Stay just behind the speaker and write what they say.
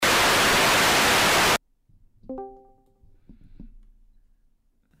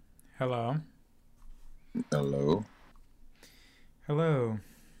Hello. Hello. Hello.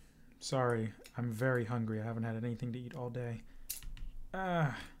 Sorry, I'm very hungry. I haven't had anything to eat all day.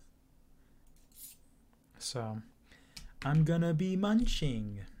 Ah. So, I'm gonna be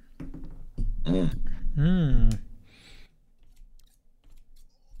munching. Mm. Hmm.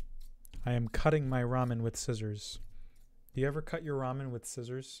 I am cutting my ramen with scissors. Do you ever cut your ramen with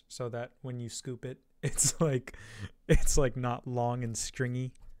scissors so that when you scoop it, it's like not long and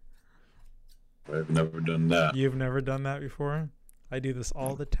stringy? I've never done that. You've never done that before? I do this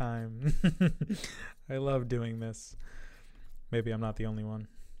all the time. I love doing this. Maybe I'm not the only one.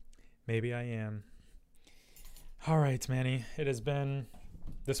 Maybe I am. All right, Manny. It has been...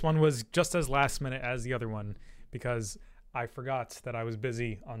 This one was just as last minute as the other one because I forgot that I was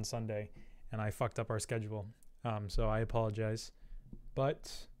busy on Sunday and I fucked up our schedule. So I apologize.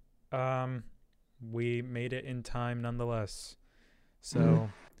 But we made it in time nonetheless. So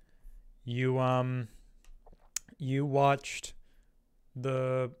you watched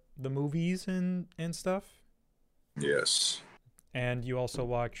the movies and stuff, Yes. and you also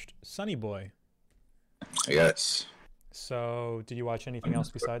watched Sunny Boy. Yes. So did you watch anything else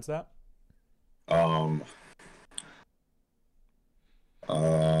besides that? Um.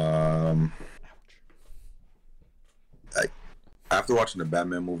 Um. I, After watching the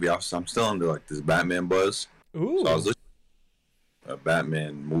Batman movie, I'm still under like this Batman buzz. Ooh. So I was looking at a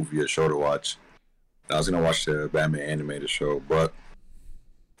Batman movie, a show to watch. I was gonna watch the Batman animated show, but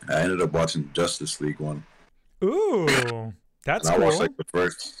I ended up watching Justice League one. Ooh. That's And I cool. watched like the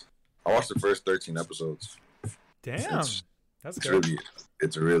first. I watched the first 13 episodes. Damn. It's, That's it's good.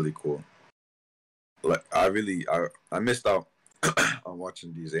 it's really cool. Like I missed out on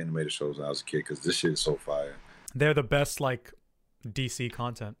watching these animated shows when I was a kid because this shit is so fire. They're the best like DC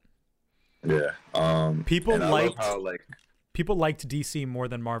content. Yeah. People and I liked love how people liked DC more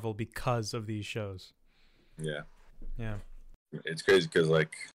than Marvel because of these shows. yeah, Yeah. it's crazy because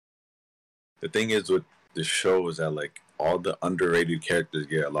like the thing is with the show is that like all the underrated characters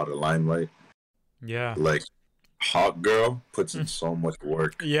get a lot of limelight. Yeah. Like Hawk Girl puts in so much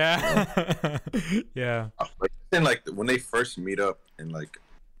work. Yeah. Yeah. And like when they first meet up and like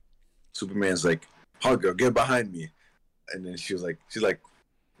Superman's like, Hawk Girl, get behind me, and then she just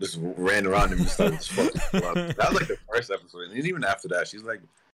ran around him and started just fucking up. That was like the first episode, and even after that, she's like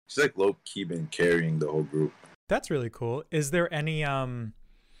low key been carrying the whole group. That's really cool. Is there any are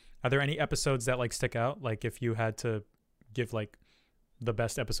there any episodes that like stick out? Like if you had to give like the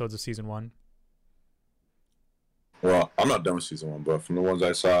best episodes of season 1? Well, I'm not done with season 1, but from the ones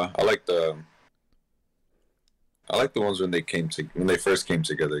I saw, I like the ones when they first came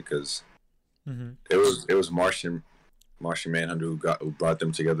together because it was Martian Manhunter who brought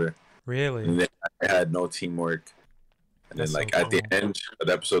them together. Really? And they had no teamwork. And That's then like so at the cool. end of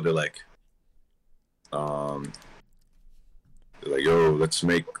the episode, they're like, yo, let's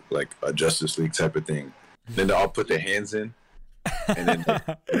make like a Justice League type of thing. Then they all put their hands in, and then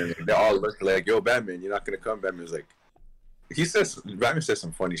they all look like, yo, Batman, you're not gonna come. Batman's like, Batman says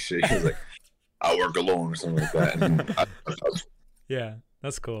some funny shit. He's like, I work alone or something like that. And Yeah,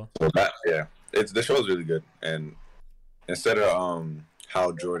 that's cool. so that, yeah, the show's really good. And instead of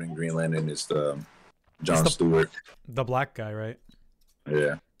Hal Jordan Green Lantern, it's the John Stewart. The black guy, right?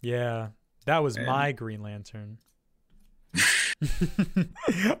 Yeah. Yeah. That was And- my Green Lantern.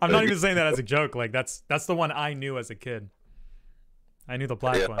 I'm not even saying that as a joke. Like that's the one I knew as a kid. I knew the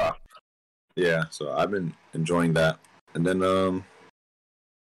black one. Yeah, so I've been enjoying that. And then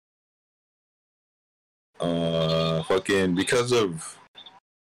fucking because of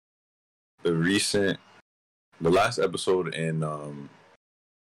the last episode in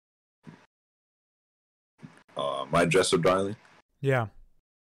My Dress Up Darling. Yeah.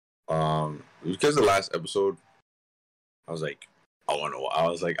 Because of the last episode, I was like,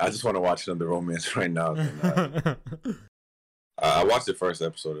 I just want to watch another romance right now. And, I watched the first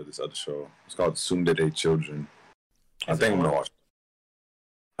episode of this other show. It's called Tsundere Children. I think I'm gonna watch it.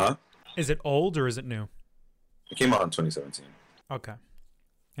 Huh? Is it old or is it new? It came out in 2017. Okay.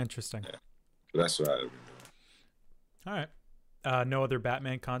 Interesting. Yeah. So that's what I've been doing. All right. No other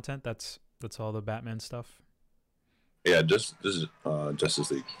Batman content. That's all the Batman stuff. Yeah, this is Justice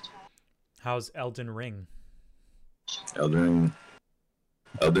League. How's Elden Ring? Elden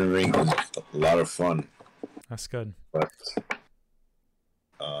Ring is a lot of fun, That's good. but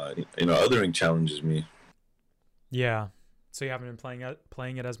Elden Ring challenges me. Yeah. So you haven't been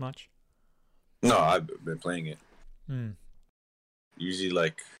playing it as much? No, I've been playing it. Hmm. Usually,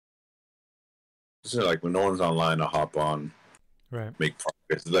 like when no one's online, I hop on, Right. make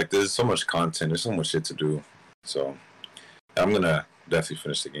progress. Like there's so much content, there's so much shit to do. So I'm gonna definitely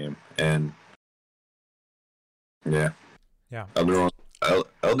finish the game. And yeah, Yeah.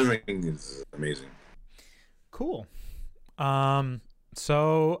 Elden Ring is amazing. Cool.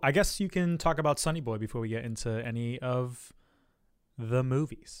 So I guess you can talk about Sonny Boy before we get into any of the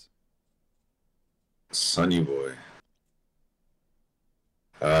movies. Sonny Boy.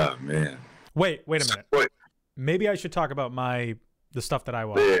 Ah, man. Wait a minute. Boy. Maybe I should talk about the stuff that I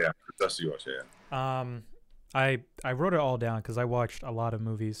watched. Yeah, that's what you watch. Yeah. I wrote it all down because I watched a lot of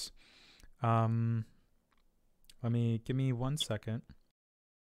movies. Give me 1 second.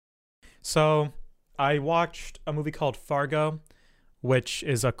 So I watched a movie called Fargo, which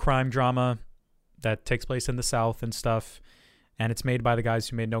is a crime drama that takes place in the South and stuff, and it's made by the guys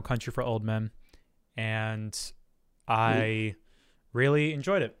who made No Country for Old Men, and I really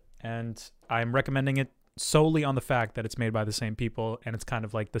enjoyed it, and I'm recommending it solely on the fact that it's made by the same people and it's kind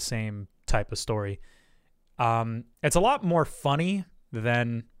of like the same type of story. It's a lot more funny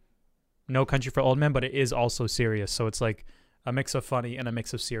than No Country for Old Men, but it is also serious, so it's like a mix of funny and a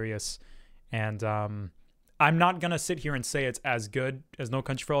mix of serious. And I'm not gonna sit here and say it's as good as No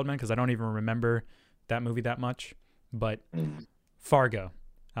Country for Old Men because I don't even remember that movie that much. But Fargo,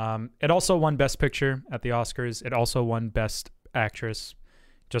 it also won Best Picture at the Oscars. It also won Best Actress,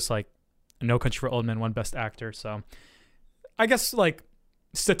 just like No Country for Old Men won Best Actor. So I guess like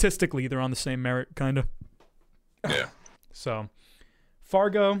statistically they're on the same merit, kind of. Yeah. So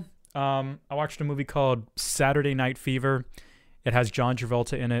Fargo. I watched a movie called Saturday Night Fever. It has John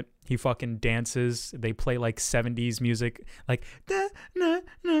Travolta in it. He fucking dances. They play like 70s music, like da, na,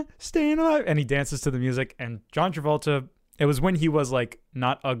 na, staying alive, and he dances to the music. And John Travolta, it was when he was like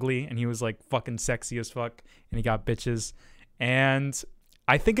not ugly and he was like fucking sexy as fuck, and he got bitches. And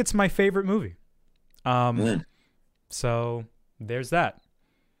I think it's my favorite movie. So there's that.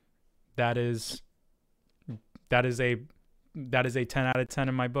 That is a 10 out of 10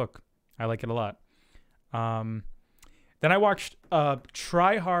 in my book. I like it a lot. Then I watched a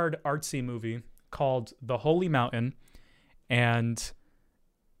try-hard artsy movie called The Holy Mountain, and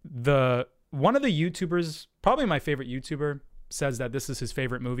one of the YouTubers, probably my favorite YouTuber, says that this is his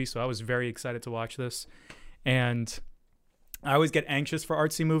favorite movie, so I was very excited to watch this. And I always get anxious for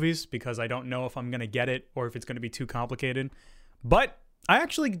artsy movies because I don't know if I'm going to get it or if it's going to be too complicated. But I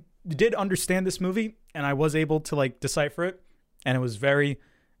actually did understand this movie, and I was able to like decipher it, and it was very,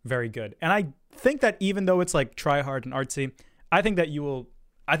 very good. And I think that even though it's like try hard and artsy, I think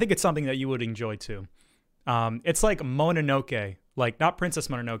it's something that you would enjoy too. It's like Mononoke, like not Princess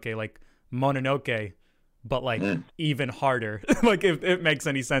Mononoke, like Mononoke, but like even harder. Like if it makes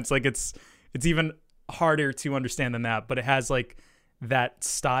any sense, like it's even harder to understand than that, but it has like that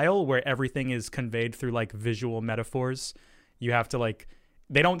style where everything is conveyed through like visual metaphors. You have to like,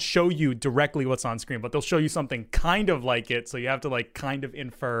 they don't show you directly what's on screen, but they'll show you something kind of like it. So you have to like kind of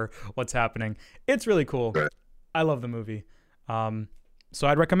infer what's happening. It's really cool. Right. I love the movie. So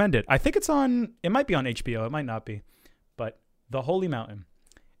I'd recommend it. I think it might be on HBO. It might not be, but The Holy Mountain.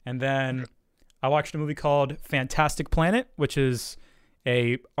 And then I watched a movie called Fantastic Planet, which is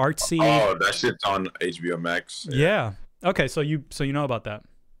a artsy. Oh, that shit's on HBO Max. Yeah. Okay. So you know about that.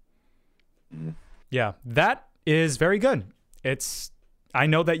 Mm. Yeah. That is very good. I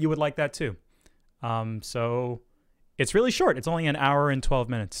know that you would like that too. So it's really short. It's only an hour and 12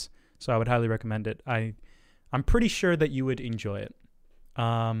 minutes. So I would highly recommend it. I'm pretty sure that you would enjoy it.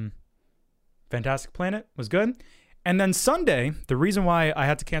 Fantastic Planet was good. And then Sunday, the reason why I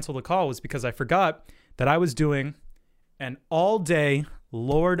had to cancel the call was because I forgot that I was doing an all-day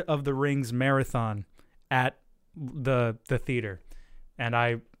Lord of the Rings marathon at the theater.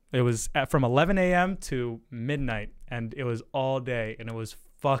 And it was from 11 a.m. to midnight, and it was all day, and it was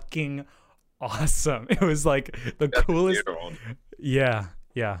fucking awesome. It was like the coolest. Yeah.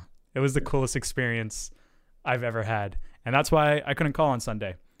 It was the coolest experience I've ever had. And that's why I couldn't call on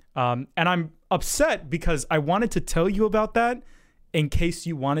Sunday. And I'm upset because I wanted to tell you about that in case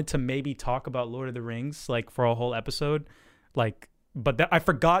you wanted to maybe talk about Lord of the Rings, like for a whole episode. Like, but I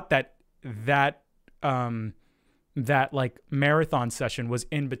forgot that like marathon session was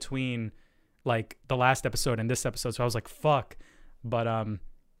in between like the last episode and this episode. So I was like, fuck. But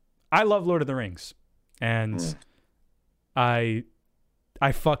I love Lord of the Rings, and I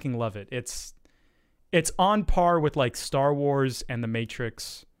fucking love it. It's on par with like Star Wars and The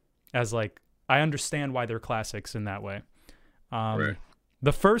Matrix, as like I understand why they're classics in that way. Right.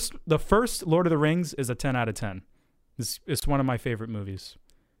 The first Lord of the Rings is a 10 out of 10. It's one of my favorite movies.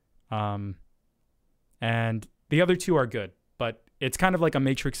 And the other two are good, but it's kind of like a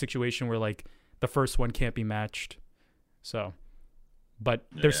Matrix situation where like the first one can't be matched. So, but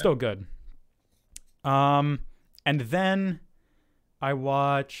they're still good. And then I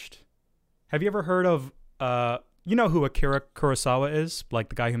watched. Have you ever heard of you know who Akira Kurosawa is? Like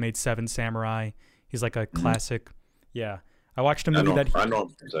the guy who made Seven Samurai. He's like a classic. Yeah. I watched a movie I know him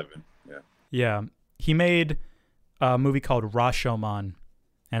from Seven. Yeah. Yeah. He made a movie called Rashomon,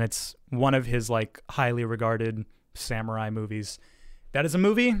 and it's one of his like highly regarded samurai movies. That is a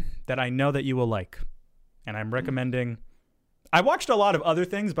movie that I know that you will like, and I'm recommending. I watched a lot of other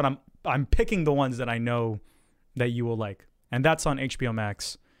things, but I'm picking the ones that I know that you will like, and that's on HBO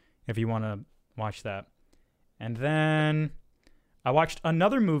Max if you want to watch that. And then I watched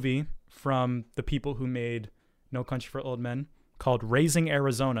another movie from the people who made No Country for Old Men called Raising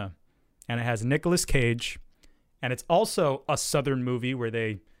Arizona, and it has Nicolas Cage, and it's also a Southern movie where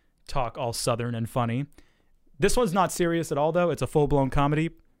they talk all Southern and funny. This one's not serious at all, though. It's a full-blown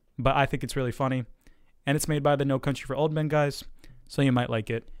comedy, but I think it's really funny, and it's made by the No Country for Old Men guys, so you might like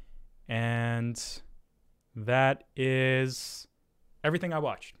it. And that is everything I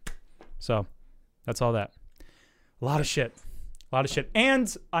watched. So that's all that. A lot of shit.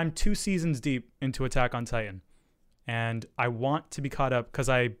 And I'm 2 seasons deep into Attack on Titan. And I want to be caught up because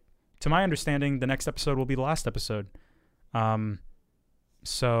to my understanding, the next episode will be the last episode.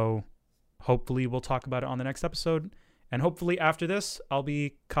 So hopefully we'll talk about it on the next episode. And hopefully after this, I'll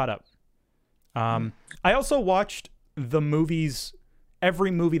be caught up. I also watched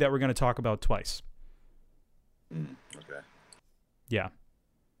every movie that we're going to talk about twice. Okay. Yeah.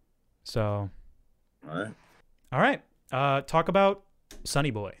 So. All right. Talk about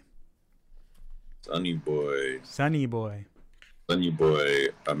Sonny Boy. Sonny Boy,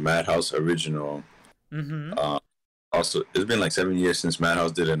 a Madhouse original. Also, it's been like 7 years since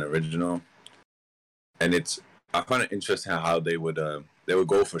Madhouse did an original, and I find it interesting how they would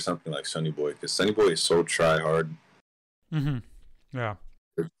go for something like Sonny Boy, because Sonny Boy is so try hard. Yeah.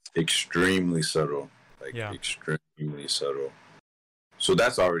 It's extremely subtle, extremely subtle. So I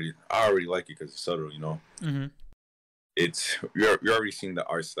already like it because it's subtle, you know. It's you're already seeing the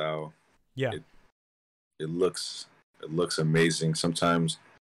art style. Yeah. It looks amazing. Sometimes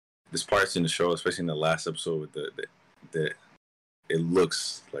this part's in the show, especially in the last episode, with the it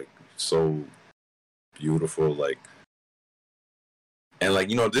looks like so beautiful, like, and like,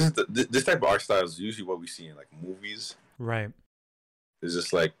 you know, this type of art style is usually what we see in like movies. Right. It's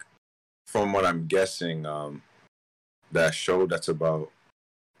just like, from what I'm guessing, that show that's about,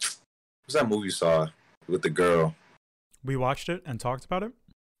 what's that movie you saw with the girl? We watched it and talked about it?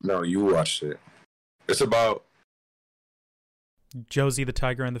 No, you watched it. It's about Josie the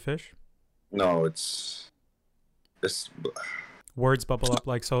Tiger and the Fish? No, it's Words Bubble Up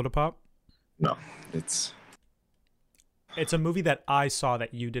Like Soda Pop? No, it's a movie that I saw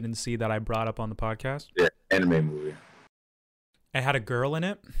that you didn't see that I brought up on the podcast. Yeah, anime movie. It had a girl in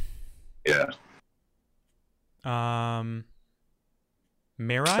it? Yeah. Mirai?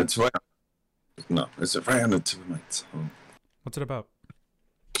 It's right. No, it's right on the tip of my tongue. What's it about?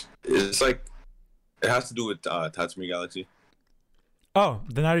 It's like, it has to do with Tatsumi Galaxy. Oh,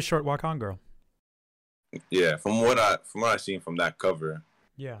 The Night is Short, Walk On Girl. Yeah, from what I've seen from that cover,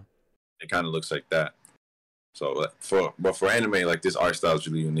 yeah, it kind of looks like that. So for anime, like, this art style is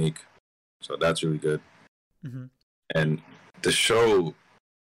really unique, so that's really good. And the show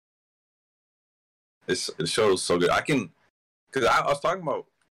is so good. Because I was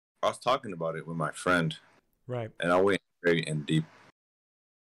talking about it with my friend, right? And I went very in deep,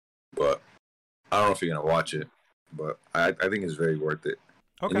 but I don't know if you're gonna watch it, but I think it's very worth it.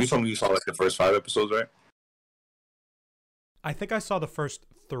 Okay. And you told me you saw like the first 5 episodes, right? I think I saw the first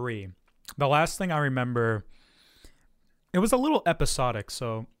 3. The last thing I remember, it was a little episodic,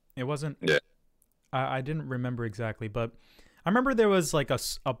 so it wasn't. Yeah. I didn't remember exactly, but I remember there was like a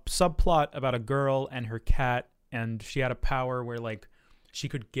subplot about a girl and her cat, and she had a power where like she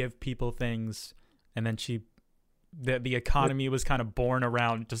could give people things, and then the economy was kind of born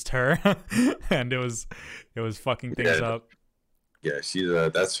around just her, and it was fucking things up. Yeah, she's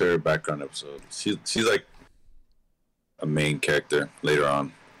that's her background episode. She's like a main character later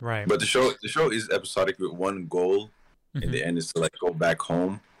on. Right. But the show is episodic with one goal, and the end is to like go back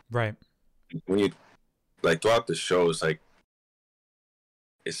home. Right. When you like throughout the show, it's like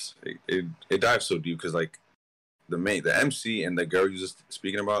it dives so deep because like the MC and the girl you're just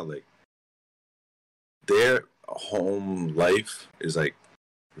speaking about, like, their home life is like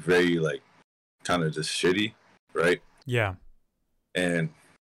very like kind of just shitty, right? Yeah. And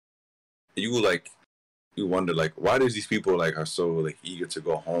you wonder like, why does these people like are so like eager to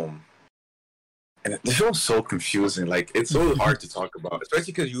go home? And the show's so confusing. Like, it's so hard to talk about,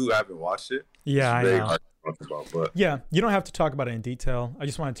 especially because you haven't watched it. Yeah, it's very I know. hard to talk about, but yeah, you don't have to talk about it in detail. I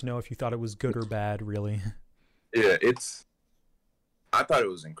just wanted to know if you thought it was good or bad, really. Yeah, I thought it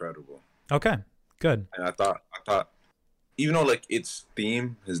was incredible. Okay, good. And I thought, even though like its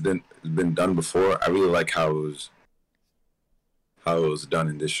theme has been done before, I really like how it was done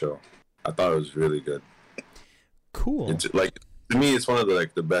in this show. I thought it was really good. Cool. It's like, to me, it's one of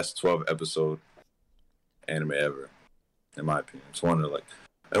the best 12 episode anime ever, in my opinion. It's one of like,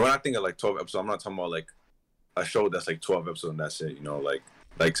 and when I think of like 12 episodes, I'm not talking about like a show that's like 12 episodes and that's it. You know, like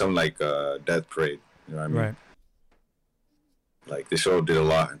something like Death Parade. You know what I mean? Right. Like the show did a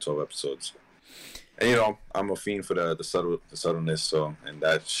lot in 12 episodes. And you know, I'm a fiend for the subtleness. So, and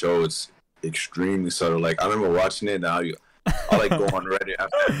that show is extremely subtle. Like I remember watching it. Now I like go on Reddit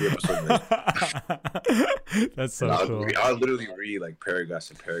after every episode. That's so cool. I'll literally read like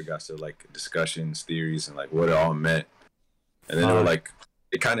paragraphs and paragraphs of like discussions, theories, and like what it all meant. And then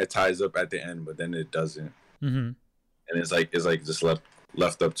it kind of ties up at the end, but then it doesn't. And it's like just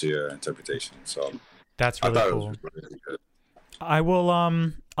left up to your interpretation. So that's really I thought cool. It was really good. I will.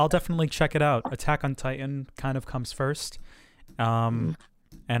 I'll definitely check it out. Attack on Titan kind of comes first, and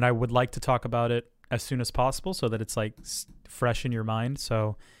I would like to talk about it as soon as possible so that it's like fresh in your mind.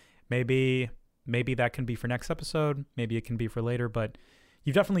 So maybe that can be for next episode. Maybe it can be for later. But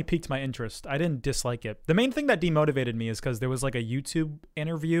you've definitely piqued my interest. I didn't dislike it. The main thing that demotivated me is because there was like a YouTube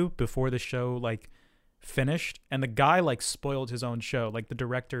interview before the show like finished, and the guy like spoiled his own show. Like the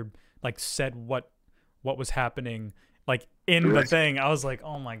director like said what was happening like in the thing. I was like,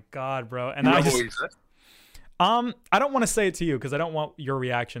 oh my god, bro. And I just I don't want to say it to you because I don't want your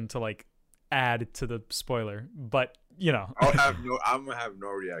reaction to like add to the spoiler, but you know. I'm gonna have no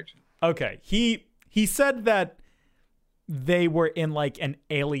reaction. Okay. He said that they were in like an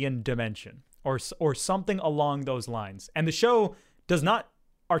alien dimension or something along those lines. And the show does not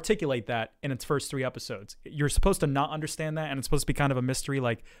articulate that in its first 3 episodes. You're supposed to not understand that, and it's supposed to be kind of a mystery,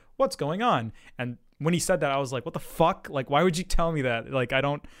 like what's going on. And when he said that, I was like, what the fuck? Like, why would you tell me that? Like, I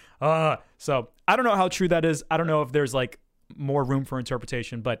don't so I don't know how true that is. I don't know if there's like more room for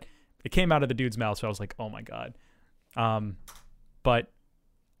interpretation, but it came out of the dude's mouth, so I was like, oh my god. But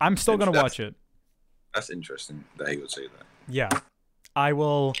I'm still gonna watch it. That's interesting that he would say that. Yeah, I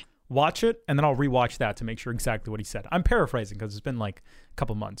will watch it, and then I'll rewatch that to make sure exactly what he said. I'm paraphrasing because it's been like a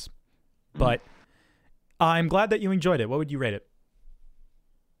couple months, but I'm glad that you enjoyed it. What would you rate it?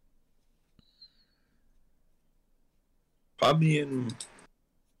 Probably in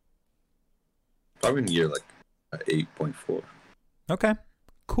year like 8.4. Okay,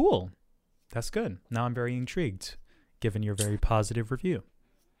 cool. That's good. Now I'm very intrigued, given your very positive review.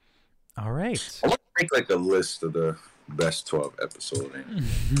 All right. I want to make like a list of the best 12 episodes.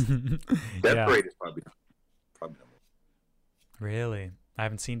 Death Parade is probably number. Really? I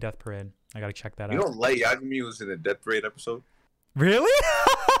haven't seen Death Parade. I gotta check that out. You know, Light Yagami was in a Death Parade episode. Really?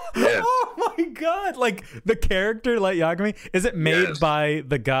 Yeah. Oh my god! Like the character Light Yagami, is it made by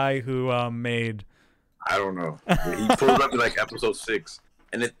the guy who made? I don't know. He pulled up in like episode 6,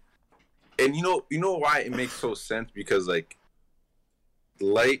 and you know why it makes so sense, because like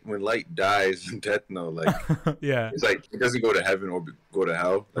when Light dies in Death Note, like yeah, it's like he doesn't go to heaven or go to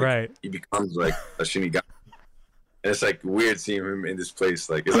hell. Like, right. He becomes like a Shinigami. And it's like weird seeing him in this place.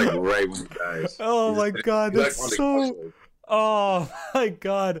 Like it's like right when he dies. Oh my god, that's like so. Oh my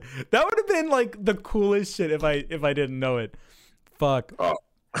god, that would have been like the coolest shit if I didn't know it. Fuck. Oh.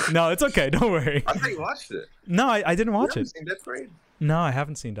 No, it's okay. Don't worry. I thought you watched it. No, I didn't watch it. Seen Death Parade? No, I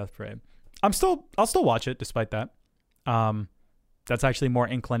haven't seen Death Parade. I'll still watch it despite that. That's actually more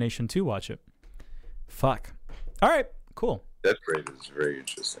inclination to watch it. Fuck. All right. Cool. Death Parade is very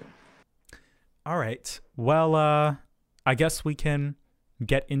interesting. All right. Well, I guess we can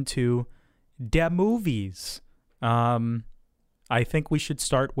get into the movies. I think we should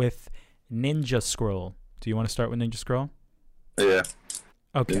start with Ninja Scroll. Do you want to start with Ninja Scroll? Yeah.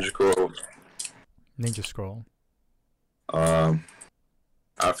 Okay. Ninja Scroll. I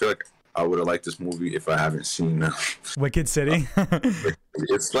feel like I would have liked this movie if I haven't seen Wicked City.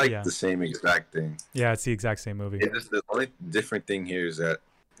 It's like the same exact thing. Yeah, it's the exact same movie. The only different thing here is that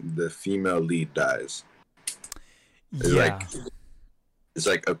the female lead dies. It's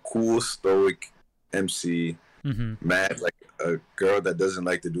like a cool stoic MC, mad like a girl that doesn't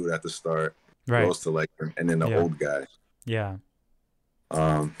like the dude at the start, goes to like him, and then the old guy. Yeah.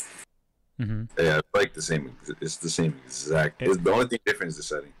 Yeah, it's like the same. It's the same exact. The only thing different is the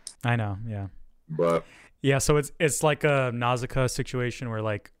setting. I know. Yeah. But yeah, so it's like a Nausicaa situation where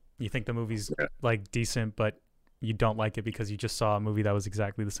like you think the movie's like decent, but you don't like it because you just saw a movie that was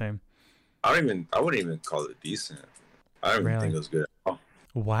exactly the same. I wouldn't even call it decent. I don't even think it was good at all.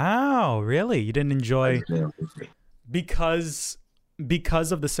 Wow, really? You didn't enjoy because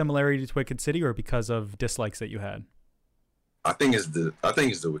of the similarity to Wicked City, or because of dislikes that you had? I think it's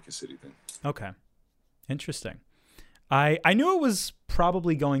the Wicked City thing. Okay. Interesting. I knew it was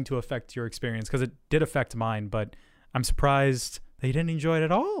probably going to affect your experience because it did affect mine, but I'm surprised that you didn't enjoy it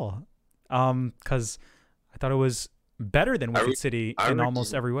at all. Because I thought it was better than Wicked City in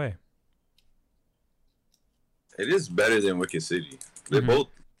almost every way. It is better than Wicked City. They're both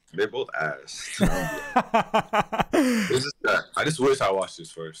ass. It's just that I just wish I watched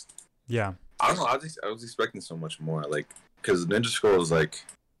this first. Yeah. I don't know. I was expecting so much more. Like, because Ninja Scroll is like,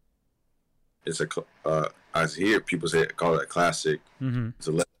 it's a I hear people call it a classic. Mm-hmm. It's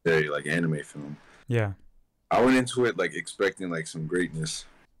a legendary like anime film. Yeah. I went into it like expecting like some greatness,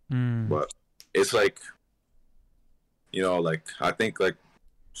 but it's like, you know, like I think like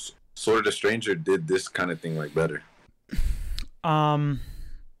Sword of the Stranger did this kind of thing like better.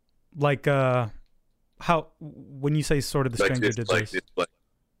 Like how when you say Sword of the Stranger did this? It's like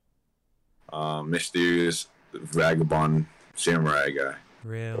mysterious vagabond samurai guy,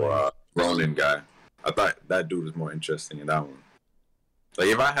 really, or Ronin guy. I thought that dude was more interesting in that one. Like,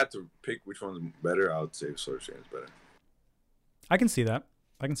 if I had to pick which one's better, I would say Sword of the Stranger is better. I can see that.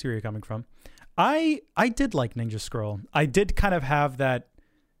 I can see where you're coming from. I did like Ninja Scroll. I did kind of have that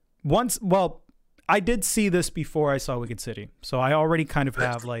once. Well, I did see this before I saw Wicked City, so I already kind of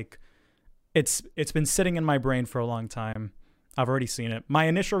have like it's been sitting in my brain for a long time. I've already seen it. My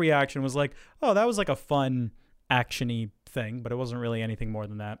initial reaction was like, oh, that was like a fun action-y thing, but it wasn't really anything more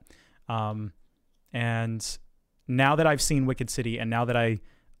than that. And now that I've seen Wicked City and now that I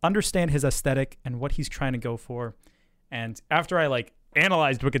understand his aesthetic and what he's trying to go for, and after I like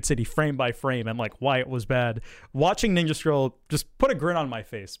analyzed Wicked City frame by frame and like why it was bad, watching Ninja Scroll just put a grin on my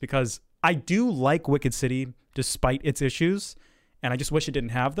face because I do like Wicked City despite its issues, and I just wish it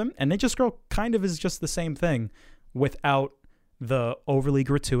didn't have them. And Ninja Scroll kind of is just the same thing without the overly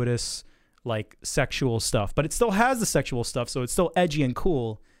gratuitous like sexual stuff, but it still has the sexual stuff, so it's still edgy and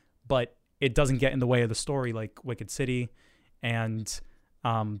cool, but it doesn't get in the way of the story like Wicked City. And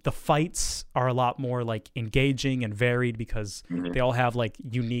the fights are a lot more like engaging and varied because they all have like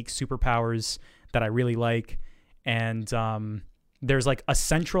unique superpowers that I really like. And there's like a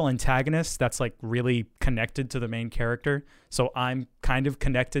central antagonist that's like really connected to the main character. So I'm kind of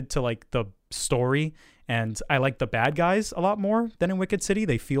connected to like the story, and I like the bad guys a lot more than in Wicked City.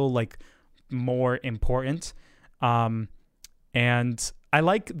 They feel like more important. And I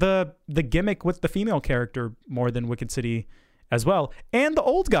like the gimmick with the female character more than Wicked City as well. And the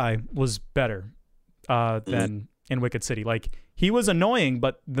old guy was better than in Wicked City. Like, he was annoying,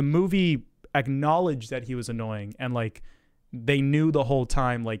 but the movie acknowledged that he was annoying, and like they knew the whole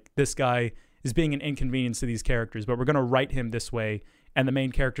time like this guy is being an inconvenience to these characters, but we're gonna write him this way, and the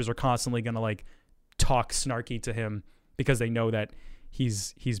main characters are constantly gonna like talk snarky to him because they know that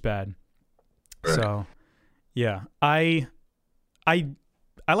he's bad. Right. So yeah, I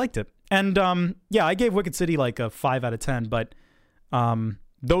liked it. And yeah, I gave Wicked City like a 5 out of 10, but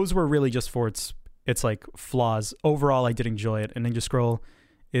those were really just for its like flaws. Overall, I did enjoy it, and Ninja Scroll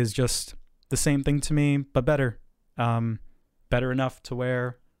is just the same thing to me, but better. Better enough to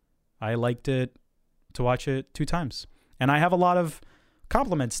where I liked it to watch it 2 times. And I have a lot of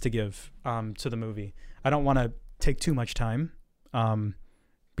compliments to give to the movie. I don't want to take too much time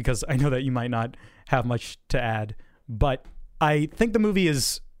because I know that you might not have much to add, but I think the movie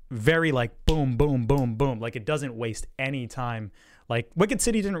is very like boom, boom, boom, boom. Like, it doesn't waste any time. Like, Wicked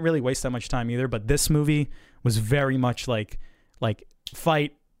City didn't really waste that much time either, but this movie was very much like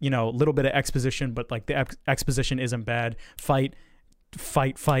fight, you know, a little bit of exposition, but like the exposition isn't bad. Fight,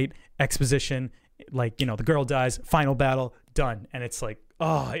 exposition, like, you know, the girl dies, final battle, done. And it's like,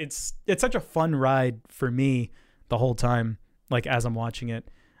 oh, it's such a fun ride for me the whole time, like as I'm watching it.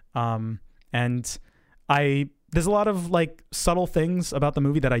 And there's a lot of like subtle things about the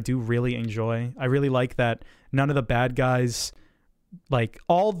movie that I do really enjoy. I really like that none of the bad guys, like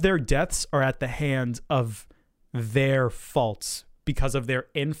all their deaths are at the hands of their faults because of their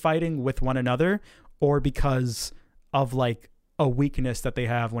infighting with one another, or because of like a weakness that they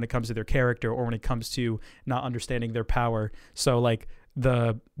have when it comes to their character, or when it comes to not understanding their power. So like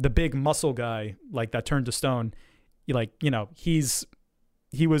the big muscle guy, like that turned to stone, like, you know, he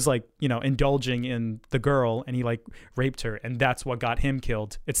was like, you know, indulging in the girl, and he like raped her, and that's what got him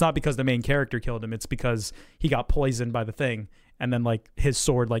killed. It's not because the main character killed him. It's because he got poisoned by the thing, and then like his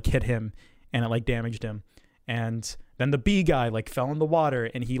sword like hit him and it like damaged him. And then the bee guy like fell in the water,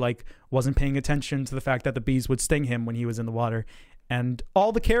 and he like wasn't paying attention to the fact that the bees would sting him when he was in the water. And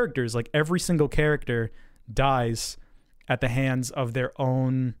all the characters, like every single character dies at the hands of their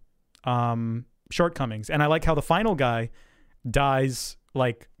own shortcomings. And I like how the final guy dies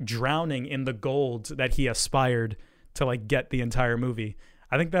like drowning in the gold that he aspired to like get the entire movie.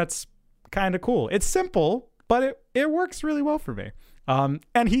 I think that's kind of cool. It's simple, but it works really well for me.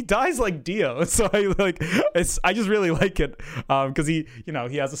 And he dies like Dio, so I just really like it because he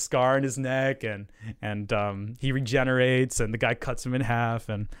has a scar in his neck and he regenerates, and the guy cuts him in half,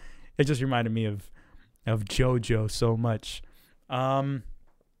 and it just reminded me of JoJo so much. And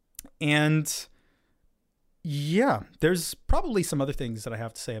yeah, there's probably some other things that I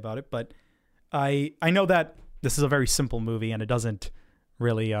have to say about it, but I know that this is a very simple movie and it doesn't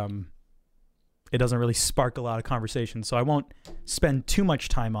really spark a lot of conversation, so I won't spend too much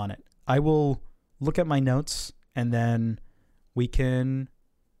time on it. I will look at my notes and then we can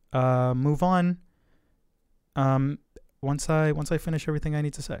move on once I finish everything I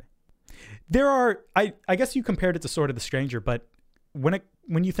need to say. There are I guess you compared it to Sword of the Stranger, but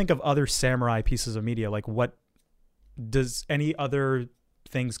when you think of other samurai pieces of media, like what does any other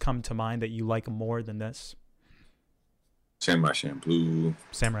things come to mind that you like more than this? Samurai Champloo.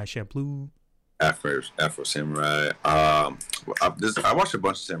 Afro Samurai. I watched a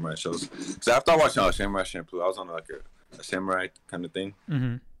bunch of samurai shows. So after I watched Samurai Champloo, I was on like a samurai kind of thing.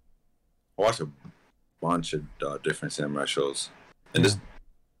 Mm-hmm. I watched a bunch of different samurai shows, and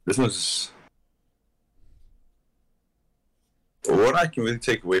this one's what I can really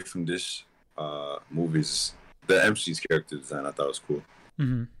take away from this movie is the MC's character design. I thought was cool.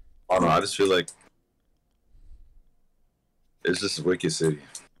 Mm-hmm. I don't know. I just feel like it's just Wicked City.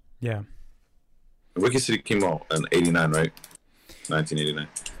 Yeah. Wicked City came out in 89, right? 1989.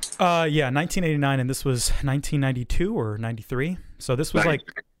 Yeah, 1989, and this was 1992 or 93. So this was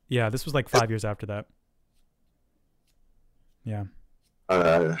this was like 5 years after that. Yeah.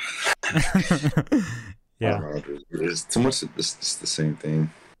 Yeah. It's too much. It's the same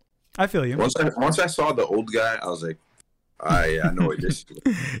thing. I feel you. Once I saw the old guy, I was like, I know what this is.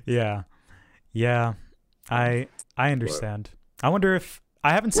 Yeah. I understand. I wonder if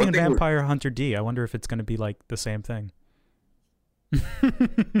I haven't seen Vampire Hunter D. I wonder if it's going to be like the same thing.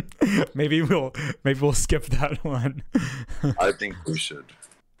 maybe we'll skip that one. I think we should.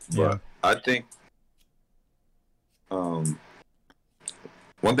 But yeah. I think one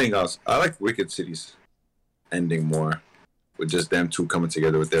thing else, I like Wicked City's ending more, with just them two coming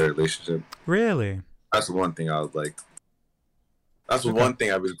together with their relationship. Really? That's the one thing I was like. That's the one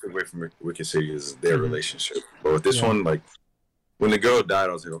thing I really took away from Wicked City is their relationship. But with this one, like, when the girl died,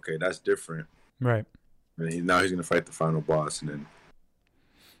 I was like, okay, that's different. Right. And now he's gonna fight the final boss, and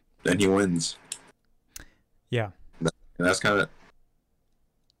then he wins. Yeah. And that's kind of.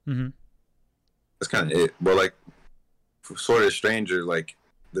 Mm-hmm. That's kind of it. But like, for Sword of the Stranger, like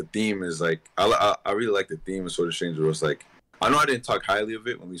the theme is like I really like the theme of Sword of the Stranger. It was like, I know I didn't talk highly of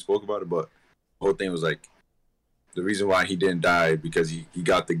it when we spoke about it, but the whole thing was like the reason why he didn't die because he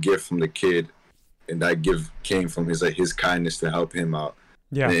got the gift from the kid. And that gift came from his kindness to help him out.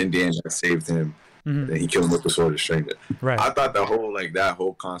 Yeah. And in the end, that saved him. Mm-hmm. And he killed him with the Sword of the Stranger. Right. I thought that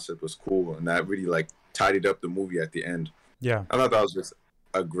whole concept was cool, and that really like tidied up the movie at the end. Yeah. I thought that was just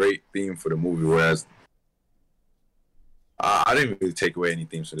a great theme for the movie. Whereas I didn't really take away any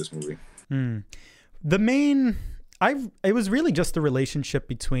themes from this movie. It was really just the relationship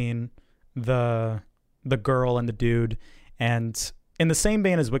between the girl and the dude, and in the same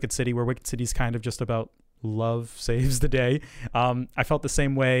vein as Wicked City, where Wicked City's kind of just about love saves the day. I felt the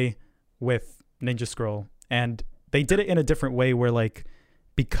same way with Ninja Scroll, and they did it in a different way where like,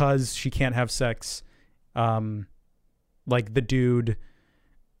 because she can't have sex, like the dude,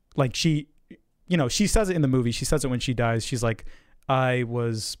 like she says it in the movie. She says it when she dies. She's like, I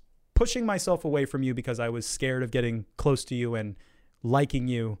was pushing myself away from you because I was scared of getting close to you and liking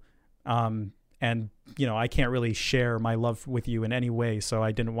you. And, I can't really share my love with you in any way, so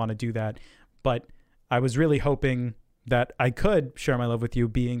I didn't want to do that. But I was really hoping that I could share my love with you,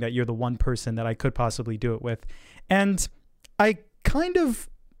 being that you're the one person that I could possibly do it with. And I don't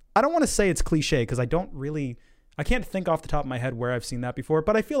want to say it's cliche because I can't think off the top of my head where I've seen that before,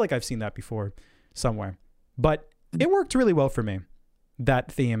 but I feel like I've seen that before somewhere. But it worked really well for me,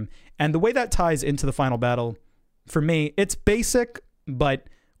 that theme. And the way that ties into the final battle, for me, it's basic, but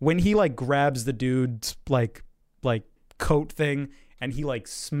when he like grabs the dude's like coat thing and he like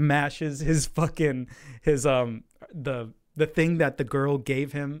smashes his fucking the thing that the girl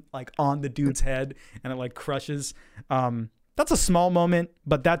gave him like on the dude's head and it like crushes. That's a small moment,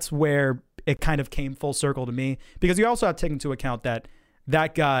 but that's where it kind of came full circle to me, because you also have to take into account that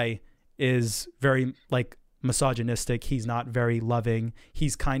guy is very like misogynistic. He's not very loving.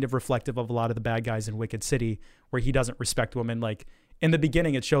 He's kind of reflective of a lot of the bad guys in Wicked City, where he doesn't respect women. Like in the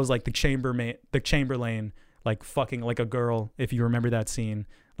beginning, it shows like the Chamberlain like fucking like a girl, if you remember that scene,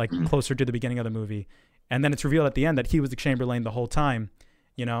 like closer to the beginning of the movie. And then it's revealed at the end that he was the Chamberlain the whole time,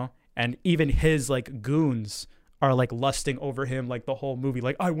 you know? And even his like goons are like lusting over him like the whole movie,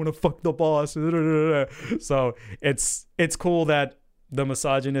 like, I want to fuck the boss. So it's cool that the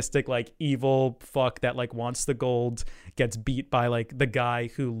misogynistic like evil fuck that like wants the gold gets beat by like the guy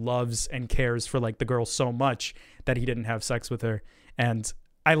who loves and cares for like the girl so much that he didn't have sex with her. And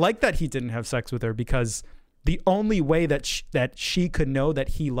I like that he didn't have sex with her, because the only way that she could know that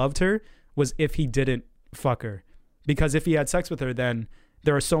he loved her was if he didn't fuck her. Because if he had sex with her, then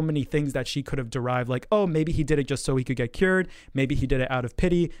there are so many things that she could have derived, like, oh, maybe he did it just so he could get cured. Maybe he did it out of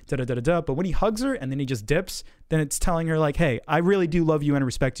pity, da-da-da-da-da. But when he hugs her and then he just dips, then it's telling her like, hey, I really do love you and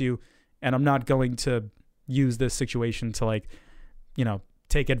respect you, and I'm not going to use this situation to like, you know,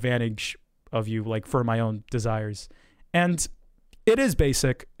 take advantage of you like for my own desires. And it is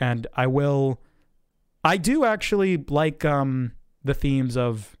basic, and I do actually like the themes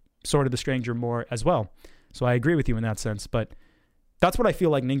of Sword of the Stranger more as well. So I agree with you in that sense, but that's what I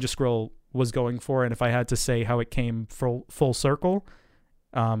feel like Ninja Scroll was going for. And if I had to say how it came full circle,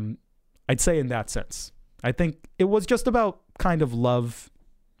 I'd say in that sense. I think it was just about kind of love,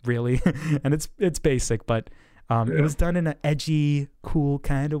 really. And it's basic, but it was done in an edgy, cool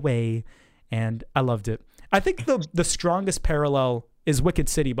kind of way. And I loved it. I think the strongest parallel is Wicked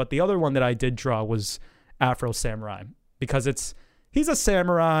City, but the other one that I did draw was Afro Samurai, because he's a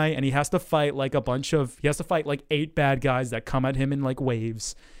samurai and he has to fight like he has to fight like 8 bad guys that come at him in like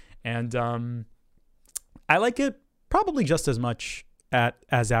waves. And I like it probably just as much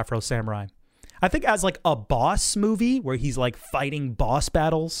as Afro Samurai. I think as like a boss movie where he's like fighting boss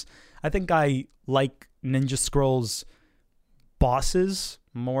battles, I think I like Ninja Scroll's bosses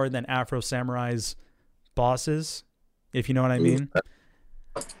more than Afro Samurai's bosses, if you know what I mean.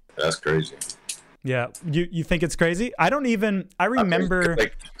 That's crazy. Yeah, you think it's crazy? I remember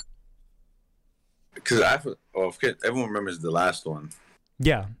because everyone remembers the last one.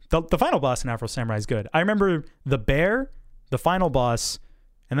 Yeah, the final boss in Afro Samurai is good. I remember the bear, the final boss,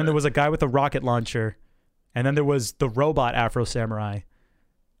 and then there was a guy with a rocket launcher, and then there was the robot Afro Samurai.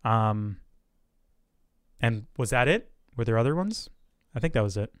 And was that it? Were there other ones? I think that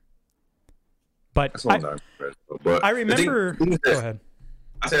was it. But I remember. Go ahead.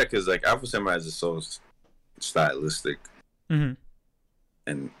 I say that because like Afro Samurai is just so stylistic, and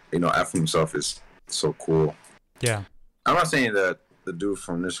you know Afro himself is so cool. Yeah, I'm not saying that the dude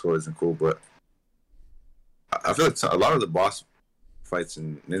from Ninja Scroll isn't cool, but I feel like a lot of the boss fights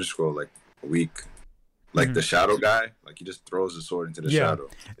in Ninja Scroll like weak. Like the shadow guy, like he just throws his sword into the shadow.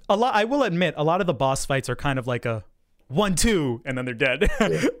 I will admit, a lot of the boss fights are kind of like a 1-2, and then they're dead.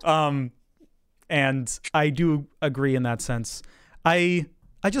 Yeah. And I do agree in that sense. I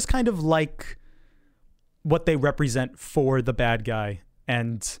just kind of like what they represent for the bad guy,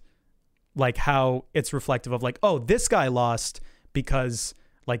 and like how it's reflective of like, oh, this guy lost because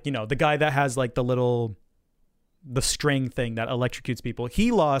like, you know, the guy that has like the string thing that electrocutes people,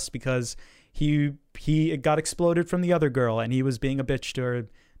 he lost because he got exploded from the other girl and he was being a bitch to her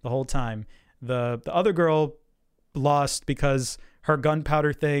the whole time. The other girl lost because her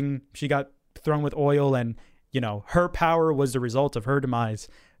gunpowder thing, she got thrown with oil, and you know, her power was the result of her demise.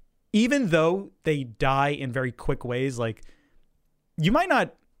 Even though they die in very quick ways, like you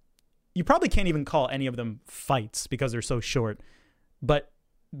probably can't even call any of them fights because they're so short, but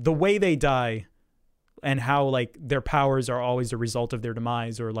the way they die and how like their powers are always a result of their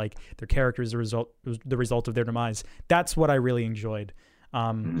demise, or like their characters are the result of their demise. That's what I really enjoyed.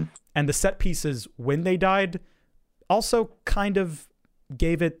 And the set pieces when they died also kind of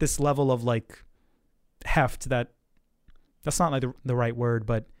gave it this level of like heft that's not like the right word,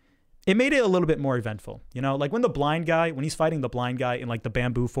 but it made it a little bit more eventful, you know, like when he's fighting the blind guy in like the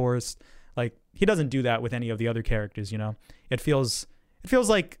bamboo forest, like he doesn't do that with any of the other characters, you know. It feels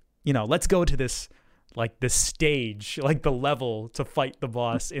like, you know, let's go to this stage, like the level to fight the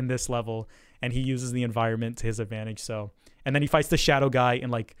boss in this level, and he uses the environment to his advantage. So, and then he fights the shadow guy in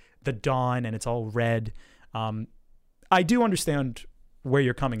like the dawn and it's all red. I do understand where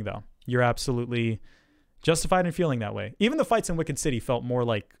you're coming though. You're absolutely justified in feeling that way. Even the fights in Wicked City felt more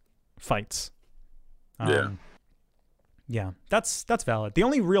like fights. Yeah, that's valid. The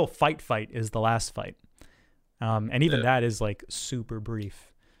only real fight is the last fight. And even that is like super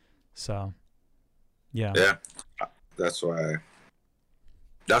brief. So, yeah. Yeah. That's why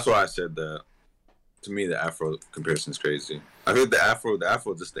I said that. To me, the Afro comparison is crazy. I think the Afro,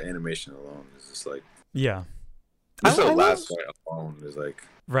 just the animation alone is just like, yeah. Just the last fight alone is like,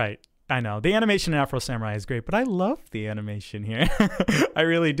 right. I know the animation in Afro Samurai is great, but I love the animation here. I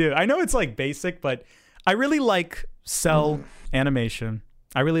really do. I know it's like basic, but I really like cell animation.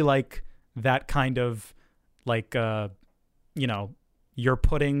 I really like that kind of like you know, you're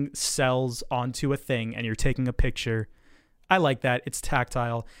putting cells onto a thing and you're taking a picture. I like that. It's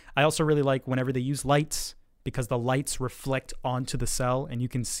tactile. I also really like whenever they use lights, because the lights reflect onto the cell and you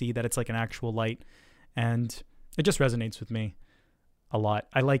can see that it's like an actual light, and it just resonates with me a lot.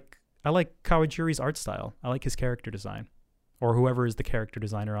 I like Kawajiri's art style. I like his character design, or whoever is the character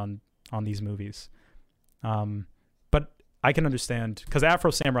designer on these movies. But I can understand, because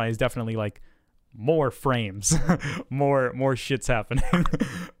Afro Samurai is definitely like more frames, more shit's happening.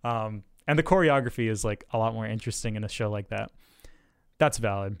 And the choreography is like a lot more interesting in a show like that. That's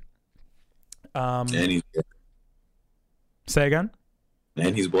valid. Say again?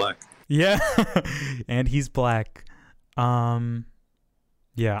 And he's black. Yeah. And he's black.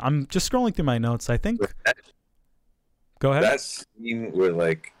 Yeah, I'm just scrolling through my notes. I think. Go ahead. That scene where,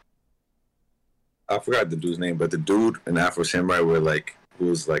 like, I forgot the dude's name, but the dude in Afro Samurai who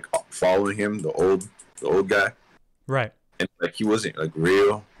was like following him, the old guy. Right. And like he wasn't like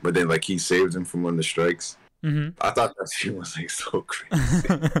real, but then like he saved him from one of the strikes. Mm-hmm. I thought that scene was like so crazy.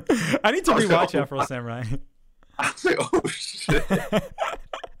 I need to rewatch Afro Samurai. I was like, oh shit.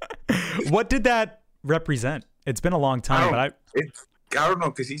 What did that represent? It's been a long time, I don't know,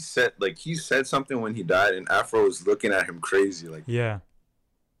 because he said something when he died, and Afro was looking at him crazy, like, yeah.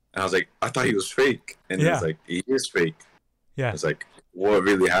 And I was like, I thought he was fake, and yeah. It's like he is fake. Yeah, it's like what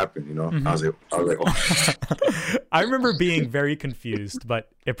really happened, you know? Mm-hmm. I was like, oh. I remember being very confused, but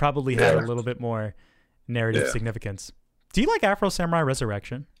it probably had a little bit more narrative significance. Do you like Afro Samurai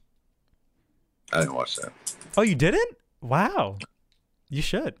Resurrection? I didn't watch that. Oh, you didn't? Wow. You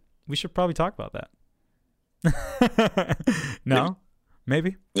should. We should probably talk about that. No?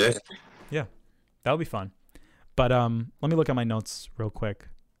 Maybe? Yeah. Yeah. That would be fun. But let me look at my notes real quick.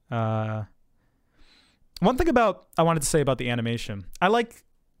 One thing I wanted to say about the animation. I like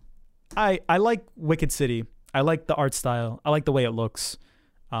Wicked City. I like the art style. I like the way it looks.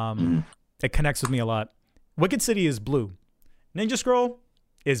 It connects with me a lot. Wicked City is blue. Ninja Scroll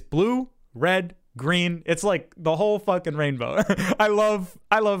is blue, red, green. It's like the whole fucking rainbow. I love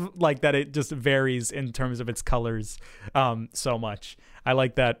like that it just varies in terms of its colors so much. I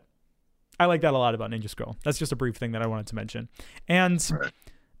like that a lot about Ninja Scroll. That's just a brief thing that I wanted to mention. And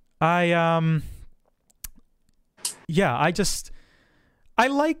I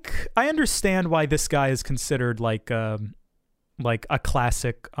understand why this guy is considered like a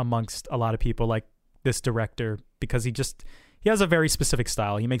classic amongst a lot of people, like this director, because he has a very specific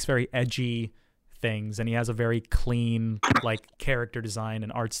style. He makes very edgy things, and he has a very clean like character design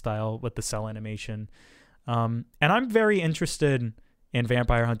and art style with the cell animation. And I'm very interested in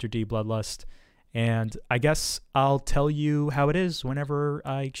Vampire Hunter D Bloodlust, and I guess I'll tell you how it is whenever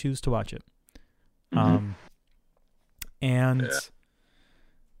I choose to watch it.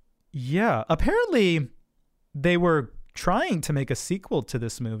 Apparently they were trying to make a sequel to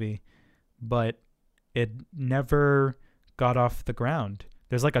this movie, but it never got off the ground.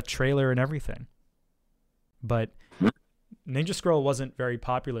 There's like a trailer and everything, but Ninja Scroll wasn't very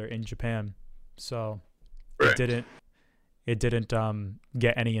popular in Japan, so it didn't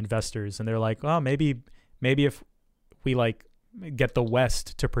get any investors, and they're like, oh, maybe if we like get the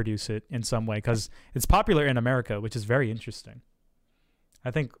West to produce it in some way, because it's popular in America, which is very interesting.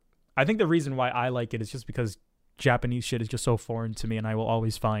 I think the reason why I like it is just because Japanese shit is just so foreign to me, and I will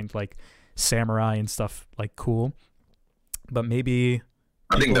always find like samurai and stuff like cool. But maybe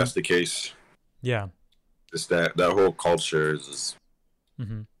I think that's the case. Yeah, it's that whole culture is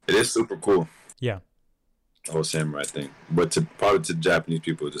it is super cool. Yeah, the whole samurai thing, but probably to Japanese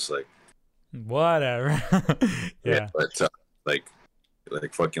people, just like whatever. Yeah, but like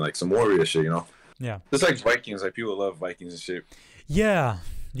fucking like some warrior shit, you know? Yeah, it's like Vikings. Like people love Vikings and shit. Yeah.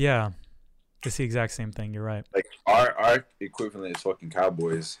 It's the exact same thing. You're right. Like our equivalent is fucking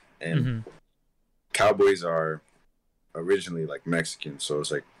cowboys, and cowboys are originally like Mexican, so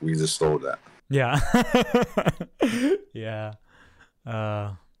it's like we just stole that. Yeah. Yeah.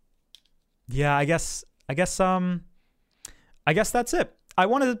 Yeah, I guess that's it. I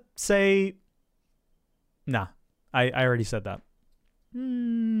want to say nah. I already said that.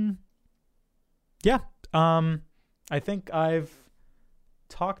 Yeah. I think I've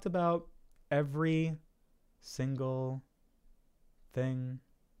talked about every single thing.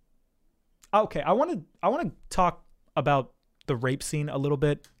 Okay, I want to talk about the rape scene a little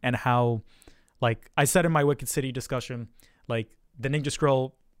bit, and how, like I said in my Wicked City discussion, like the Ninja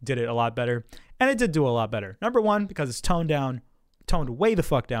Scroll did it a lot better, and it did do a lot better. Number one, because it's toned way the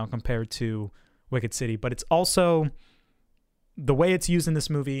fuck down compared to Wicked City, but it's also the way it's used in this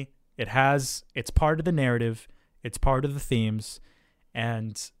movie. It's part of the narrative, it's part of the themes,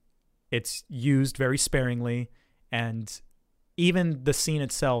 and It's used very sparingly, and even the scene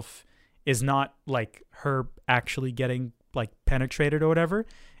itself is not like her actually getting like penetrated or whatever.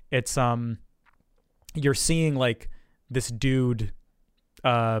 It's you're seeing like this dude,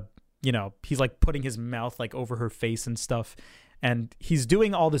 he's like putting his mouth like over her face and stuff, and he's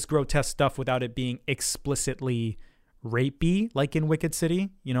doing all this grotesque stuff without it being explicitly rapey like in Wicked City,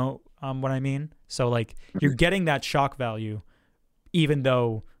 what I mean? So like you're getting that shock value even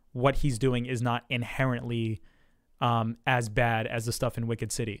though what he's doing is not inherently as bad as the stuff in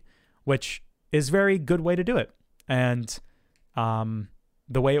Wicked City, which is a very good way to do it. And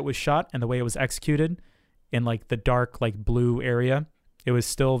the way it was shot and the way it was executed in like the dark, like blue area, it was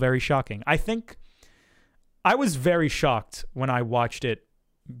still very shocking. I think I was very shocked when I watched it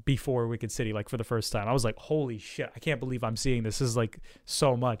before Wicked City, like for the first time. I was like, holy shit, I can't believe I'm seeing this. This is like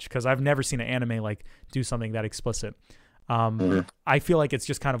so much, because I've never seen an anime like do something that explicit. I feel like it's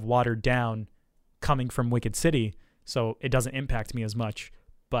just kind of watered down coming from Wicked City, so it doesn't impact me as much.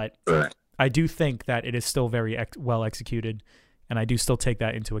 But I do think that it is still very well executed, and I do still take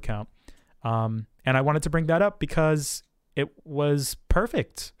that into account. And I wanted to bring that up because it was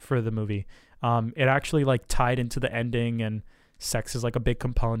perfect for the movie. It actually like tied into the ending, and sex is like a big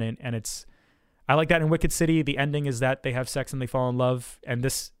component, and I like that in Wicked City. The ending is that they have sex and they fall in love, and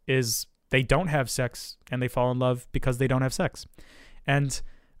this is they don't have sex and they fall in love because they don't have sex. And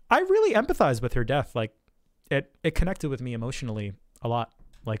I really empathize with her death. Like it connected with me emotionally a lot.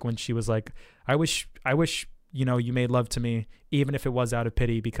 Like when she was like, I wish, you made love to me, even if it was out of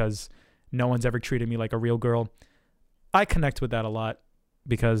pity, because no one's ever treated me like a real girl. I connect with that a lot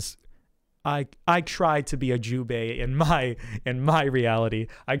because I try to be a jubei in my reality.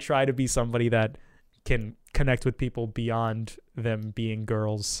 I try to be somebody that can connect with people beyond them being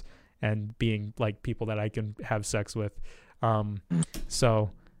girls and being like people that I can have sex with.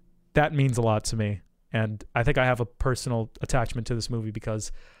 So that means a lot to me. And I think I have a personal attachment to this movie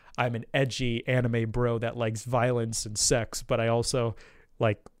because I'm an edgy anime bro that likes violence and sex, but I also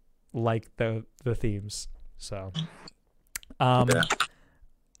like the themes. So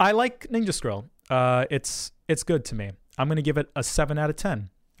I like Ninja Scroll. It's good to me. I'm going to give it a 7 out of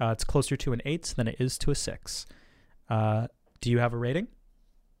 10. It's closer to an 8 than it is to a 6. Do you have a rating?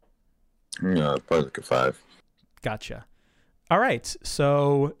 Yeah, probably like a 5. Gotcha. All right.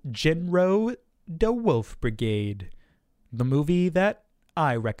 So Jin-Roh, the Wolf Brigade, the movie that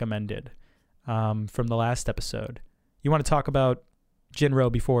I recommended from the last episode. You want to talk about Jin-Roh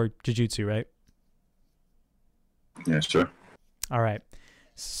before Jujutsu, right? Yeah, sure. All right.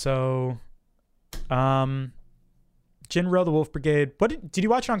 So, Jin-Roh, the Wolf Brigade. What did you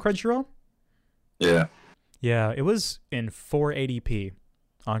watch it on Crunchyroll? Yeah. Yeah, it was in 480p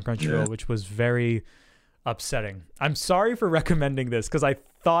on Crunchyroll, which was very upsetting. I'm sorry for recommending this because I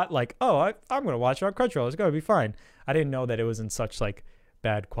thought like, I'm gonna watch it on Crunchyroll. It's gonna be fine. I didn't know that it was in such like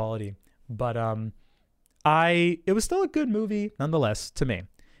bad quality, but it was still a good movie nonetheless to me.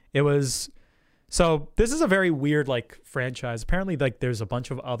 It was. So this is a very weird like franchise. Apparently like there's a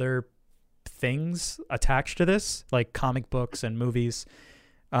bunch of other things attached to this, like comic books and movies.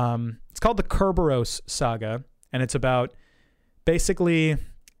 It's called the Kerberos Saga, and it's about basically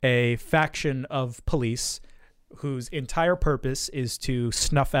a faction of police whose entire purpose is to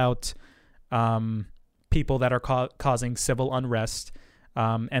snuff out people that are causing civil unrest.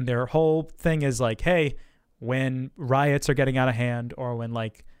 And their whole thing is like, hey, when riots are getting out of hand, or when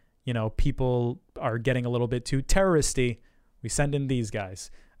like, people are getting a little bit too terroristy, we send in these guys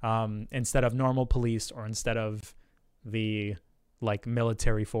instead of normal police, or instead of the like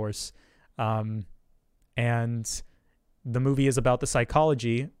military force. And the movie is about the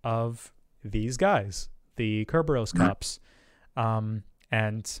psychology of these guys, the Kerberos cops,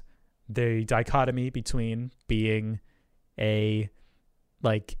 and the dichotomy between being a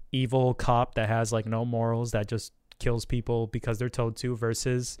like evil cop that has like no morals, that just kills people because they're told to,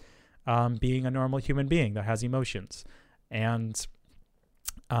 versus being a normal human being that has emotions. And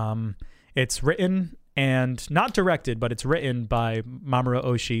it's written and not directed, but it's written by Mamoru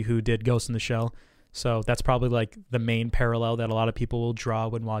Oshii, who did Ghost in the Shell. So that's probably like the main parallel that a lot of people will draw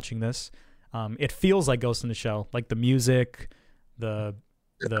when watching this. It feels like Ghost in the Shell, like the music, the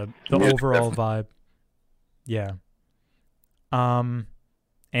overall vibe. Yeah.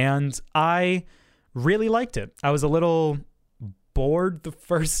 And I really liked it. I was a little bored the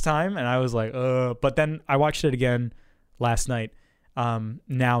first time, and I was like, but then I watched it again last night.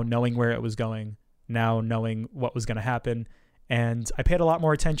 Now knowing where it was going, now knowing what was going to happen. And I paid a lot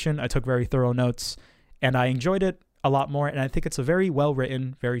more attention. I took very thorough notes, and I enjoyed it a lot more. And I think it's a very well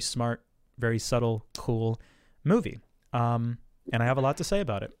written, very smart, very subtle, cool movie. And I have a lot to say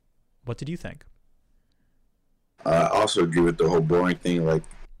about it. What did you think? I also agree with the whole boring thing. Like,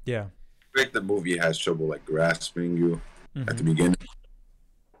 Yeah. like the movie has trouble like grasping you at the beginning.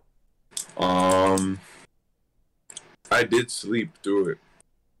 I did sleep through it.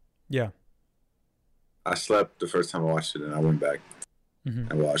 Yeah. I slept the first time I watched it, and I went back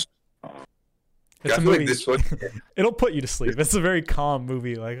and watched. It's I a feel movie. like this one, It'll put you to sleep. It's a very calm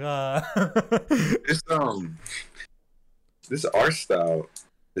movie. Like, this art style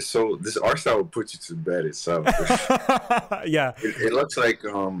is so. This art style will put you to bed itself. Yeah. It looks like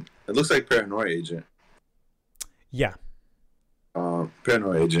Paranoia Agent. Yeah.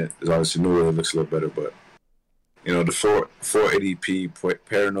 Paranoia Agent is obviously newer. It looks a little better, but you know the 480p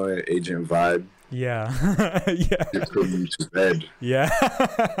Paranoia Agent vibe. Yeah. Yeah. It's putting you to bed. Yeah.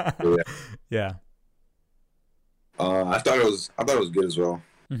 Yeah. Yeah. I thought it was good as well.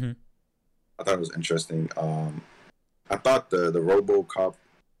 Mm-hmm. I thought it was interesting. I thought the RoboCop.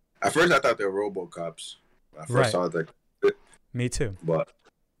 At first, I thought they were RoboCops. When I first saw it, like, me too. But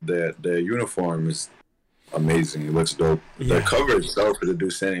the uniform is amazing. It looks dope. Yeah. The cover itself is a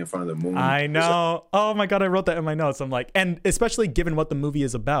dude standing in front of the moon. I know. Oh my god, I wrote that in my notes. I'm like, and especially given what the movie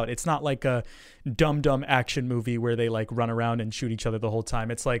is about, it's not like a dumb action movie where they like run around and shoot each other the whole time.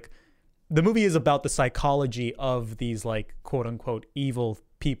 It's like the movie is about the psychology of these like quote unquote evil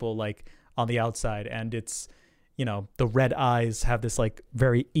people like on the outside, and it's, you know, the red eyes have this like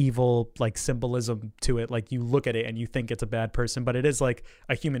very evil like symbolism to it. Like you look at it and you think it's a bad person, but it is like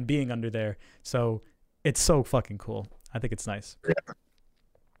a human being under there. So it's so fucking cool. I think it's nice. Yeah.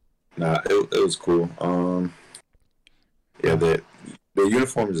 Nah, it was cool. Yeah, the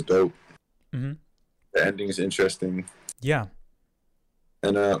uniform is dope. Mm-hmm. The ending is interesting. Yeah.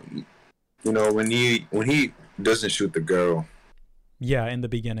 And you know, when he doesn't shoot the girl. Yeah, in the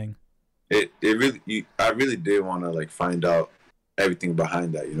beginning. I really did want to like find out everything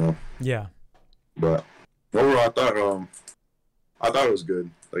behind that, you know. Yeah. But overall, I thought it was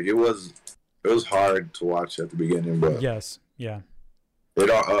good. Like it was hard to watch at the beginning, but yes, yeah. It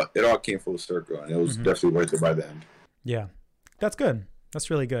all came full circle, and it was definitely worth it by the end. Yeah, that's good. That's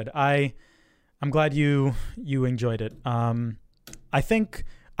really good. I'm glad you enjoyed it. I think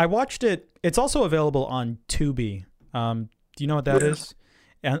I watched it. It's also available on Tubi. Do you know what that is?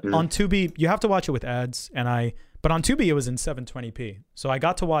 And on Tubi, you have to watch it with ads. But on Tubi, it was in 720p. So I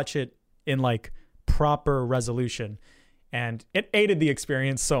got to watch it in like proper resolution, and it aided the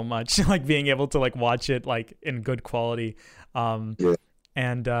experience so much, like being able to like watch it like in good quality.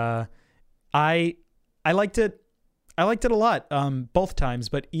 And I liked it. I liked it a lot, both times,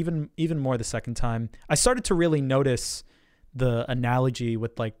 but even more the second time. I started to really notice the analogy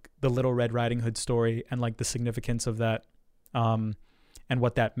with like the Little Red Riding Hood story and like the significance of that, and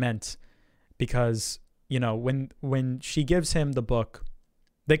what that meant. Because, you know, when she gives him the book,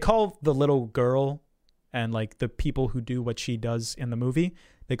 they call the little girl and like the people who do what she does in the movie,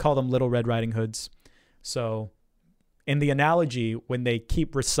 they call them Little Red Riding Hoods. So in the analogy, when they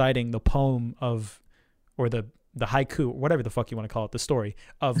keep reciting the poem of, or the haiku, whatever the fuck you want to call it, the story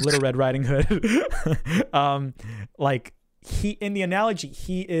of Little Red Riding Hood, like in the analogy,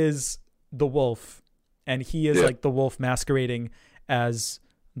 he is the wolf, and he is like the wolf masquerading as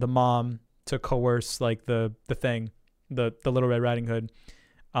the mom to coerce like the Little Red Riding Hood.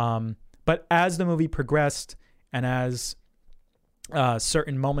 But as the movie progressed and as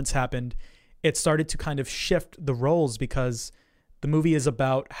certain moments happened, it started to kind of shift the roles, because the movie is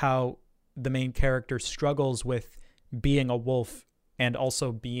about how the main character struggles with being a wolf and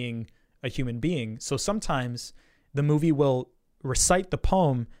also being a human being. So sometimes the movie will recite the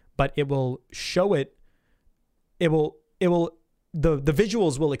poem, but it will show it. The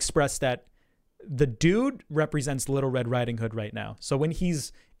visuals will express that the dude represents Little Red Riding Hood right now. So when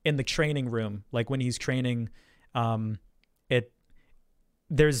he's in the training room, like when he's training,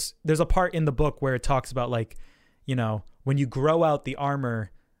 there's a part in the book where it talks about like, you know, when you grow out the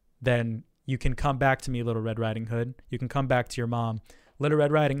armor, then you can come back to me, Little Red Riding Hood. You can come back to your mom. Little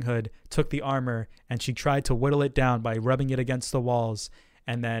Red Riding Hood took the armor and she tried to whittle it down by rubbing it against the walls.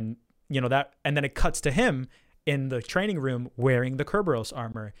 And then, you know, and then it cuts to him in the training room wearing the Kerberos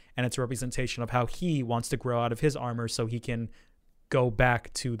armor. And it's a representation of how he wants to grow out of his armor so he can go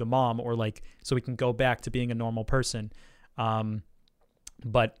back to the mom, or like, so he can go back to being a normal person.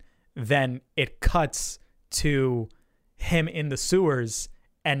 But then it cuts to him in the sewers,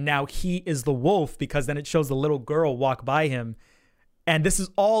 and now he is the wolf, because then it shows the little girl walk by him. And this is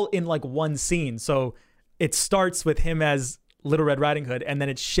all in like one scene. So it starts with him as Little Red Riding Hood, and then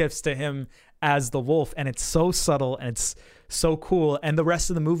it shifts to him as the wolf. And it's so subtle and it's so cool. And the rest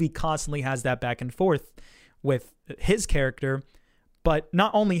of the movie constantly has that back and forth with his character. but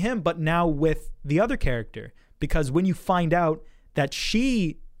not only him, but now with the other character, because when you find out that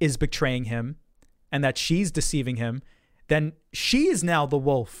she is betraying him and that she's deceiving him, then she is now the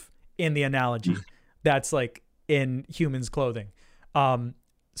wolf in the analogy that's like in humans clothing.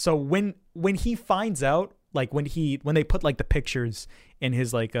 So when he finds out, like when they put like the pictures in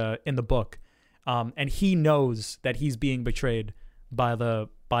his like in the book, and he knows that he's being betrayed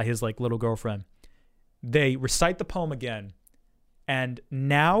by his like little girlfriend, they recite the poem again, and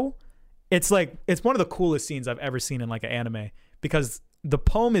now it's one of the coolest scenes I've ever seen in like an anime, because the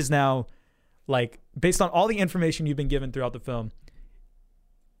poem is now like based on all the information you've been given throughout the film.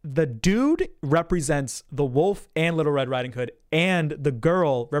 The dude represents the wolf and Little Red Riding Hood, and the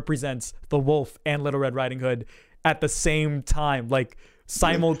girl represents the wolf and Little Red Riding Hood at the same time, like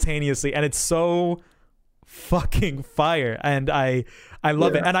simultaneously, and it's so fucking fire, and I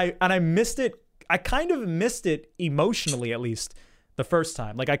love it, and I missed it. I kind of missed it emotionally, at least the first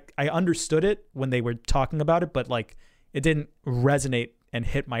time. Like I understood it when they were talking about it, but like it didn't resonate and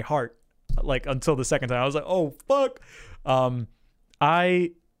hit my heart like until the second time. I was like, oh fuck.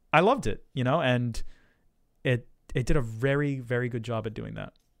 I loved it, you know, and it did a very, very good job at doing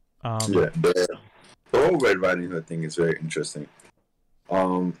that. The whole Red Riding Hood thing is very interesting.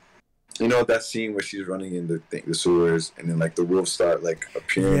 You know that scene where she's running in the sewers, and then like the wolves start like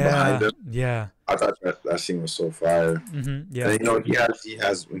appearing behind them. Yeah, I thought that scene was so fire. Mm-hmm, yeah, and you know when he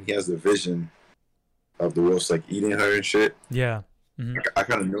has the vision of the wolves like eating her and shit. Yeah, mm-hmm. I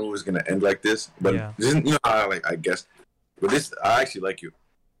kind of knew it was gonna end like this, but this, you know, I guess, but this I actually like you.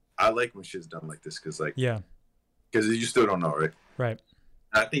 I like when shit's done like this because you still don't know, right? Right.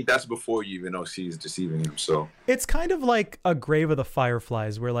 I think that's before you even know she's deceiving him. So it's kind of like a Grave of the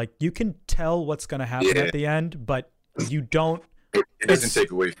Fireflies, where like you can tell what's gonna happen at the end, but you don't. It doesn't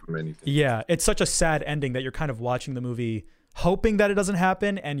take away from anything. Yeah, it's such a sad ending that you're kind of watching the movie hoping that it doesn't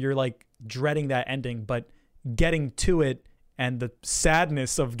happen, and you're like dreading that ending, but getting to it and the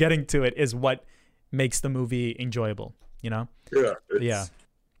sadness of getting to it is what makes the movie enjoyable. You know? Yeah.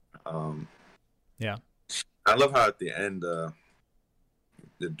 Yeah. I love how at the end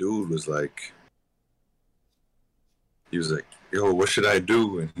the dude was like, he was like, yo, what should I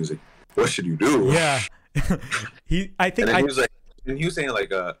do? And he was like, what should you do? Yeah. He was like, and he was saying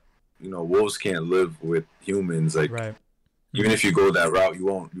like, you know, wolves can't live with humans. Like, right. Even if you go that route, you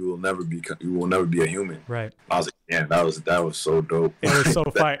will never be a human. Right. I was like, yeah, that was so dope. It was so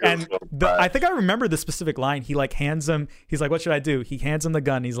fire. And I think I remember the specific line. He like hands him, he's like, what should I do? He hands him the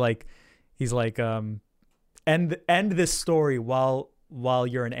gun. He's like, end this story while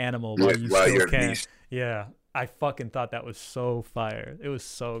you're an animal, while you still can. Yeah. I fucking thought that was so fire. It was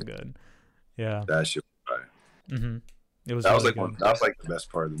so good. Yeah. That shit was fire. Mm-hmm. It was. That really was like the best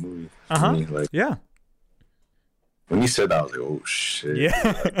part of the movie. Like, yeah. When you said that, I was like, oh shit. Yeah.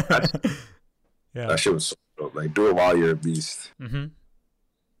 That shit was so dope. Like, do it while you're a beast. Mm-hmm.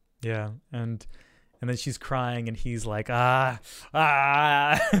 Yeah, and then she's crying, and he's like,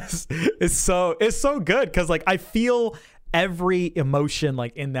 it's so good, because like I feel every emotion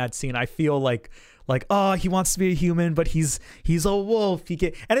like in that scene. I feel like oh, he wants to be a human, but he's a wolf.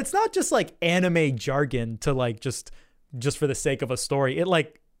 And it's not just like anime jargon to like just for the sake of a story. It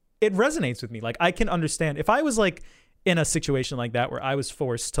resonates with me. Like I can understand if I was like in a situation like that where I was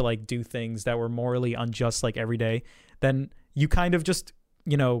forced to like do things that were morally unjust like every day, then you kind of just,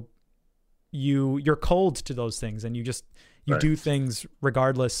 you know, you're cold to those things, and you do things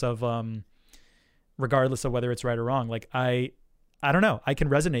regardless of whether it's right or wrong. Like I don't know, I can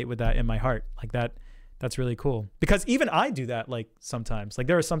resonate with that in my heart. Like that's really cool, because even I do that. Like sometimes, like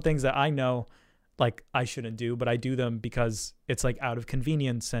there are some things that I know like I shouldn't do, but I do them because it's like out of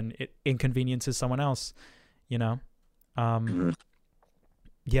convenience, and it inconveniences someone else, you know?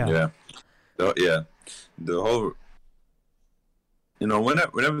 Yeah. The whole, you know,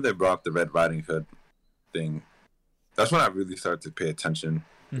 whenever they brought up the Red Riding Hood thing, that's when I really started to pay attention.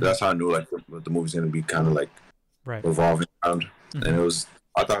 Mm-hmm. That's how I knew like what the movie's going to be kind of like revolving around. Mm-hmm. And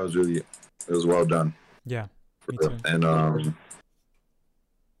I thought it was well done. Yeah. Me too. And,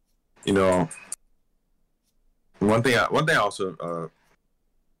 you know, one thing I also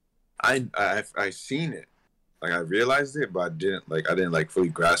I seen it, like I realized it, but I didn't fully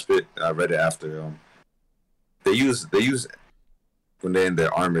grasp it. I read it after. They use when they're in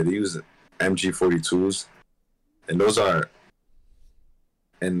their armor, they use MG42s, and those are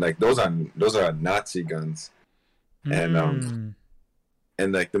Nazi guns, and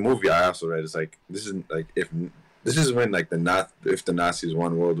like the movie I also read is like this is when like if the Nazis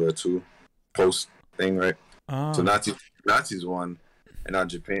won World War II post thing, right? So Nazis won, and now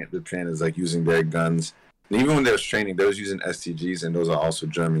Japan is like using their guns, And even when they was training, they was using STGs, and those are also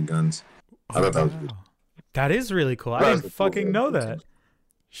German guns. I thought that was good. That is really cool. I didn't fucking know that.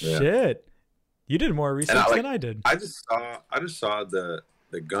 Yeah. Shit. You did more research than I did. I just saw the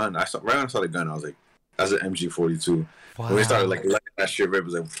gun. Right when I saw the gun, I was like, that's an MG42. Wow. When we started like letting that shit rip, it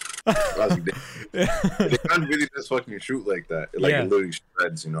was like, I was like, the gun really does fucking shoot like that. It literally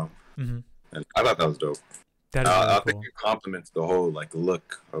shreds, you know. Mm-hmm. And I thought that was dope. That is really cool. I think it complements the whole like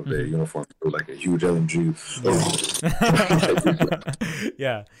look of their uniform, like a huge LMG.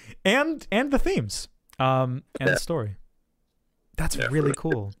 Yeah, and the themes, and the story. That's really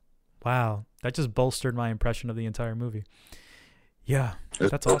cool. Wow, that just bolstered my impression of the entire movie. Yeah,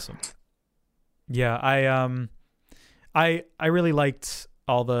 that's awesome. Yeah, I really liked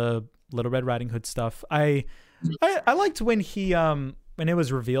all the Little Red Riding Hood stuff. I liked when he when it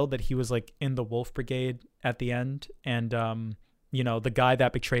was revealed that he was like in the Wolf Brigade at the end, and you know, the guy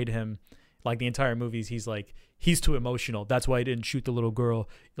that betrayed him, like the entire movies, he's like, he's too emotional. That's why I didn't shoot the little girl.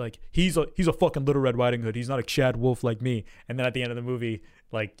 Like he's a fucking Little Red Riding Hood. He's not a Chad Wolf like me. And then at the end of the movie,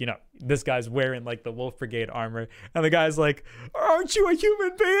 like, you know, this guy's wearing like the Wolf Brigade armor, and the guy's like, aren't you a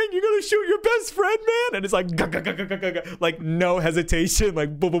human being? You're gonna shoot your best friend, man? And it's like, gah, gah, gah, gah, gah, gah. Like no hesitation,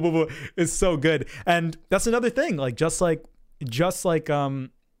 like boo, boo, boo, boo. It's so good. And that's another thing, like just like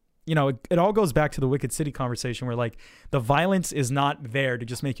you know, it all goes back to the Wicked City conversation, where like the violence is not there to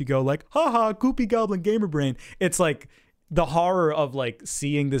just make you go like, haha, goopy goblin gamer brain. It's like the horror of like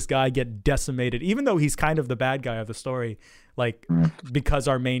seeing this guy get decimated, even though he's kind of the bad guy of the story, like because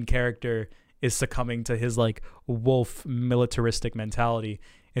our main character is succumbing to his like wolf militaristic mentality.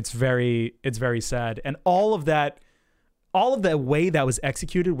 It's very sad. And all of that way that was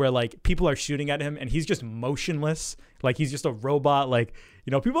executed, where like people are shooting at him and he's just motionless, like he's just a robot, like, you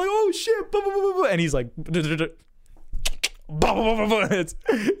know, people are like, oh shit, blah, blah, blah, blah, and he's like,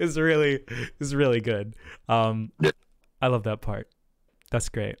 it's really good. I love that part. That's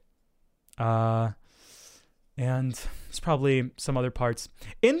great. And there's probably some other parts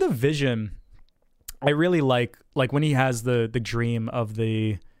in the vision. I really like when he has the dream of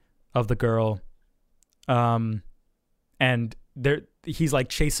the girl, and he's like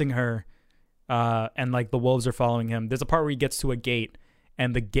chasing her, and like the wolves are following him. There's a part where he gets to a gate,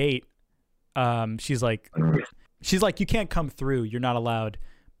 and the gate, she's like, you can't come through, you're not allowed.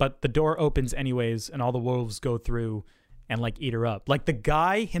 But the door opens anyways, and all the wolves go through and like eat her up. Like the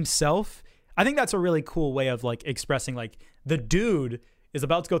guy himself, I think that's a really cool way of like expressing, like the dude is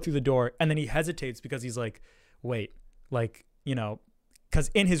about to go through the door, and then he hesitates because he's like, wait, like, you know, because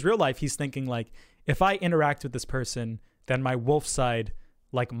in his real life he's thinking like, if I interact with this person, then my wolf side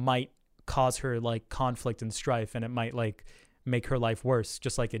like might cause her like conflict and strife, and it might like make her life worse,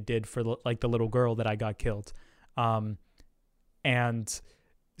 just like it did for like the little girl that I got killed. And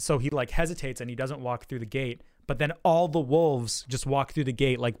so he like hesitates and he doesn't walk through the gate, but then all the wolves just walk through the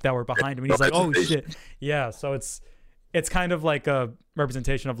gate like that were behind him, and he's like, oh shit. Yeah, so it's kind of like a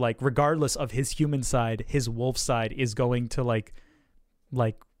representation of like, regardless of his human side, his wolf side is going to like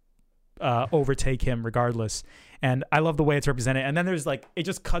overtake him regardless. And I love the way it's represented. And then there's like, it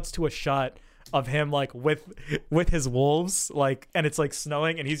just cuts to a shot of him like with his wolves, like, and it's like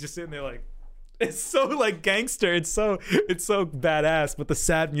snowing, and he's just sitting there like, it's so like gangster, it's so badass, but the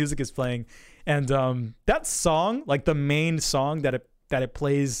sad music is playing. And that song, like the main song that it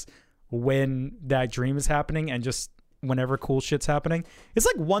plays when that dream is happening, and just whenever cool shit's happening, it's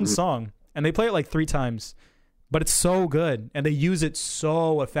like one song, and they play it like 3 times, but it's so good, and they use it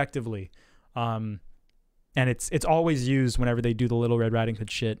so effectively. And it's always used whenever they do the Little Red Riding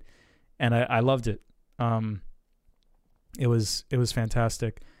Hood shit, and I loved it. It was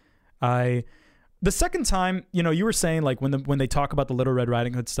fantastic. The second time, you know, you were saying like when they talk about the Little Red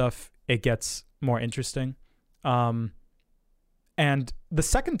Riding Hood stuff, it gets more interesting. And the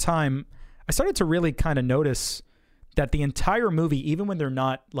second time, I started to really kind of notice that the entire movie, even when they're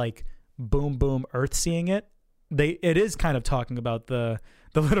not like boom boom earth seeing it, it is kind of talking about the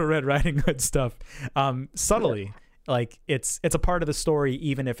Little Red Riding Hood stuff, subtly. Yeah. Like it's a part of the story,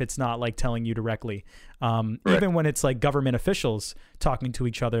 even if it's not like telling you directly. Right. Even when it's like government officials talking to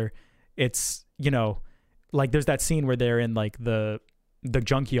each other, it's, you know, like there's that scene where they're in like the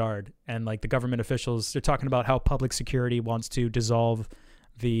junkyard, and like the government officials, they're talking about how public security wants to dissolve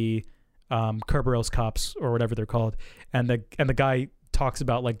the Kerberos cops or whatever they're called, and the guy talks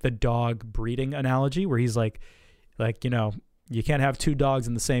about like the dog breeding analogy, where he's like, you know, you can't have 2 dogs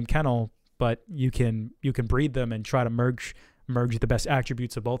in the same kennel, but you can breed them and try to merge the best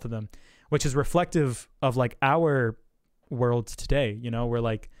attributes of both of them, which is reflective of like our world today, you know, where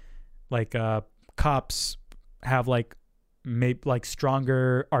like cops have like maybe like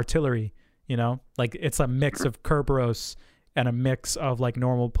stronger artillery, you know? Like it's a mix of Kerberos and a mix of like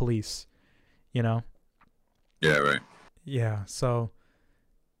normal police, you know? Yeah, right. Yeah, so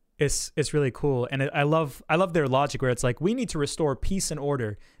it's really cool, and I love their logic where it's like we need to restore peace and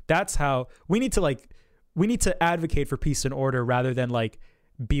order. That's how we need to advocate for peace and order rather than like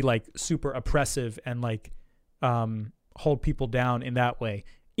be like super oppressive and like hold people down in that way.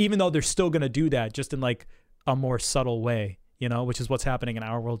 Even though they're still gonna do that, just in like a more subtle way, you know, which is what's happening in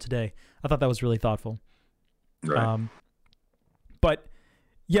our world today. I thought that was really thoughtful. Right. But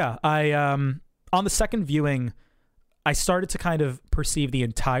yeah, I on the second viewing, I started to kind of perceive the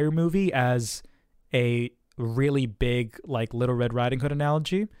entire movie as a really big, like, Little Red Riding Hood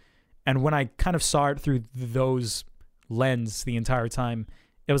analogy. And when I kind of saw it through those lens the entire time,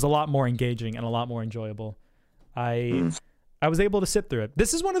 it was a lot more engaging and a lot more enjoyable. I was able to sit through it.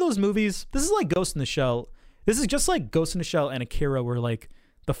 This is one of those movies. This is like Ghost in the Shell. This is just like Ghost in the Shell and Akira, where like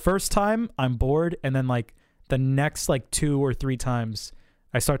the first time I'm bored, and then like the next like 2 or 3 times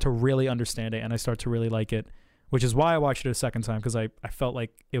I start to really understand it and I start to really like it, which is why I watched it a second time, because I felt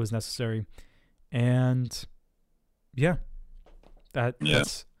like it was necessary. And yeah,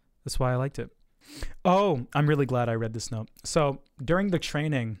 that's why I liked it. Oh, I'm really glad I read this note. So during the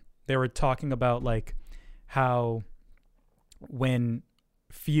training, they were talking about like how when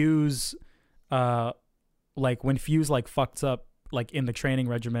Fuse fucked up like in the training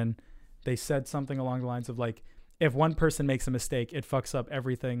regimen, they said something along the lines of like, if one person makes a mistake, it fucks up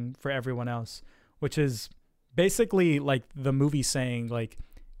everything for everyone else, which is basically like the movie saying like,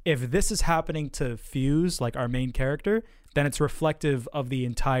 if this is happening to Fuse, like our main character, then it's reflective of the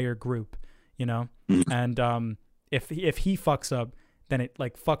entire group, you know? And if he fucks up, then it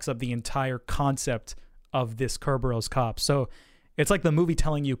like fucks up the entire concept of this Kerberos cops. So it's like the movie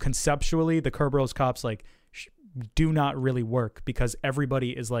telling you conceptually the Kerberos cops like do not really work, because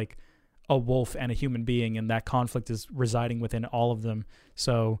everybody is like a wolf and a human being, and that conflict is residing within all of them.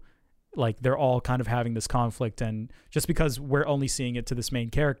 So like they're all kind of having this conflict, and just because we're only seeing it to this main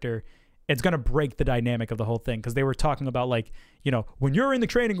character, it's going to break the dynamic of the whole thing. Because they were talking about like, you know, when you're in the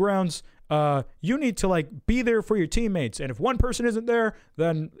training grounds, you need to like be there for your teammates, and if one person isn't there,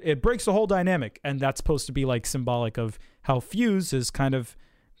 then it breaks the whole dynamic. And that's supposed to be like symbolic of how Fuse is kind of,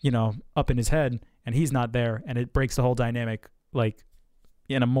 you know, up in his head and he's not there, and it breaks the whole dynamic like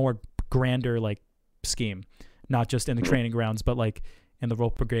in a more grander like scheme, not just in the training grounds, but like in the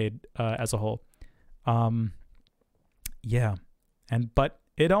Rope Brigade as a whole. Yeah, but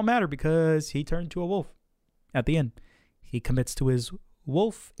it don't matter because he turned to a wolf at the end. He commits to his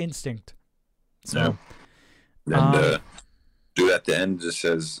wolf instinct. So, and dude at the end just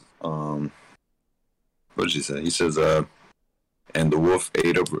says, what did he say? He says, and the wolf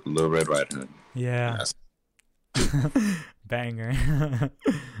ate a Little Red Riding Hood. Yeah. Banger.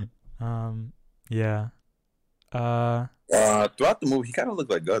 Yeah. Throughout the movie, he kind of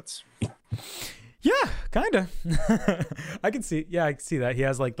looked like Guts. Yeah, kind of. I can see that. He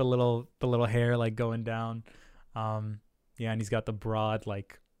has like the little hair like going down. Yeah, and he's got the broad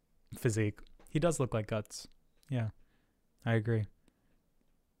like physique. He does look like Guts. Yeah, I agree.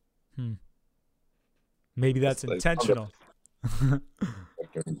 Maybe that's like intentional.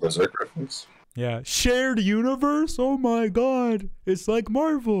 Berserk reference. Yeah, shared universe. Oh my god, it's like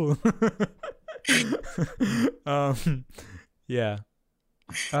Marvel. Yeah.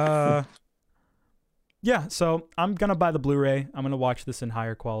 Yeah, so I'm gonna buy the Blu-ray. I'm gonna watch this in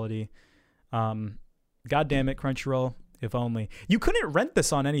higher quality. God damn it, Crunchyroll. If only you couldn't rent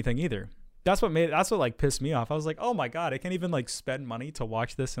this on anything either. That's what like pissed me off. I was like, oh my god, I can't even like spend money to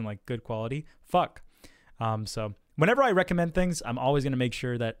watch this in like good quality. Fuck. So whenever I recommend things, I'm always gonna make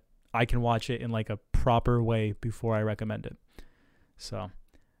sure that I can watch it in like a proper way before I recommend it. So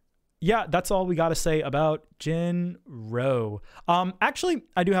yeah, that's all we got to say about Jin-Roh. Actually,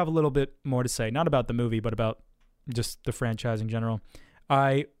 I do have a little bit more to say, not about the movie, but about just the franchise in general.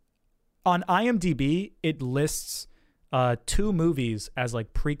 On IMDb, it lists 2 movies as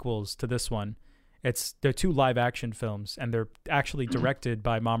like prequels to this one. They're 2 live action films, and they're actually directed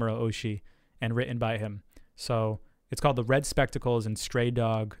by Mamoru Oshii and written by him. So it's called The Red Spectacles and Stray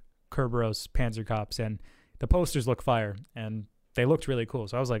Dog Kerberos Panzer Cops, and the posters look fire, and they looked really cool.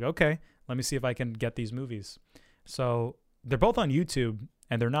 So I was like, okay, let me see if I can get these movies. So they're both on YouTube,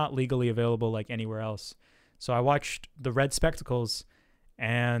 and they're not legally available like anywhere else. So I watched The Red Spectacles,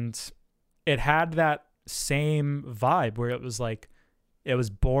 and it had that same vibe where it was like, it was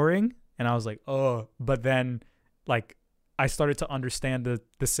boring, and I was like, oh, but then like I started to understand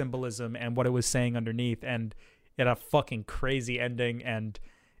the symbolism and what it was saying underneath, and it had a fucking crazy ending. And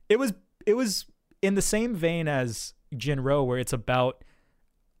it was in the same vein as Jin-Roh, where it's about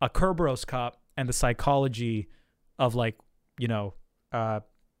a Kerberos cop and the psychology of like, you know,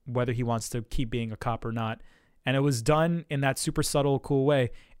 whether he wants to keep being a cop or not. And it was done in that super subtle, cool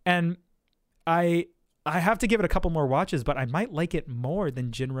way. And I have to give it a couple more watches, but I might like it more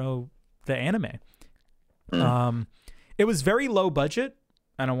than Jin-Roh the anime. It was very low budget,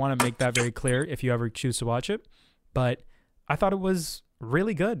 and I want to make that very clear if you ever choose to watch it. But I thought it was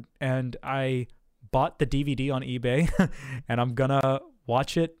really good, and I bought the DVD on eBay, and I'm gonna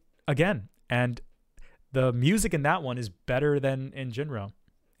watch it again. And the music in that one is better than in Jin-Roh.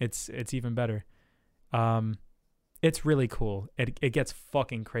 It's even better. It's really cool. It gets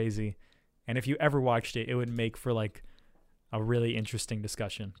fucking crazy. And if you ever watched it, it would make for like a really interesting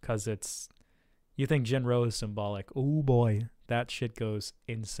discussion, because you think Jin-Roh is symbolic. Oh boy, that shit goes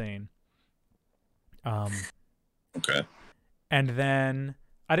insane. Okay. And then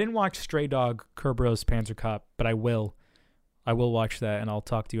I didn't watch Stray Dog Kerberos Panzer Cop, but I will watch that, and I'll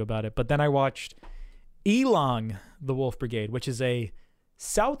talk to you about it. But then I watched Ilong the Wolf Brigade, which is a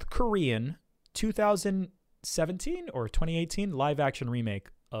South Korean 2017 or 2018 live action remake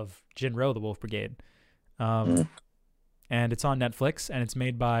of Jin-Roh the Wolf Brigade. And it's on Netflix, and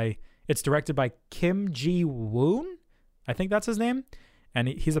it's directed by Kim Ji-woon. I think that's his name. And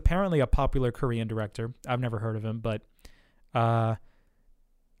he's apparently a popular Korean director. I've never heard of him, but I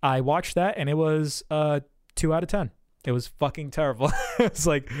watched that, and it was 2 out of 10. It was fucking terrible. It was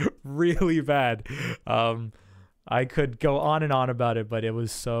like really bad. I could go on and on about it, but it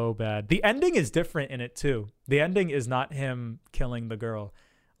was so bad. The ending is different in it too. The ending is not him killing the girl.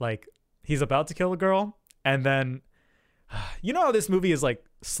 Like, he's about to kill the girl, and then you know how this movie is like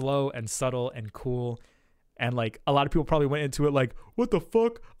slow and subtle and cool, and like a lot of people probably went into it like, what the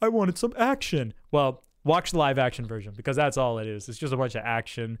fuck? I wanted some action. Well, watch the live action version, because that's all it is. It's just a bunch of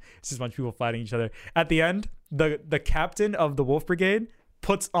action. It's just a bunch of people fighting each other. At the end, the captain of the Wolf Brigade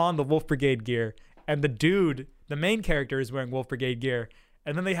puts on the Wolf Brigade gear, and the main character is wearing Wolf Brigade gear,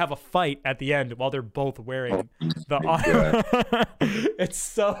 and then they have a fight at the end while they're both wearing the armor. It's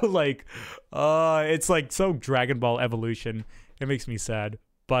so like it's like so Dragon Ball Evolution. It makes me sad.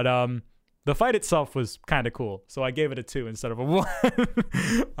 But the fight itself was kind of cool, so I gave it a 2 instead of a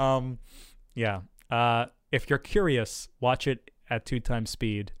 1. Yeah. If you're curious, watch it at 2 times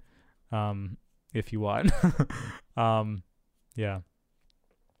speed, if you want. Yeah,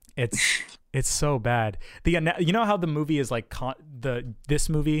 it's so bad. You know how the movie is like this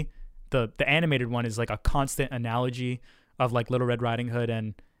movie, the animated one is like a constant analogy of like Little Red Riding Hood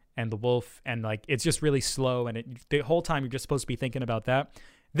and the wolf, and like it's just really slow, and the whole time you're just supposed to be thinking about that.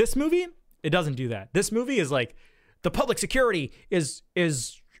 This movie, it doesn't do that. This movie is like the public security is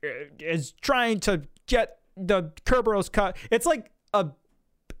trying to get the Kerberos cut. It's like a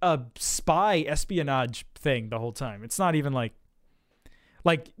spy espionage thing the whole time. It's not even like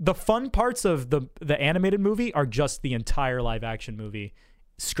the fun parts of the animated movie are just the entire live action movie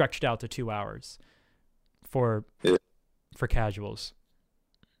stretched out to 2 hours for casuals.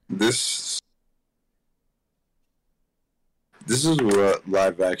 This is what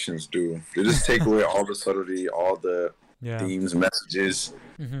live actions do. They just take away all the subtlety, all the themes, messages,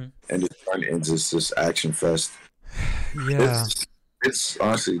 and just turn it into this action fest. Yeah, it's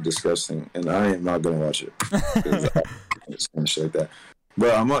honestly disgusting, and I am not gonna watch it. It's shit like that.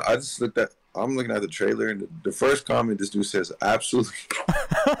 But I'm looking at the trailer, and the first comment this dude says, absolutely.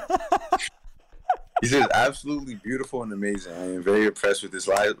 He says, absolutely beautiful and amazing. I am very impressed with this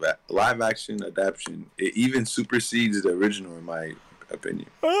live action adaptation. It even supersedes the original, in my opinion.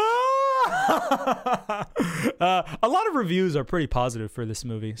 A lot of reviews are pretty positive for this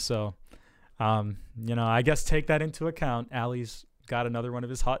movie, so I guess take that into account. Ali's got another one of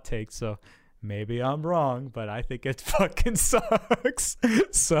his hot takes, so maybe I'm wrong, but I think it fucking sucks.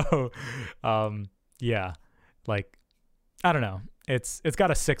 So yeah, like, I don't know. It's got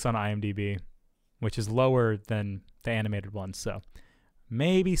a 6 on IMDb, which is lower than the animated one, so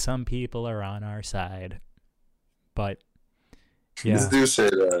maybe some people are on our side. But yeah. This dude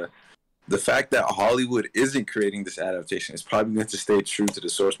said the fact that Hollywood isn't creating this adaptation is probably going to stay true to the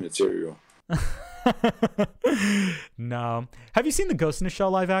source material. No. Have you seen the Ghost in the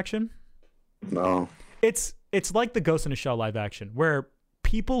Shell live action? No. It's like the Ghost in the Shell live action, where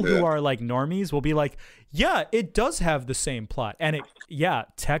people who are like normies will be like, yeah, it does have the same plot. And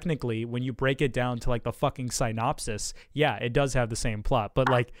technically, when you break it down to like the fucking synopsis, yeah, it does have the same plot. But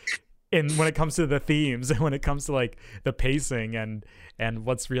like, when it comes to the themes, and when it comes to like the pacing and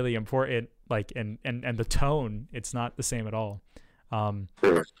what's really important, like and the tone, it's not the same at all.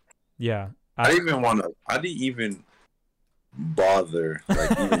 Yeah. I didn't even bother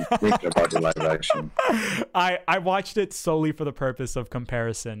like even thinking about the live action. I watched it solely for the purpose of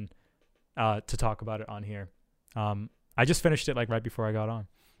comparison, to talk about it on here. I just finished it like right before I got on.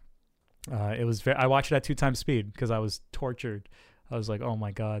 I watched it at 2 times speed because I was tortured. I was like, oh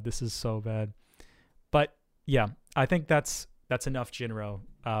my god, this is so bad. But yeah, I think that's enough Jin-Roh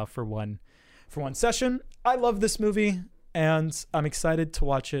for one session. I love this movie, and I'm excited to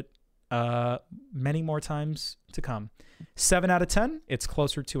watch it many more times to come. 7 out of 10. It's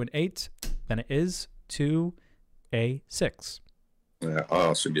closer to an 8 than it is to a 6. Yeah, I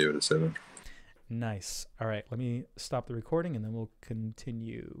also gave it a 7. Nice. All right, let me stop the recording and then we'll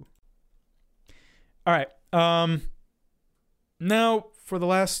continue. All right. Now for the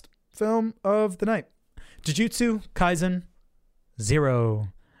last film of the night. Jujutsu Kaisen 0.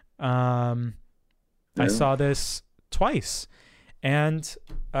 I saw this twice, and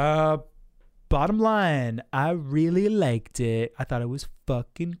bottom line, I really liked it. I thought it was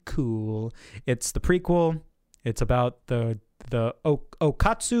fucking cool. It's the prequel. It's about the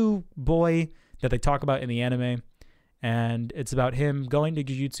Okatsu boy that they talk about in the anime, and it's about him going to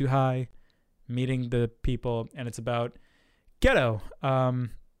Jujutsu High, meeting the people, and it's about Geto,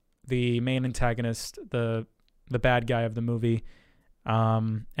 the main antagonist, the bad guy of the movie,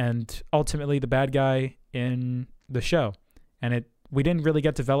 and ultimately the bad guy in the show. And we didn't really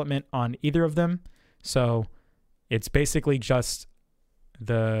get development on either of them, so it's basically just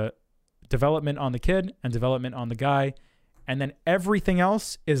the development on the kid and development on the guy, and then everything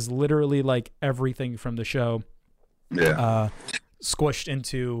else is literally like everything from the show, squished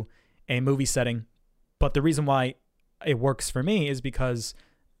into a movie setting. But the reason why it works for me is because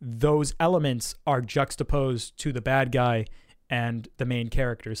those elements are juxtaposed to the bad guy and the main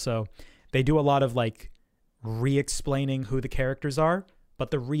character. So they do a lot of like re-explaining who the characters are, but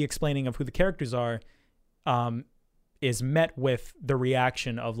the re-explaining of who the characters are is met with the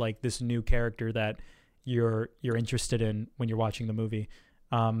reaction of like this new character that you're interested in when you're watching the movie.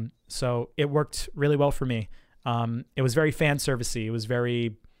 So it worked really well for me. It was very fan servicey. It was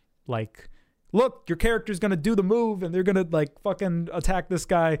very like, look, your character's gonna do the move and they're gonna like fucking attack this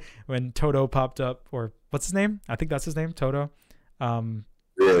guy. When Toto popped up, or what's his name? I think that's his name, Toto.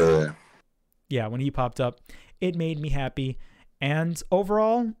 Yeah, when he popped up, it made me happy. And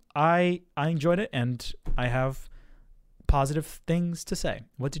overall, I enjoyed it, and I have positive things to say.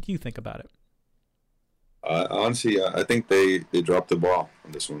 What did you think about it? Honestly, I think they dropped the ball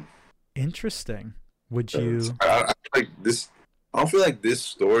on this one. Interesting. Would you? I feel like this. I don't feel like this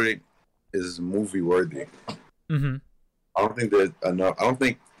story is movie worthy. Mm-hmm. I don't think there's enough. I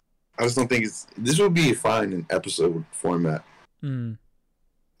just don't think it's. This would be fine in episode format. Mm.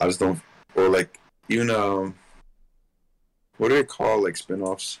 I just don't. Or like even what do they call like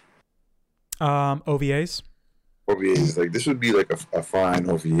spinoffs? OVAs. OVAs. Like this would be like a fine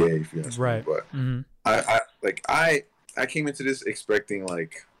OVA if you ask me. Right. But Mm-hmm. I came into this expecting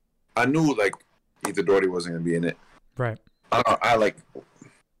like I knew like Itadori wasn't gonna be in it. Right. I like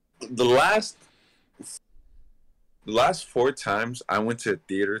the last 4 times I went to a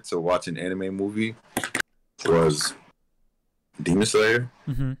theater to watch an anime movie was Demon Slayer,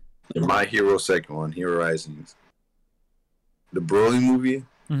 mm-hmm. My Hero second one, Hero Risings, the Broly movie,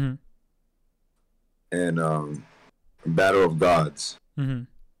 mm-hmm. and Battle of Gods. Mm-hmm.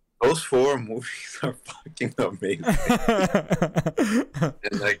 Those 4 movies are fucking amazing.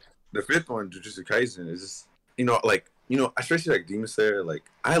 And like the 5th one, Jujutsu Kaisen, is just especially like Demon Slayer. Like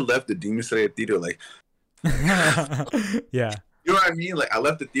I left the Demon Slayer theater like, yeah. You know what I mean? Like I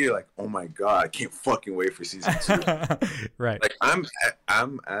left the theater like, oh my god, I can't fucking wait for season 2. Right. Like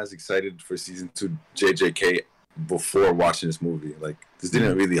I'm as excited for season 2 JJK before watching this movie. Like this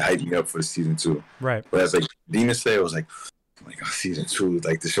didn't really hype me up for season 2. Right. But as like Demon Slayer was like, oh my god, season 2,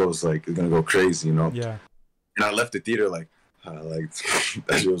 like the show's like it's gonna go crazy, you know? Yeah. And I left the theater like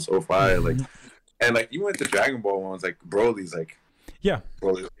that shit was so fire. Like and like you went to Dragon Ball ones like Broly's like, yeah.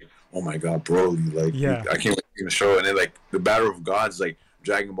 Broly's like, oh my god, Broly, like yeah. I can't wait to see the show. And then like the Battle of Gods, like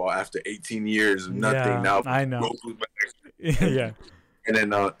Dragon Ball after 18 years of nothing. Yeah, now I know. Yeah. And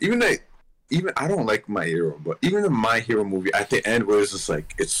then even I don't like My Hero, but even the My Hero movie at the end where it's just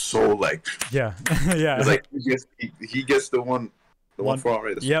like it's so like yeah. Yeah. It's like he gets the one for all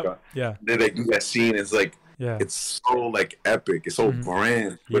right. Yep. Yeah. Then they do that scene. It's like yeah. It's so like epic. It's so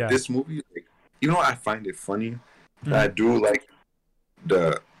grand. But yeah. this movie, like, I find it funny. I do like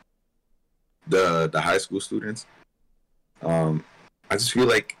the high school students. I just feel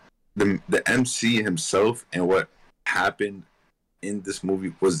like the MC himself and what happened in this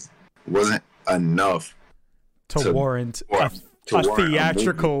movie wasn't enough to warrant a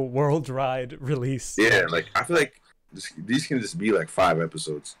theatrical worldwide release. Yeah, like I feel like these can just be like 5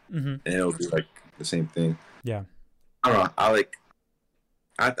 episodes, Mm-hmm. and it'll be like the same thing. Yeah. I don't know.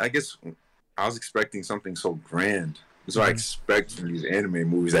 I guess I was expecting something so grand. That's what I expect from these anime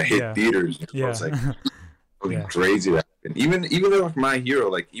movies that hit theaters. You know? It's like crazy that happened. Even though like My Hero,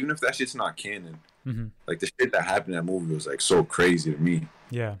 like even if that shit's not canon, like the shit that happened in that movie was like so crazy to me.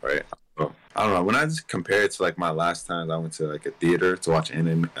 Yeah. Right. So, I don't know. When I just compare it to like my last time I went to like a theater to watch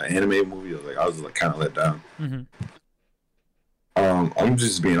an anime movie, I was like kind of let down. I'm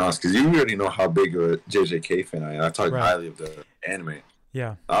just being honest because you already know how big of a JJK fan I am. I talk highly of the anime.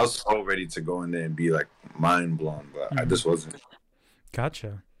 Yeah. I was so ready to go in there and be like mind blown, but I just wasn't.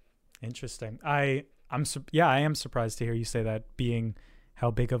 Gotcha. Interesting. I am surprised to hear you say that, being how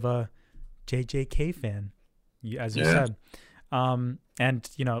big of a JJK fan, as you said. And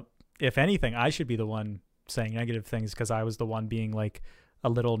you know, if anything, I should be the one saying negative things because I was the one being like a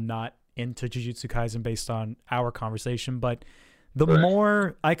little not into Jujutsu Kaisen based on our conversation. But the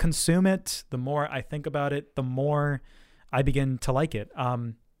more I consume it, the more I think about it, the more I begin to like it.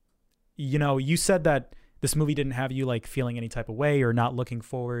 You know, you said that this movie didn't have you like feeling any type of way or not looking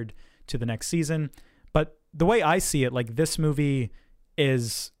forward to the next season. But the way I see it, like this movie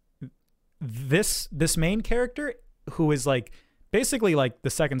is this main character who is like basically like the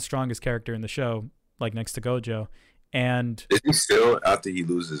second strongest character in the show, like next to Gojo. And is he still after he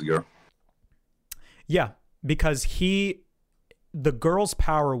loses his girl? Yeah, because the girl's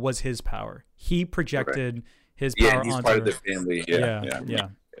power was his power. He projected his power he's onto part her. of the family. Yeah.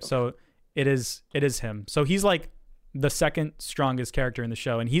 So it is him. So he's like the second strongest character in the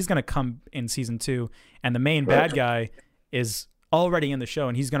show, and he's gonna come in season 2. And the main bad guy is already in the show,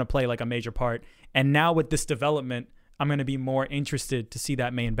 and he's gonna play like a major part. And now with this development, I'm gonna be more interested to see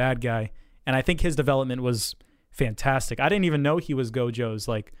that main bad guy. And I think his development was fantastic. I didn't even know he was Gojo's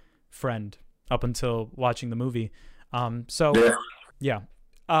like friend up until watching the movie.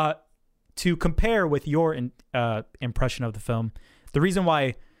 To compare with your impression of the film, the reason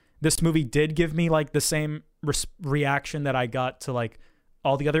why this movie did give me like the same reaction that I got to like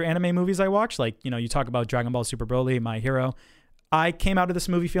all the other anime movies I watched, like, you know, you talk about Dragon Ball Super Broly, My Hero, I came out of this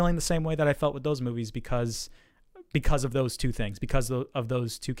movie feeling the same way that I felt with those movies because of those two things, because of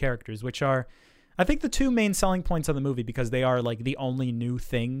those two characters, which are, I think, the two main selling points of the movie, because they are like the only new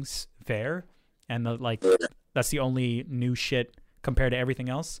things there, and that's the only new shit compared to everything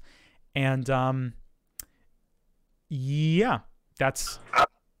else. And that's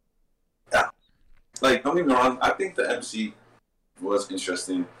like, don't get me wrong, I think the MC was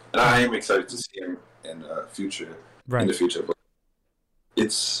interesting, and I am excited to see him in the future. But I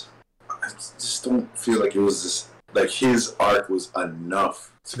just don't feel like it was just like his arc was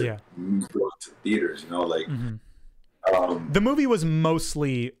enough to go to theaters, you know, like the movie was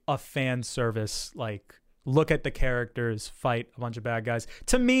mostly a fan service, like look at the characters fight a bunch of bad guys.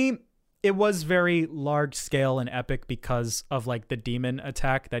 To me, it was very large scale and epic because of like the demon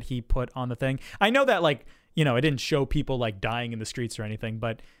attack that he put on the thing. I know that, like, you know, it didn't show people like dying in the streets or anything,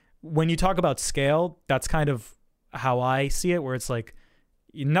 but when you talk about scale, that's kind of how I see it, where it's like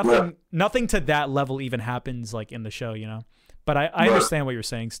nothing to that level even happens like in the show, you know. But I understand what you're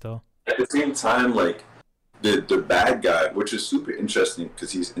saying still. At the same time, like the bad guy, which is super interesting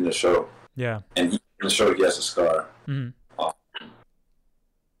because he's in the show. Yeah. And in the show he has a scar.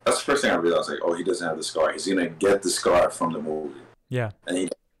 That's the first thing I realized, like, oh, he doesn't have the scar. He's gonna get the scar from the movie. Yeah.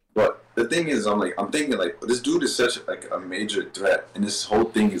 But the thing is, I'm thinking like, this dude is such like a major threat, and this whole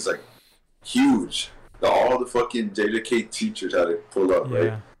thing is like huge. All the fucking JJK teachers had to pull up,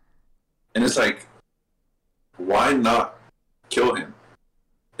 right? And it's like, why not kill him?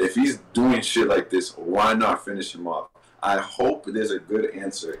 If he's doing shit like this, why not finish him off? I hope there's a good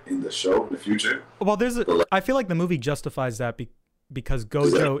answer in the show in the future. Well, I feel like the movie justifies that because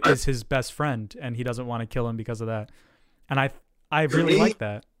Gojo is his best friend, and he doesn't want to kill him because of that. And I really like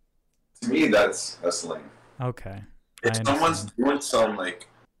that. To me, that's lame. Okay. If someone's doing some like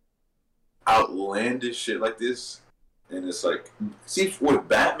outlandish shit like this, and it's like, see, with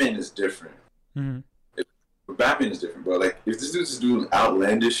Batman is different. With Batman is different, but like if this dude's just doing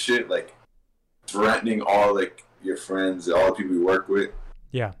outlandish shit, like threatening all like your friends, all the people you work with,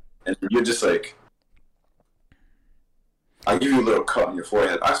 and you're just like, I'll give you a little cut on your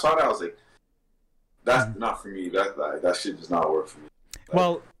forehead. I saw that, I was like, that's not for me. That shit does not work for me. Like,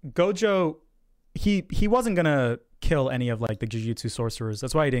 well, Gojo, he wasn't gonna kill any of like the Jujutsu sorcerers.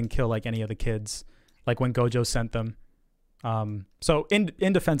 That's why he didn't kill like any of the kids, like when Gojo sent them. So in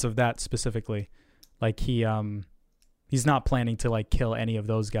defense of that specifically, like he's not planning to like kill any of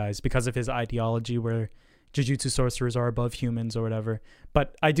those guys because of his ideology, where Jujutsu sorcerers are above humans or whatever.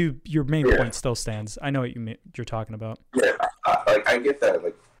 But your main point still stands. I know what you're talking about. Yeah, I get that.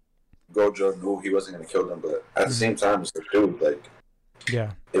 Like, Gojo knew he wasn't going to kill them, but at the same time, it's like, dude, like,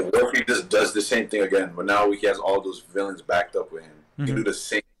 yeah, if he just does the same thing again, but now he has all those villains backed up with him, he can do the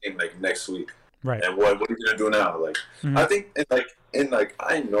same thing like next week. Right. And what are you gonna do now? Like, I think,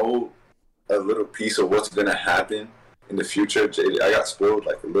 I know a little piece of what's gonna happen in the future. I got spoiled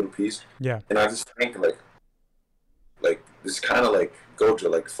like a little piece. Yeah. And I just think like this kind of like Gojo,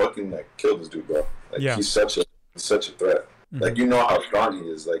 like fucking like kill this dude, bro. Like he's such a threat. Like, you know how strong he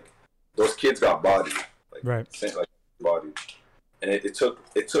is. Like, those kids got body. Like, right. Like body. And it took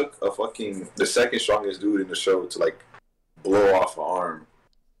a fucking the second strongest dude in the show to like blow off an arm,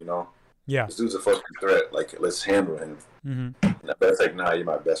 you know. Yeah. This dude's a fucking threat. Like, let's handle him. But it's like, nah, you're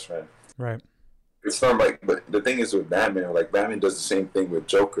my best friend. Right. It's not like, but the thing is with Batman, like Batman does the same thing with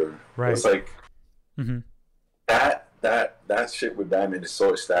Joker. Right. It's like that shit with Batman is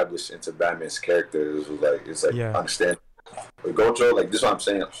so established into Batman's character. It's like understandable. With Gojo, like, this is what I'm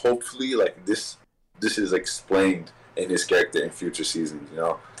saying. Hopefully, like this is explained in his character in future seasons, you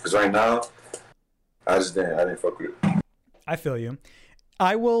know? Because right now, I didn't fuck with it. I feel you.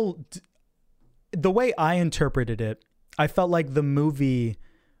 The way I interpreted it, I felt like the movie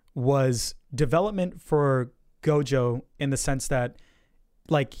was development for Gojo in the sense that,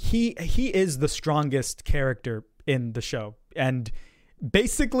 like, he is the strongest character in the show, and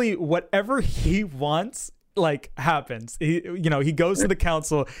basically whatever he wants, like, happens. He goes to the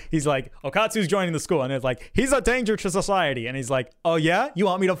council. He's like, Okatsu's joining the school, and it's like, he's a danger to society. And he's like, oh yeah, you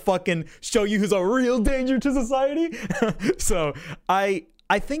want me to fucking show you who's a real danger to society? So I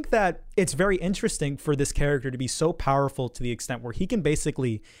think that it's very interesting for this character to be so powerful to the extent where he can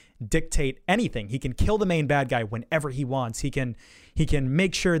basically dictate anything. He can kill the main bad guy whenever he wants. He can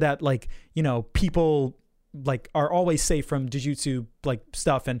make sure that, like, you know, people like are always safe from Jujutsu like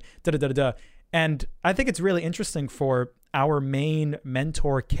stuff and da-da-da-da-da. And I think it's really interesting for our main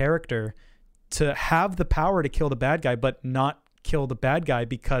mentor character to have the power to kill the bad guy, but not kill the bad guy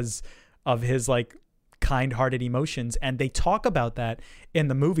because of his, like, kind-hearted emotions. And they talk about that in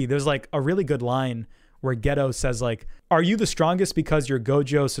the movie. There's, like, a really good line where Geto says, like, are you the strongest because you're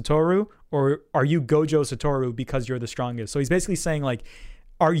Gojo Satoru, or are you Gojo Satoru because you're the strongest? So he's basically saying, like,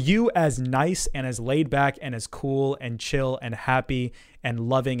 are you as nice and as laid back and as cool and chill and happy and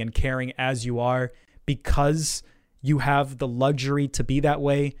loving and caring as you are because you have the luxury to be that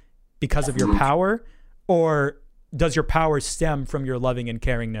way because of your power? Or does your power stem from your loving and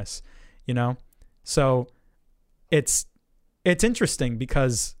caringness? You know? So it's interesting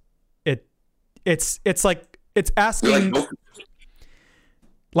because it's like, it's asking,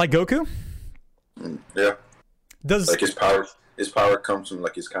 like Goku? Yeah. Does, like, his power comes from,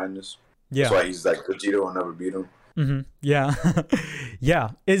 like, his kindness. Yeah. That's why he's like, Vegeta will never beat him. Yeah. Yeah.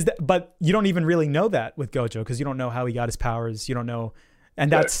 But you don't even really know that with Gojo, because you don't know how he got his powers. You don't know.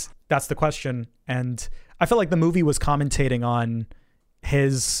 And that's the question. And I feel like the movie was commentating on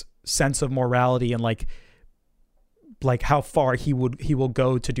his sense of morality and like how far he will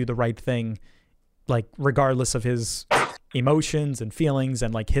go to do the right thing, like, regardless of his emotions and feelings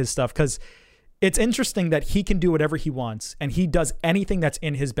and, like, his stuff. Because it's interesting that he can do whatever he wants and he does anything that's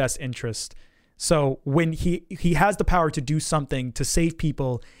in his best interest. So when he has the power to do something to save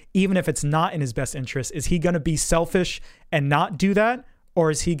people, even if it's not in his best interest, is he going to be selfish and not do that?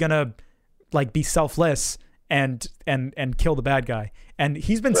 Or is he going to, like, be selfless and kill the bad guy? And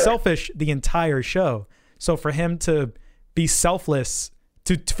he's been selfish the entire show. So for him to be selfless,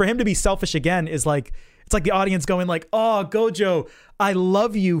 for him to be selfish again is like, it's like the audience going like, oh, Gojo, I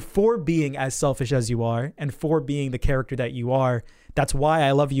love you for being as selfish as you are and for being the character that you are. That's why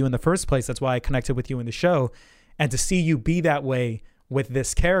I love you in the first place. That's why I connected with you in the show. And to see you be that way with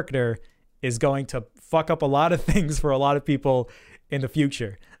this character is going to fuck up a lot of things for a lot of people in the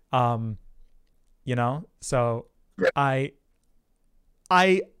future. You know? So I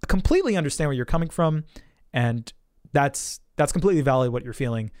completely understand where you're coming from, and that's completely valid what you're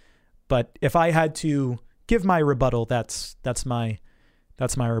feeling. But if I had to give my rebuttal, that's my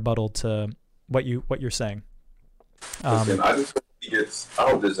rebuttal to what you're saying. Listen, I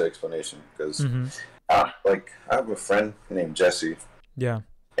hope there's an explanation, because like, I have a friend named Jesse. Yeah.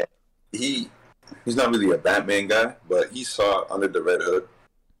 He's not really a Batman guy, but he saw Under the Red Hood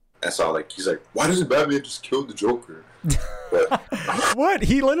and saw, like, he's like, why doesn't Batman just kill the Joker? But, what?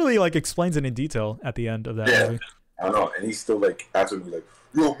 He literally, like, explains it in detail at the end of that movie. I don't know, and he's still, like, after me, like,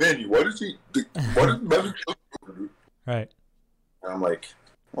 yo, Manny, why doesn't Batman kill the Joker, dude? Right. And I'm like,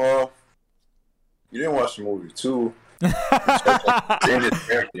 well, you didn't watch the movie too. Change his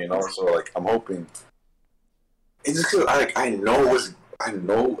character, you know. So, like, I'm hoping it's just 'cause I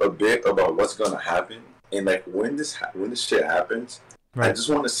know a bit about what's gonna happen, and like when this shit happens, Right. I just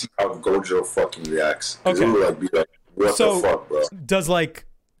want to see how Gojo fucking reacts. Okay. It would like be like, what the fuck, bro?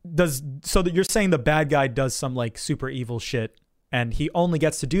 So that you're saying the bad guy does some like super evil shit, and he only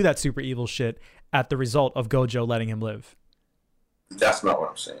gets to do that super evil shit at the result of Gojo letting him live? That's not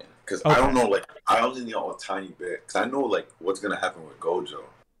what I'm saying. Because I don't know, like, I only know a tiny bit. Because I know, like, what's going to happen with Gojo.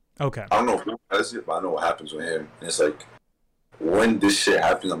 Okay. I don't know who does it, but I know what happens with him. And it's like, when this shit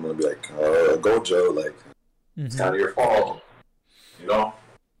happens, I'm going to be like, Gojo, like, it's kind of your fault. You know?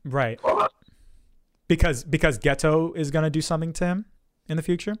 Right. Because Geto is going to do something to him in the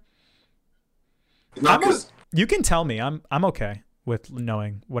future? You can tell me. I'm okay with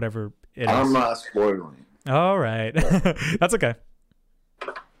knowing whatever it is. I'm not spoiling. All right. That's okay.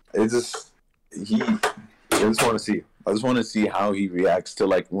 It's just I just want to see. I just want to see how he reacts to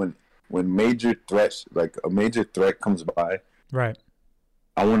like when major threats, like a major threat comes by. Right.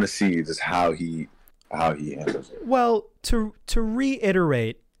 I want to see just how he handles it. Well, to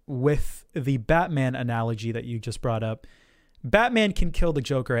reiterate with the Batman analogy that you just brought up, Batman can kill the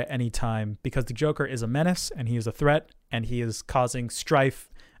Joker at any time because the Joker is a menace and he is a threat and he is causing strife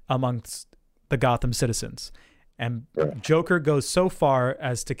amongst the Gotham citizens. And Joker goes so far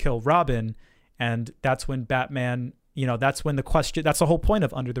as to kill Robin, and that's when Batman, that's when that's the whole point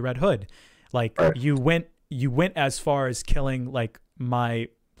of Under the Red Hood. Like you went as far as killing like my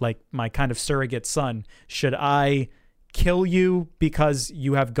kind of surrogate son. Should I kill you because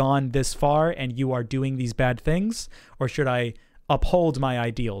you have gone this far and you are doing these bad things, or should I uphold my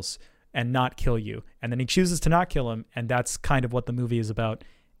ideals and not kill you? And then he chooses to not kill him, and that's kind of what the movie is about.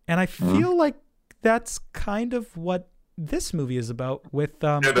 And I feel like that's kind of what this movie is about with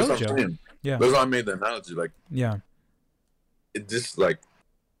that's Gojo. what I'm saying. Yeah, that's why I made the analogy. Like, yeah, it just like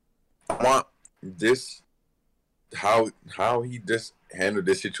I want this how he just handled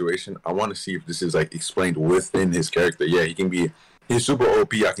this situation. I want to see if this is like explained within his character. Yeah, he's super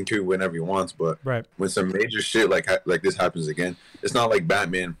OP. I can kill you whenever he wants, but when some major shit like this happens again, it's not like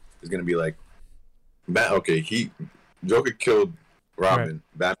Batman is gonna be like, Joker killed Robin.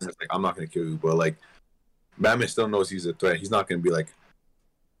 Batman's like, I'm not gonna kill you, but like Batman still knows he's a threat. He's not gonna be like.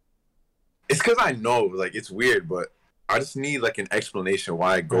 It's because I know, like, it's weird, but I just need like an explanation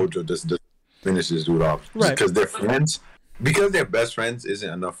why Gojo just finishes dude off. Because they're friends. Because they're best friends isn't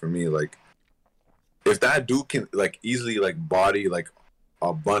enough for me. Like, if that dude can like easily like body like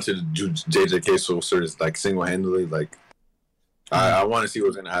a bunch of JJK soldiers like single handedly, like I want to see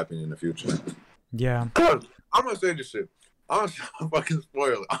what's gonna happen in the future. Yeah. I'm gonna say this shit. I'm not fucking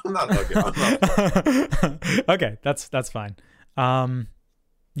spoil it. I'm not fucking. Okay, that's fine.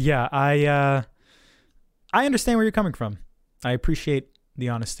 Yeah, I understand where you're coming from. I appreciate the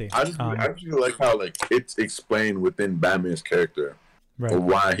honesty. I just like how like it's explained within Batman's character of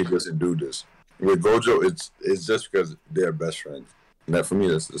why he doesn't do this. With Gojo, it's just because they're best friends. And that for me,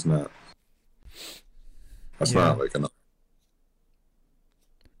 that's not. That's not like enough.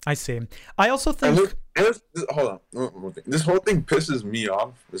 I see. I also think. Hold on. This whole thing pisses me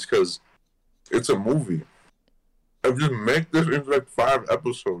off. Is because it's a movie. If you make this into like 5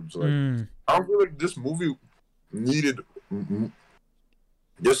 episodes, like I don't feel like this movie needed.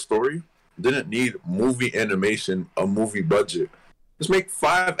 This story didn't need movie animation, a movie budget. Just make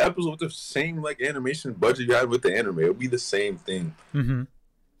 5 episodes with the same like animation budget you had with the anime. It'll be the same thing. Mm-hmm.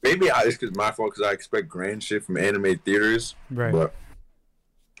 Maybe it's my fault because I expect grand shit from anime theaters. Right. But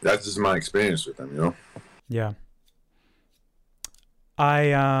that's just my experience with them, Yeah.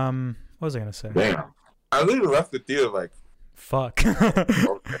 What was I gonna say? Damn. I literally left the theater like fuck.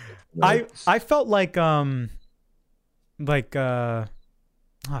 Okay. I felt like oh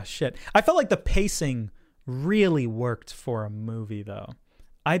shit. I felt like the pacing really worked for a movie though.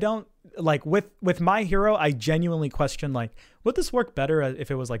 I don't like with My Hero, I genuinely question like, would this work better if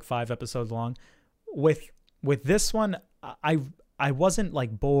it was like 5 episodes long? With this one, I wasn't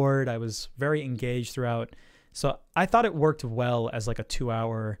like bored. I was very engaged throughout. So I thought it worked well as like a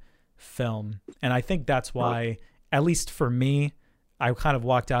 2-hour film. And I think that's why, at least for me, I kind of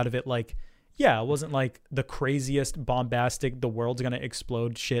walked out of it like, yeah, it wasn't like the craziest bombastic, the world's going to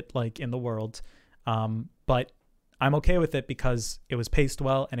explode shit like in the world. But I'm okay with it because it was paced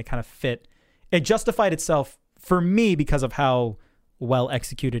well and it kind of fit. It justified itself for me because of how well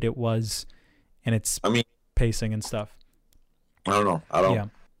executed it was and its pacing and stuff. I don't know.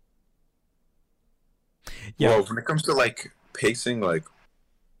 Yeah. Well, when it comes to like pacing, like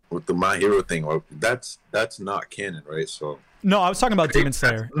with the My Hero thing, that's not canon, right? So no, I was talking about Demon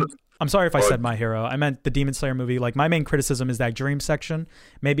Slayer. I'm sorry if I said My Hero. I meant the Demon Slayer movie. Like, my main criticism is that dream section.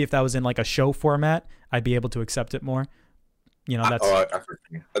 Maybe if that was in like a show format, I'd be able to accept it more. You know, that's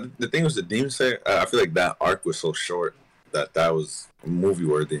the thing was the Demon Slayer. I feel like that arc was so short that was movie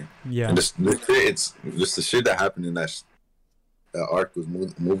worthy. Yeah, and it's just the shit that happened in that arc was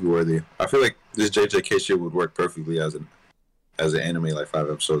movie worthy. I feel like this JJK shit would work perfectly as an anime, like 5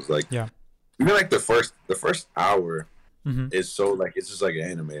 episodes. Like, yeah, even like the first hour is so like it's just like an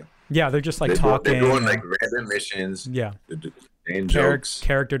anime. Yeah, they're just like talking. They're doing like random missions. Yeah, and jokes,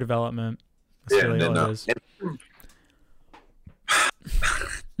 character development. That's really all it is.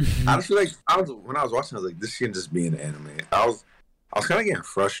 I just feel like when I was watching, I was like, this can just be an anime. I was kind of getting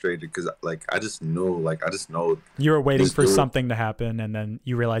frustrated because like I just know you were waiting for something to happen, and then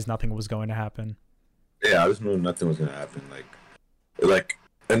you realized nothing was going to happen. Yeah, I just knew nothing was going to happen. Like,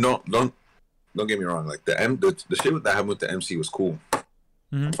 and don't get me wrong. Like the shit that happened with the MC was cool.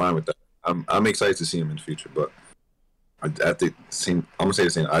 I'm fine with that. I'm excited to see him in the future, but I'm gonna say the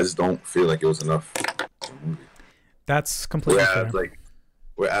same. I just don't feel like it was enough. That's completely fair.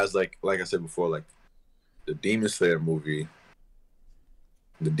 Whereas like I said before, like the Demon Slayer movie,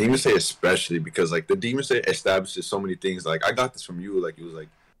 the Demon Slayer especially, because like the Demon Slayer establishes so many things. Like I got this from you. Like it was like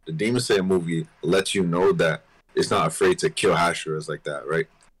the Demon Slayer movie lets you know that it's not afraid to kill Hashiras like that, right?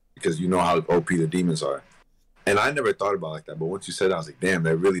 Because you know how OP the demons are. And I never thought about it like that, but once you said that, I was like, damn,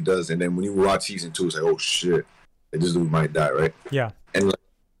 that really does. And then when you watch season 2, it's like, oh shit, this dude might die, right? Yeah. And like,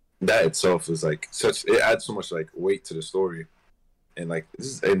 that itself is like it adds so much like weight to the story. And like this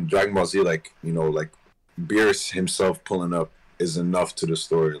is in Dragon Ball Z, like, you know, like Beerus himself pulling up is enough to the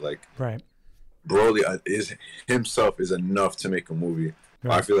story. Like, right. Broly himself is enough to make a movie.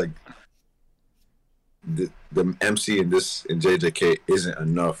 Right. I feel like the MC in JJK isn't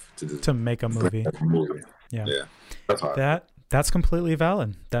enough to make a movie. Yeah. That's completely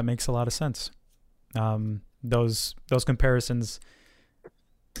valid. That makes a lot of sense. Those comparisons,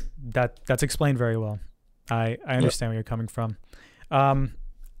 that's explained very well. I understand where you're coming from.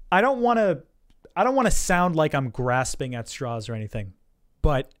 I don't want to sound like I'm grasping at straws or anything,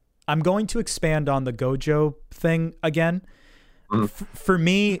 but I'm going to expand on the Gojo thing again. For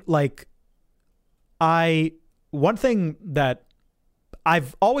me, like, one thing that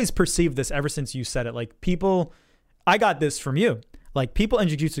I've always perceived this ever since you said it, like I got this from you. Like people in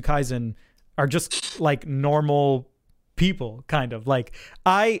Jujutsu Kaisen are just like normal people, kind of. Like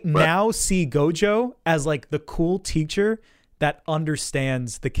I now see Gojo as like the cool teacher that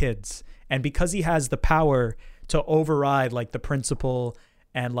understands the kids. And because he has the power to override like the principal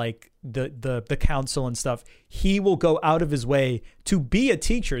and like the council and stuff, he will go out of his way to be a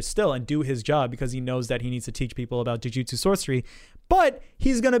teacher still and do his job because he knows that he needs to teach people about Jujutsu sorcery. But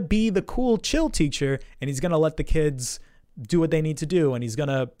he's going to be the cool, chill teacher, and he's going to let the kids do what they need to do, and he's going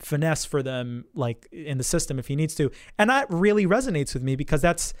to finesse for them like in the system if he needs to. And that really resonates with me because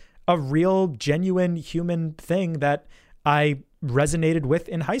that's a real, genuine human thing that I resonated with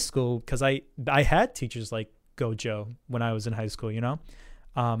in high school because I had teachers like Gojo when I was in high school, you know?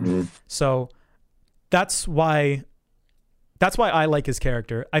 So that's why I like his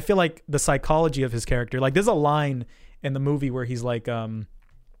character. I feel like the psychology of his character, like there's a line in the movie where he's like, you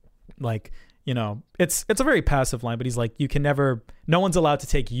know, it's a very passive line, but he's like, no one's allowed to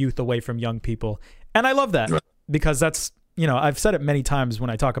take youth away from young people. And I love that because that's, you know, I've said it many times when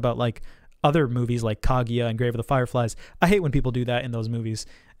I talk about like other movies like Kaguya and Grave of the Fireflies. I hate when people do that in those movies.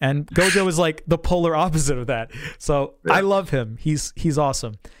 And Gojo is like the polar opposite of that. So I love him. He's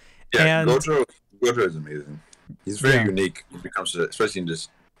awesome. Yeah, and Gojo is amazing. He's very unique when it comes to, especially in this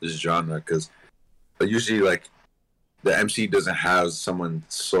genre, because usually like the MC doesn't have someone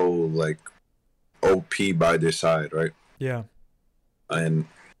so like OP by their side, right? Yeah. And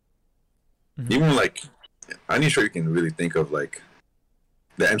even like, I'm not sure you can really think of like,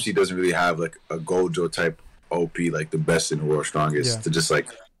 the MC doesn't really have like a Gojo type OP, like the best in the world, strongest, to just like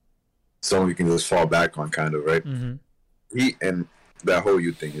someone you can just fall back on, kind of, right? He and that whole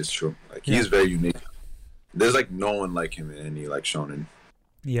you thing is true. Like he's very unique. There's like no one like him in any like shonen.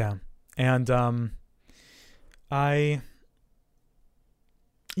 Yeah, and I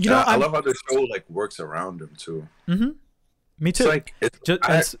love how the show like works around him too. Me too. It's like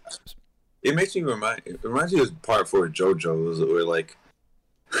it makes me it reminds me of part 4 of JoJo where like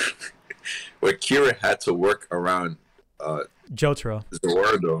where Kira had to work around Jotaro.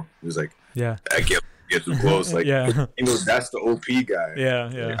 Zoroardo. He was like, I can't get too close. Like, you know, that's the OP guy.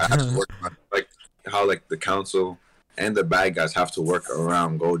 Yeah. I have to work around, like how like the council and the bad guys have to work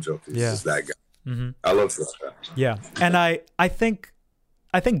around Gojo. It's just that guy. I love that. Yeah, and I think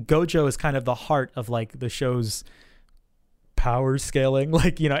Gojo is kind of the heart of like the show's power scaling.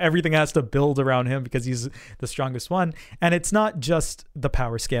 Like, you know, everything has to build around him because he's the strongest one. And it's not just the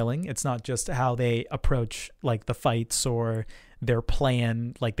power scaling. It's not just how they approach like the fights or their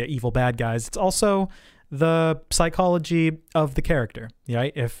plan, like the evil bad guys. It's also the psychology of the character,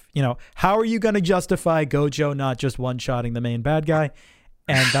 right? If, you know, how are you going to justify Gojo not just one-shotting the main bad guy?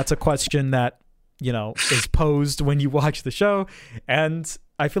 And that's a question that, you know, is posed when you watch the show. And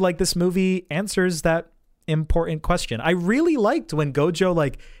I feel like this movie answers that important question. I really liked when Gojo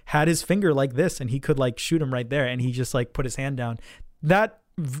like had his finger like this and he could like shoot him right there and he just like put his hand down. That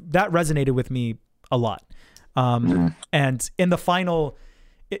resonated with me a lot. And in the final,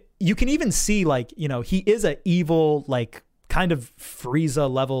 you can even see like, you know, he is an evil, like kind of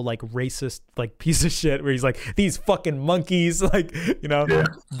Frieza level, like racist, like piece of shit where he's like, these fucking monkeys, like, you know,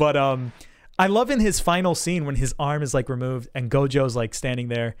 but I love in his final scene when his arm is like removed and Gojo's like standing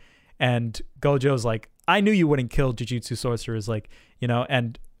there and Gojo's like, I knew you wouldn't kill Jujutsu sorcerers, like, you know,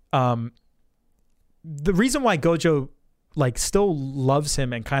 and the reason why Gojo like still loves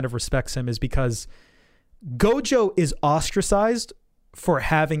him and kind of respects him is because Gojo is ostracized for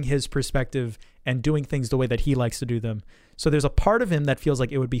having his perspective and doing things the way that he likes to do them. So there's a part of him that feels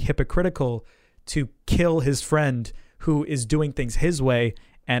like it would be hypocritical to kill his friend who is doing things his way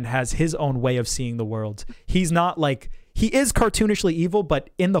and has his own way of seeing the world. He's not like, he is cartoonishly evil, but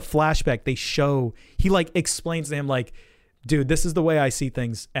in the flashback they show, he like explains to him like, dude, this is the way I see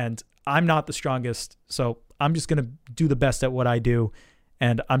things and I'm not the strongest. So I'm just going to do the best at what I do.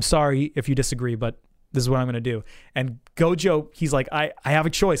 And I'm sorry if you disagree, but this is what I'm going to do. And Gojo, he's like, I have a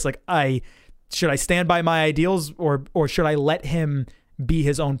choice. Like, should I stand by my ideals or should I let him be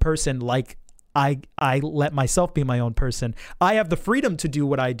his own person? Like I let myself be my own person. I have the freedom to do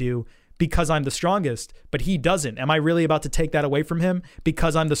what I do because I'm the strongest, but he doesn't. Am I really about to take that away from him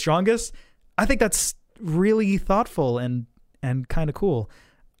because I'm the strongest? I think that's really thoughtful and kind of cool.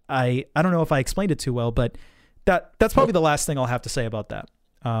 I don't know if I explained it too well, but that's probably the last thing I'll have to say about that.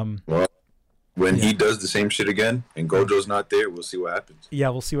 Well, when he does the same shit again and Gojo's not there, we'll see what happens. Yeah,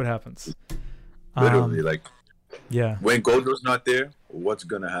 we'll see what happens. Literally, like, yeah. When Gojo's not there, what's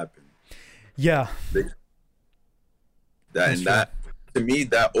gonna happen? Yeah. That to me,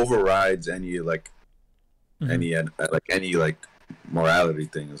 that overrides any like any morality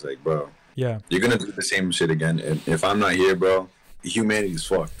thing. It's like, bro, yeah, you're gonna do the same shit again, and if I'm not here, bro, humanity's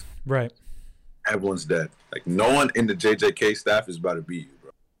fucked. Right. Everyone's dead. Like, no one in the JJK staff is about to beat you,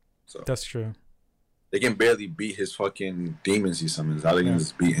 bro. So that's true. They can barely beat his fucking demons he summons. How they can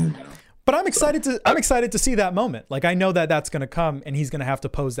just beat him, you know? But I'm excited to see that moment. Like, I know that that's going to come and he's going to have to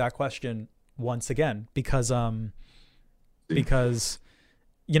pose that question once again because you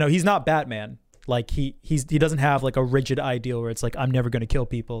know, he's not Batman. Like he doesn't have like a rigid ideal where it's like, I'm never going to kill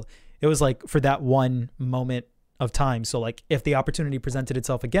people. It was like for that one moment of time. So like if the opportunity presented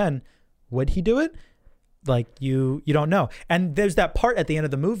itself again, would he do it? Like you don't know. And there's that part at the end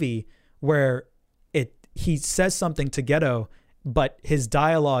of the movie where he says something to Geto, but his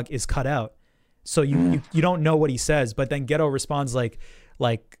dialogue is cut out. So you don't know what he says, but then Geto responds like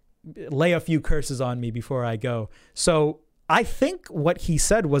lay a few curses on me before I go. So I think what he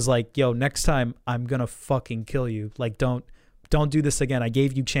said was like, yo, next time I'm going to fucking kill you. Like, don't do this again. I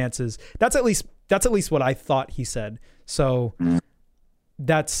gave you chances. That's at least what I thought he said. So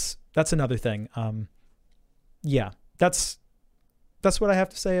that's another thing. Yeah, that's what I have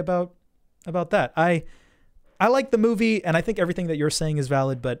to say about that. I like the movie, and I think everything that you're saying is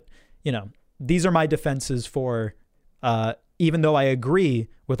valid, but, you know, these are my defenses for, even though I agree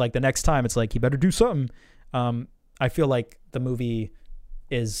with, like, the next time, it's like, you better do something. I feel like the movie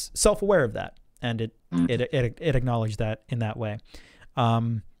is self-aware of that, and it acknowledged that in that way.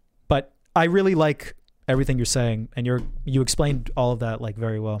 But I really like everything you're saying, and you explained all of that, like,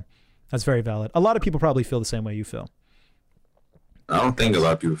 very well. That's very valid. A lot of people probably feel the same way you feel. I don't think a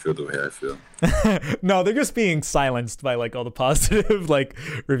lot of people feel the way I feel. No, they're just being silenced by like all the positive like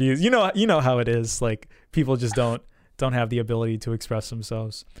reviews. You know how it is. Like people just don't have the ability to express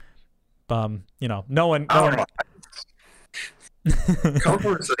themselves. You know, no one.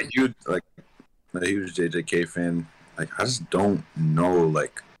 Comfort's a huge JJK fan. Like I just don't know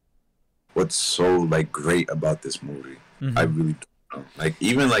like what's so like great about this movie. Mm-hmm. I really don't know. Like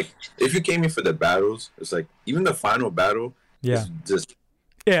even like if you came in for the battles, it's like even the final battle. Yeah. It's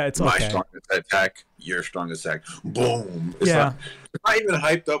my strongest attack, your strongest attack. Boom. It's not even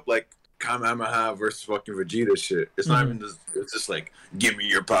hyped up like Kamehameha versus fucking Vegeta shit. It's not even just, it's just like, give me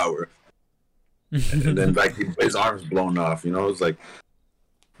your power. And then like his arm's blown off, you know? It's like,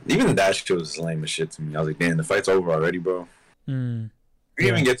 even that shit was lame as shit to me. I was like, damn, the fight's over already, bro. We didn't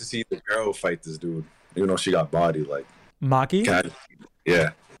even get to see the girl fight this dude, even though she got body. Like, Maki?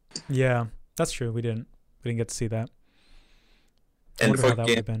 Yeah. Yeah, that's true. We didn't get to see that. I And wonder how that would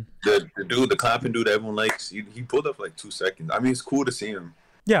fucking have been. the dude, the clapping dude that everyone likes, he pulled up for like 2 seconds. I mean, it's cool to see him.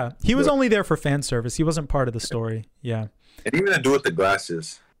 Yeah, he was But- only there for fan service. He wasn't part of the story. Yeah. And even the dude with the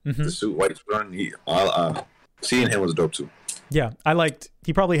glasses, Mhm. the suit, white run, seeing him was dope too. Yeah,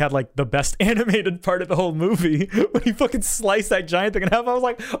 he probably had like the best animated part of the whole movie when he fucking sliced that giant thing in half. I was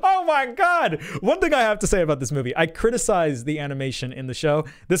like, oh my God. One thing I have to say about this movie, I criticize the animation in the show.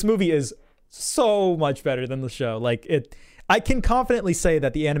 This movie is so much better than the show. Like I can confidently say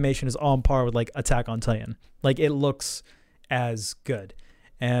that the animation is on par with like Attack on Titan. Like it looks as good.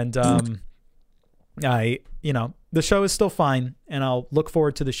 And the show is still fine, and I'll look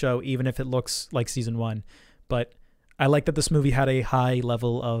forward to the show even if it looks like season 1. But I like that this movie had a high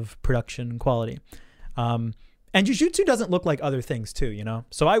level of production quality. And Jujutsu doesn't look like other things too, you know?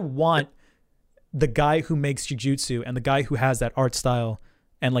 So I want the guy who makes Jujutsu and the guy who has that art style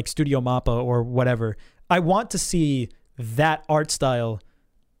and like Studio Mappa or whatever, I want to see that art style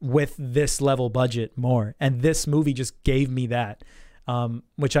with this level budget more. And this movie just gave me that,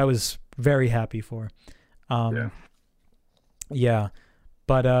 which I was very happy for. Yeah.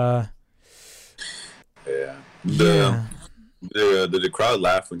 But, yeah. The crowd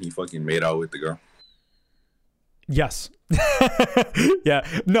laughed when he fucking made out with the girl. Yes. Yeah.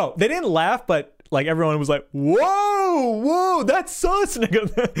 No, they didn't laugh, but like everyone was like, whoa, that's sus,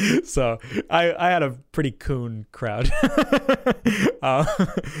 nigga. So I had a pretty coon crowd.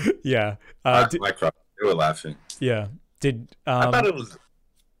 Yeah. My crowd, they were laughing. Yeah. I thought it was.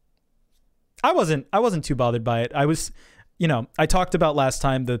 I wasn't too bothered by it. I was, I talked about last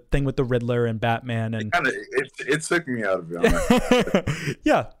time the thing with the Riddler and Batman, and it took me out of it.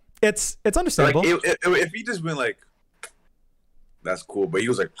 Yeah, it's understandable. Like, if he just been like, that's cool, but he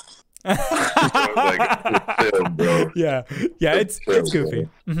was like, chill, bro. Yeah, it's goofy.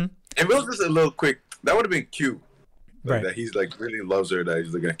 Mm-hmm. If it was just a little quick, that would have been cute. Like, right. That he's like really loves her. That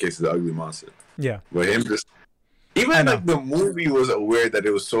he's looking at cases of the ugly monster. Yeah. But him just. Even like the movie was aware that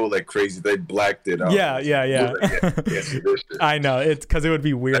it was so like crazy, they blacked it out. Yeah. Like, yes, I know, it's because it would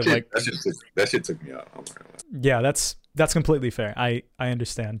be weird. That shit took me out. Yeah, that's completely fair. I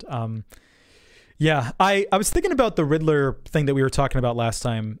understand. Yeah, I was thinking about the Riddler thing that we were talking about last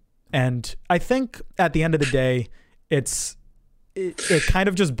time, and I think at the end of the day, it kind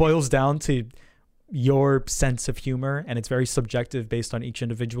of just boils down to your sense of humor, and it's very subjective based on each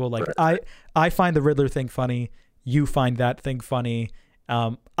individual. Like I find the Riddler thing funny. You find that thing funny.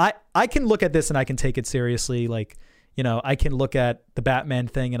 I can look at this and I can take it seriously. Like, I can look at the Batman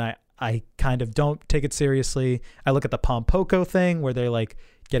thing and I kind of don't take it seriously. I look at the Pompoko thing where they're like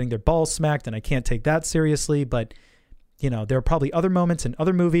getting their balls smacked and I can't take that seriously. But, there are probably other moments in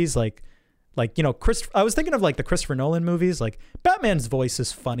other movies like, I was thinking of like the Christopher Nolan movies, like Batman's voice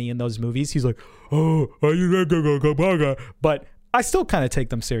is funny in those movies. He's like, oh, but I still kind of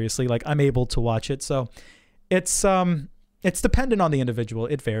take them seriously. Like I'm able to watch it. So it's dependent on the individual.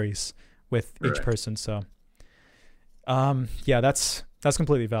 It varies with each person. So, yeah, that's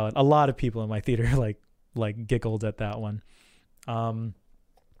completely valid. A lot of people in my theater like giggled at that one.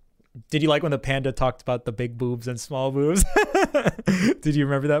 Did you like when the panda talked about the big boobs and small boobs? Did you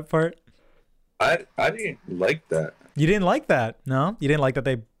remember that part? I didn't like that. You didn't like that? No? You didn't like that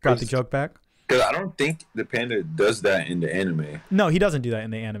they brought the joke back? Because I don't think the panda does that in the anime. No, he doesn't do that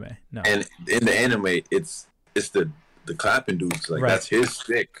in the anime. No. And in the anime, it's the clapping dudes. Like, that's his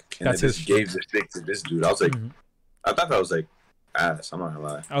stick. And they just gave the stick to this dude. I was like, I thought that was like ass. I'm not gonna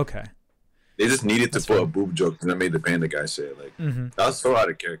lie. Okay. They just needed to put a boob joke and that made the panda guy say it. Like, that was so out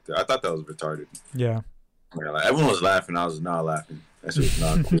of character. I thought that was retarded. Yeah. Like, everyone was laughing. I was not laughing. That shit was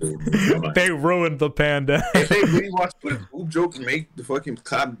not cool. They ruined the panda. If they really watch boob jokes and make the fucking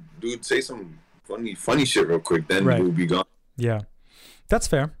clap dude say some funny shit real quick, then it will be gone. Yeah. That's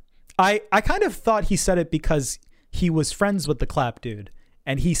fair. I kind of thought he said it because he was friends with the clap dude,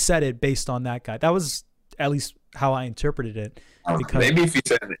 and he said it based on that guy. That was at least how I interpreted it. Because, maybe if he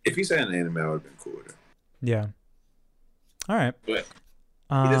said an anime, I would have been cool with it. Yeah. All right. But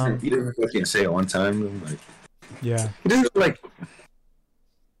he doesn't fucking say it one time. Like, yeah. He doesn't like.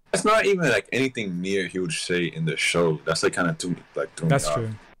 That's not even like anything near he would say in the show. That's like kind of too That's me true.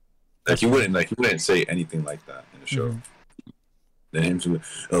 Off. Like he wouldn't say anything like that in the show. Then him to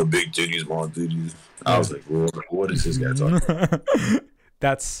big titties, small titties. I was like, well, what is this guy talking about?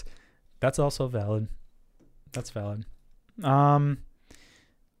 That's also valid. That's valid.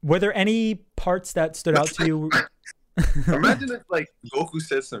 Were there any parts that stood out to you? Imagine if like Goku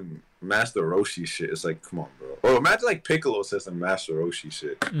said some Master Roshi shit. It's like, come on, bro. Or imagine like Piccolo said some Master Roshi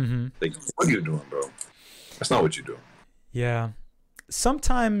shit. Like, what are you doing, bro? That's not what you're doing. Yeah.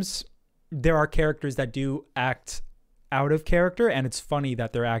 Sometimes there are characters that do act out of character, and it's funny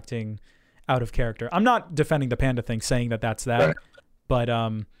that they're acting out of character. I'm not defending the panda thing, saying that that's that, Right. but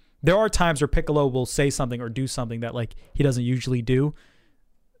there are times where Piccolo will say something or do something that like he doesn't usually do.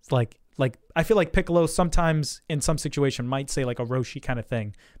 It's like I feel like Piccolo sometimes in some situation might say like a Roshi kind of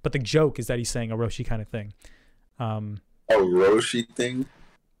thing, but the joke is that he's saying a Roshi kind of thing. A Roshi thing?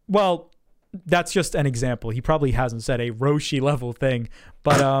 Well, that's just an example. He probably hasn't said a Roshi level thing,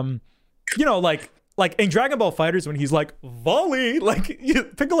 but you know, like in Dragon Ball Fighters when he's like volley, like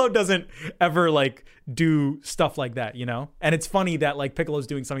Piccolo doesn't ever like do stuff like that, you know. And it's funny that like Piccolo's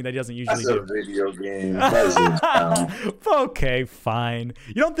doing something that he doesn't usually That's do. a video game. That Okay, fine.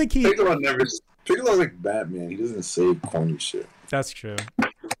 You don't think he? Piccolo's like Batman. He doesn't say corny shit. That's true.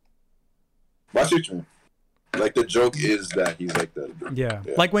 Watch it, man. Like the joke is that he's like that. Yeah.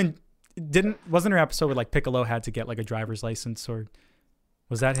 Like when wasn't there an episode where like Piccolo had to get like a driver's license, or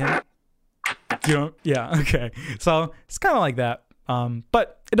was that him? You know, yeah, okay. So it's kind of like that.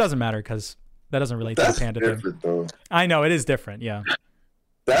 But it doesn't matter because that doesn't relate to the panda thing. Though. I know it is different. Yeah.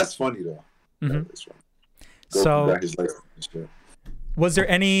 That's funny though. Mm-hmm. That is funny. So, was there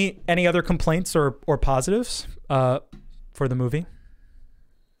any other complaints or positives for the movie?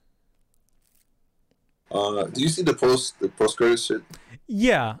 Do you see the post credit shit?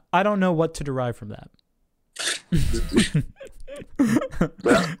 Yeah, I don't know what to derive from that.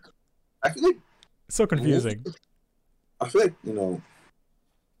 But I feel like so confusing. I feel like, you know,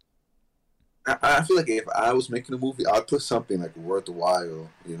 I feel like if I was making a movie, I'd put something like worthwhile,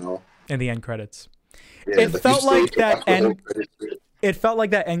 you know. In the end credits. Yeah, It felt like that end. credits. It felt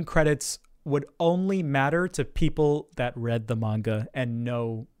like that end credits would only matter to people that read the manga and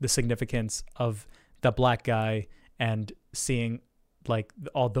know the significance of the black guy and seeing like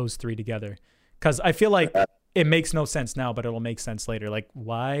all those three together. Because I feel like it makes no sense now, but it'll make sense later. Like,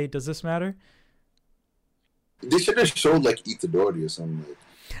 why does this matter? They should have showed like Itadori or something. Like.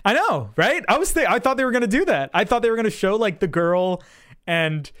 I know, right? I thought they were gonna do that. I thought they were gonna show like the girl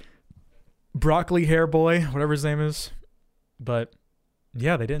and broccoli hair boy, whatever his name is. But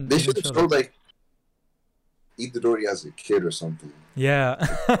yeah, they didn't. They should have showed like Itadori as a kid or something. Yeah.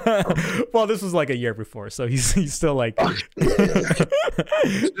 Well, this was like a year before, so he's still like. Should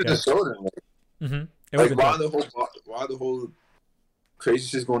have showed him. Like, mm-hmm. Like while the whole crazy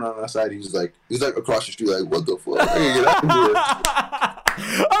shit's going on outside, he's like across the street, like, what the fuck? Hey, get out of here.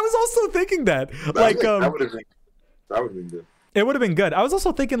 I was also thinking that that would have been good. It would have been good. I was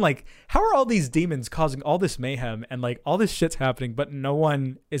also thinking like, how are all these demons causing all this mayhem and like all this shit's happening, but no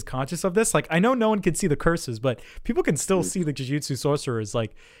one is conscious of this? Like, I know no one can see the curses, but people can still see the Jujutsu sorcerers.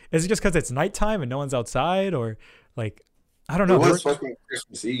 Like, is it just because it's nighttime and no one's outside, or like, I don't know. It was fucking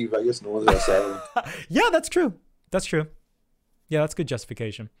Christmas Eve. I guess no one's outside. Yeah, that's true. That's true. Yeah, that's good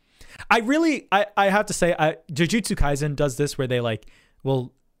justification. I have to say, Jujutsu Kaisen does this where they like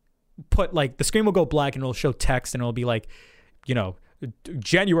will put like the screen will go black and it'll show text and it'll be like, you know,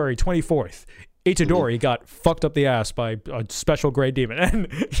 January 24th, Itadori got fucked up the ass by a special grade demon. And,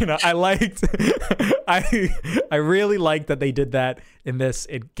 you know, I really liked that they did that in this.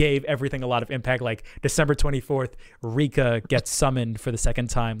 It gave everything a lot of impact. Like December 24th, Rika gets summoned for the second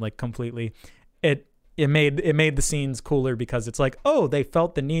time, like completely. It made the scenes cooler because it's like, oh, they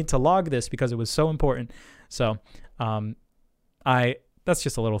felt the need to log this because it was so important. So, that's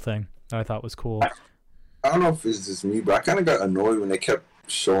just a little thing that I thought was cool. I don't know if it's just me, but I kind of got annoyed when they kept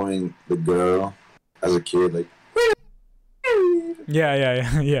showing the girl as a kid, like. Yeah.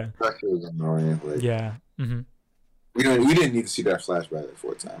 That shit was annoying. Like, yeah. Mm-hmm. We didn't need to see that flashback like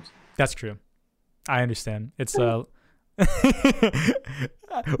 4 times. That's true. I understand. It's we're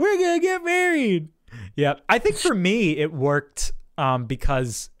gonna get married. Yeah, I think for me it worked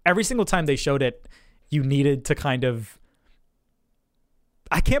because every single time they showed it, you needed to kind of.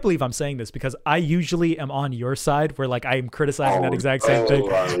 I can't believe I'm saying this because I usually am on your side where like I'm criticizing that exact same thing.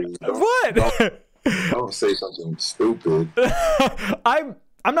 What? Don't say something stupid. I'm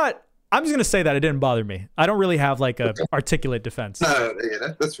not. I'm just gonna say that it didn't bother me. I don't really have like a articulate defense. No,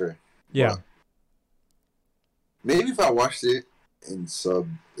 yeah, that's fair. Yeah. Well, maybe if I watched it in sub,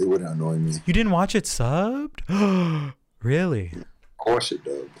 it wouldn't annoy me. You didn't watch it subbed? Really? Of course it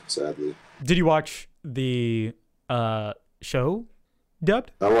dubbed, sadly. Did you watch the show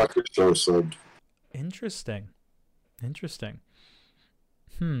dubbed? I watched the show subbed. Interesting.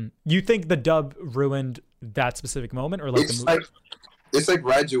 You think the dub ruined that specific moment, or like It's the movie? It's like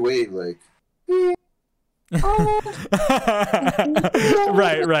Ride Your Wave, like.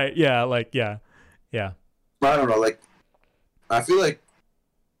 right. Yeah, like yeah. I don't know. Like, I feel like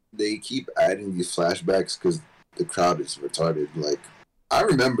they keep adding these flashbacks because the crowd is retarded. Like, I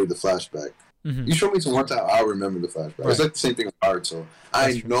remember the flashback. Mm-hmm. You showed me some one time, I remember the flashback. Right. It's like the same thing with Naruto.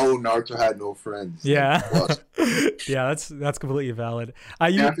 I know Naruto had no friends. Yeah. Like, Yeah, that's completely valid.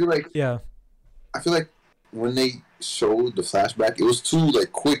 I feel like I feel like when they showed the flashback, it was too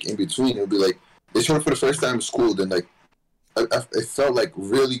like quick in between. It would be like they showed it for the first time in school, then like it felt like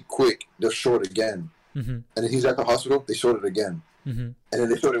really quick. They'll show it again, and then he's at the hospital. They showed it again, and then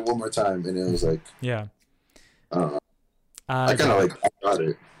they showed it one more time, and it was like, yeah, I don't know. I kind of like I got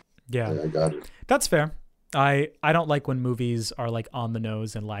it. Yeah, I got it. That's fair. I don't like when movies are like on the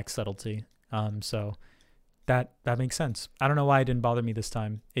nose and lack subtlety. So that makes sense. I don't know why it didn't bother me this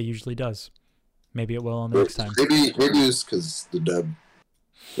time. It usually does. Maybe it will on the next time. Maybe it's because the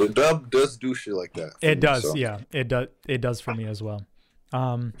dub does do shit like that. It does, so. Yeah. It does for me as well. So,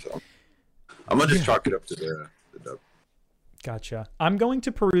 I'm gonna just chalk it up to the dub. Gotcha. I'm going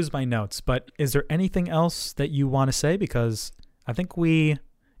to peruse my notes, but is there anything else that you want to say? Because I think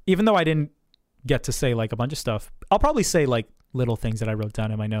even though I didn't get to say like a bunch of stuff, I'll probably say like little things that I wrote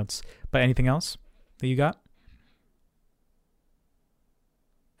down in my notes. But anything else that you got?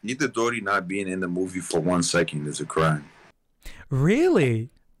 Itadori not being in the movie for 1 second is a crime.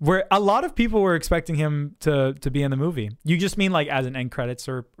 Really? Where a lot of people were expecting him to be in the movie. You just mean like as an end credits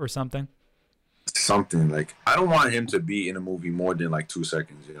or something? Something like I don't want him to be in a movie more than like 2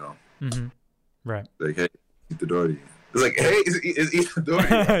 seconds, you know? Mm-hmm. Right. Like, hey, Itadori. It's like, hey, is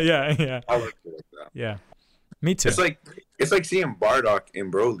Itadori? Yeah. I like it like that. Yeah. Me too. It's like seeing Bardock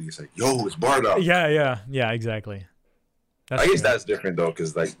in Broly. It's like, yo, it's Bardock. Yeah, exactly. I guess that's different though,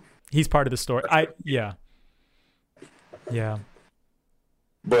 because like he's part of the story. Yeah.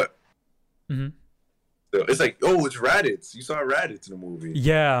 But it's like, oh, it's Raditz. You saw Raditz in the movie.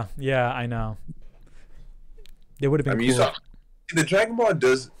 Yeah, I know. It would have been. Cool. The Dragon Ball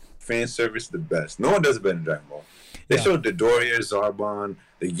does fan service the best. No one does it better than Dragon Ball. They showed Dodoria, Zarbon,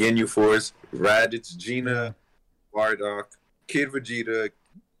 the Ginyu Force, Raditz, Gina, Bardock, Kid Vegeta,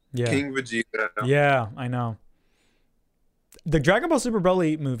 King Vegeta. Yeah, I know. The Dragon Ball Super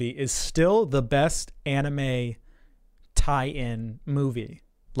Broly movie is still the best anime tie-in movie.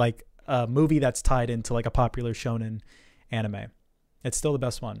 Like a movie that's tied into like a popular shonen anime. It's still the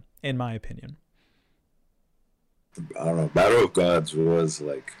best one, in my opinion. I don't know. Battle of Gods was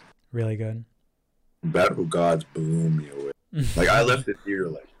like really good. Battle of Gods blew me away. Like I left the theater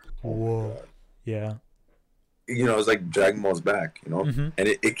like, whoa. Yeah. You know, it's like Dragon Ball's back, you know? And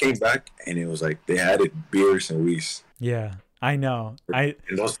it came back and it was like they had it Beerus and Whis. Yeah. I know. And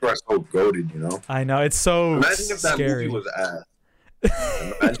those two are so goated, you know? I know. It's so imagine if that scary. movie was ass.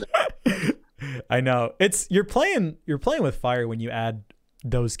 I know. You're playing with fire when you add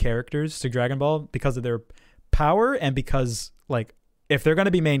those characters to Dragon Ball because of their power and because like if they're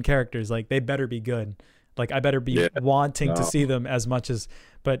gonna be main characters, like they better be good. Like I better be wanting to see them as much as.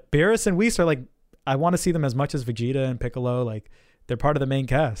 But Beerus and Whis are like I want to see them as much as Vegeta and Piccolo. Like they're part of the main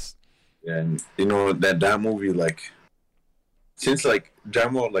cast. Yeah, and you know that movie like since like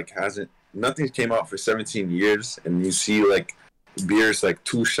Dragon Ball like nothing came out for 17 years, and you see like Beerus like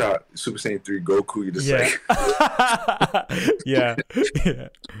 2-shot Super Saiyan 3 Goku, you just like yeah.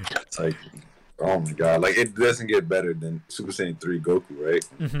 It's like, oh my god, like it doesn't get better than Super Saiyan 3 Goku, right?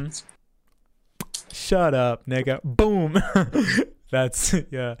 Shut up, nigga. Boom. That's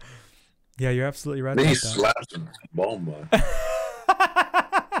yeah, you're absolutely right. Then he slaps him, Bomba.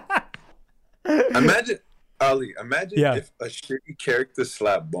 Imagine if a shitty character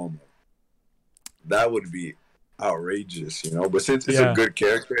slapped Bomba. That would be outrageous, you know. But since it's a good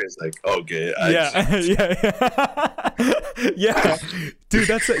character, it's like okay. Yeah, dude.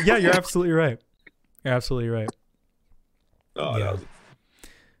 You're absolutely right. You're absolutely right. Oh, yeah.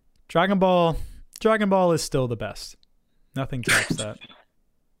 Dragon Ball is still the best. Nothing tops that.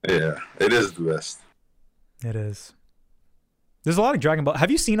 Yeah, it is the best. It is. There's a lot of Dragon Ball.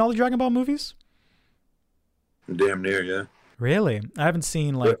 Have you seen all the Dragon Ball movies? Damn near, yeah. Really? I haven't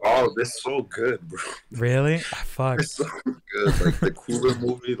seen like. Oh, they're so good, bro. Really? Fuck. They're so good. Like the Cooler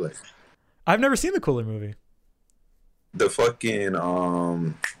movie, like. I've never seen the Cooler movie. The fucking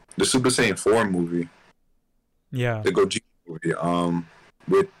the Super Saiyan 4 movie. Yeah. The Gogeta movie.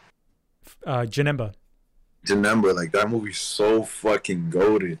 With. Janemba. Janemba, like that movie's so fucking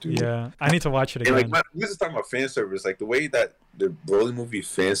goated, dude. Yeah, I need to watch it again. And like, we just talking about fan service, like the way that the Broly movie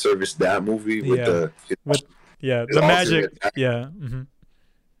fan service that movie with the magic,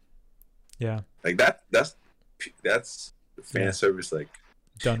 like that's fan service, like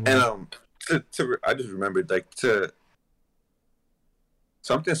done well. And I just remembered like to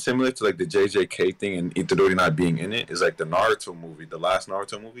something similar to like the JJK thing and Itadori not being in it is like the Naruto movie, the last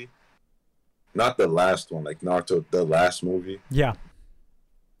Naruto movie. not the last one, like Naruto, the last movie. Yeah.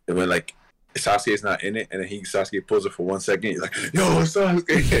 And when like Sasuke's not in it, and then Sasuke pulls it for 1 second, he's like, "Yo, Sasuke!"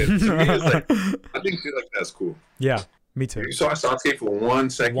 To me, it's like I think shit like that's cool. Yeah, me too. You saw Sasuke for 1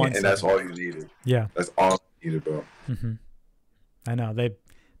 second, and that's all you needed. Yeah, that's all you needed, bro. Mm-hmm. I know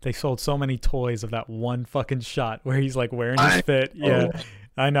they sold so many toys of that one fucking shot where he's like wearing his fit. Yeah,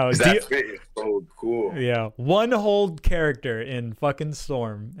 I know. That fit is so cool. Yeah, one whole character in fucking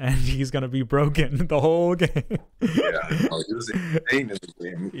Storm, and he's gonna be broken the whole game. Yeah, he was insane in the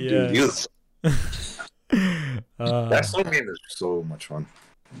game. Yeah. Dude, he was... that Storm game is so much fun.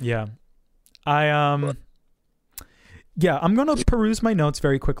 Yeah, I'm gonna peruse my notes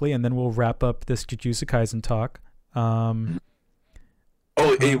very quickly, and then we'll wrap up this Jujutsu Kaisen talk.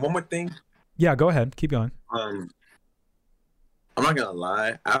 Hey, one more thing. Yeah, go ahead. Keep going. I'm not gonna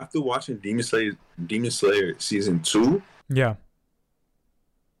lie. After watching Demon Slayer season 2, yeah,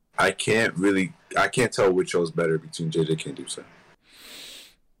 I can't tell which show's better between JJK and Demon Slayer.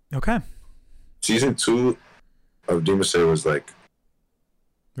 Okay. Season 2 of Demon Slayer was like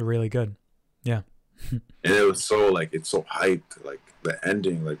really good. Yeah. And it was so like it's so hyped, like the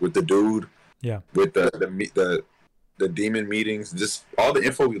ending, like with the dude. Yeah. With the demon meetings, just all the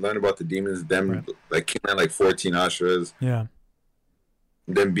info we learned about the demons, them like killing like 14 Ashras. Yeah.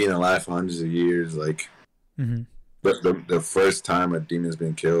 Them being alive for hundreds of years, like the first time a demon's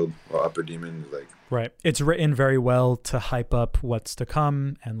been killed or upper demon is like right. It's written very well to hype up what's to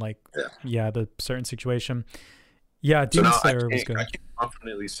come and like the certain situation. Yeah, Demon Slayer was good. I can't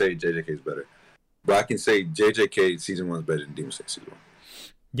confidently say JJK is better, but I can say JJK season 1 is better than Demon Slayer season 1.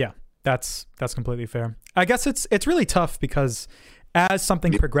 Yeah, that's completely fair. I guess it's really tough because as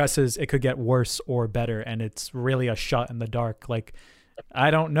something progresses, it could get worse or better, and it's really a shot in the dark. Like,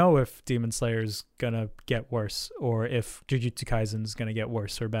 I don't know if Demon Slayer's gonna get worse or if Jujutsu Kaisen's gonna get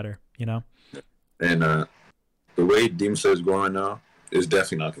worse or better, you know? And the way Demon Slayer's going now is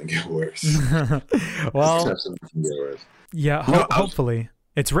definitely not gonna get worse. Well, yeah, hopefully.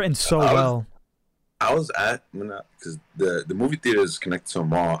 It's written so well. I was at, because the movie theater is connected to a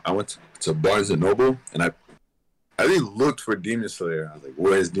mall. I went to Barnes & Noble, and I really looked for Demon Slayer. I was like,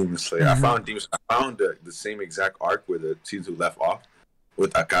 where's Demon Slayer? I found the same exact arc where the season 2 left off,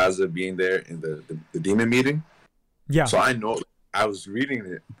 with Akaza being there in the demon meeting. Yeah. So I know, I was reading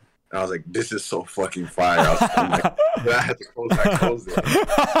it, and I was like, this is so fucking fire. I'm like, I had to close it. I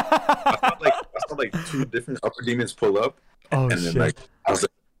saw like 2 different upper demons pull up, and then like, I was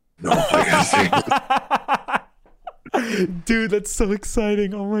like, no, I gotta see. Dude, that's so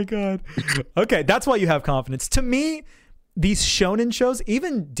exciting. Oh my god. Okay, that's why you have confidence. To me, these shonen shows,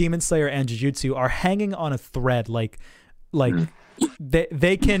 even Demon Slayer and Jujutsu, are hanging on a thread. Like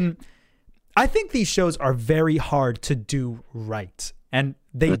they can. I think these shows are very hard to do right, and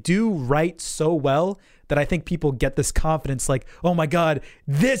they do right so well that I think people get this confidence. Like, oh my god,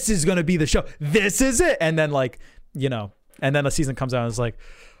 this is gonna be the show. This is it. And then and then a season comes out and it's like,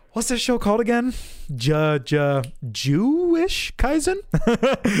 what's this show called again? Jewish Kaisen?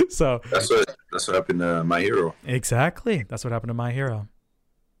 So that's what happened to My Hero. Exactly. That's what happened to My Hero.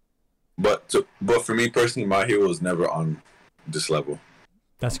 But for me personally, My Hero was never on this level.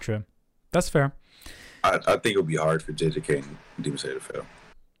 That's true. That's fair. I think it'll be hard for JJK and Demon Slayer to fail.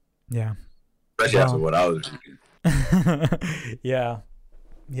 Yeah. Especially after what I was reading. Yeah.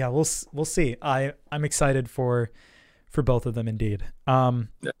 Yeah, we'll see. I'm excited for both of them indeed. Yeah.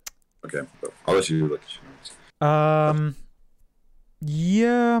 Okay. I'll let you look at your notes.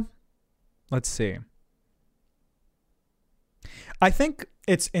 Yeah. Let's see. I think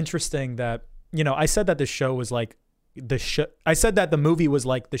it's interesting that, I said that the show was like I said that the movie was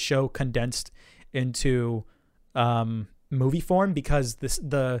like the show condensed into movie form, because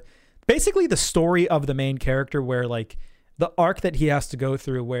basically the story of the main character, where like the arc that he has to go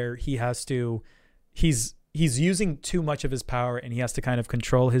through, where he's using too much of his power and he has to kind of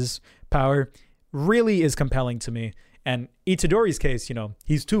control his power, really is compelling to me. And Itadori's case,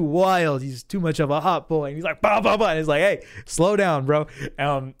 he's too wild. He's too much of a hot boy. And he's like, bah, bah, bah. And he's like, hey, slow down, bro.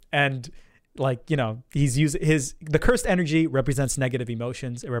 And like, he's using the cursed energy represents negative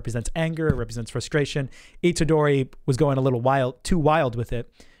emotions. It represents anger. It represents frustration. Itadori was going a little too wild with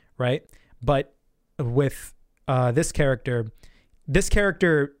it. Right. But with this character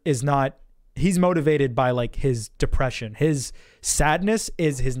is not, he's motivated by like his depression. His sadness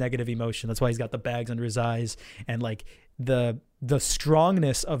is his negative emotion. That's why he's got the bags under his eyes, and like the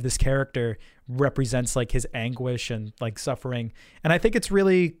strongness of this character represents like his anguish and like suffering. And I think it's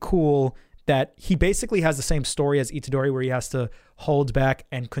really cool that he basically has the same story as Itadori, where he has to hold back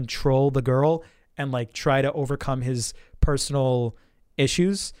and control the girl and like try to overcome his personal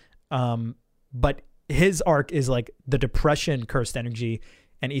issues. but his arc is like the depression cursed energy,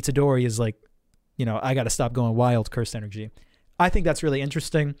 and Itadori is like, you know, I got to stop going wild cursed energy. I think that's really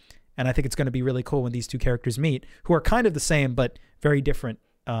interesting, and I think it's going to be really cool when these two characters meet, who are kind of the same but very different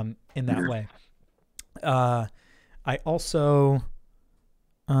in that way. I also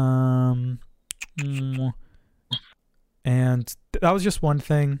and that was just one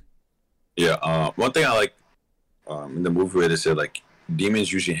thing. Yeah, one thing I like in the movie where they said like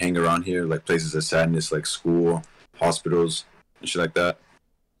demons usually hang around here, like places of sadness, like school, hospitals, and shit like that.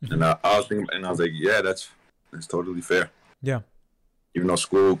 And I was thinking, and I was like, yeah, that's totally fair. Yeah. Even though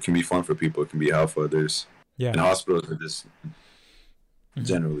school can be fun for people, it can be hell for others. Yeah. And hospitals are just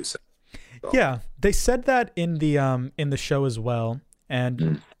generally sad. So. Yeah, they said that in the show as well,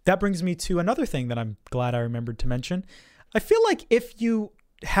 and that brings me to another thing that I'm glad I remembered to mention. I feel like if you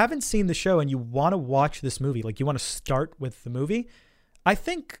haven't seen the show and you want to watch this movie, like you want to start with the movie, I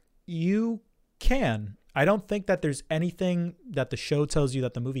think you can. I don't think that there's anything that the show tells you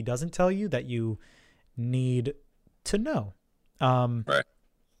that the movie doesn't tell you that you need to know. Right.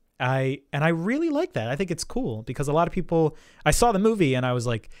 I really like that. I think it's cool because a lot of people, I saw the movie and I was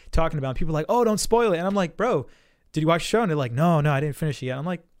like talking about it, people like, oh, don't spoil it. And I'm like, bro, did you watch the show? And they're like, no, I didn't finish it yet. I'm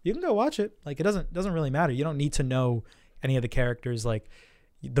like, you can go watch it. Like, it doesn't really matter. You don't need to know any of the characters. Like,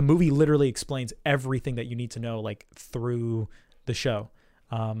 the movie literally explains everything that you need to know, like through the show.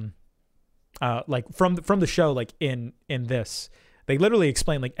 Like from the show, like in this, they literally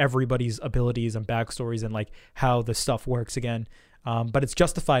explain like everybody's abilities and backstories and like how the stuff works again. But it's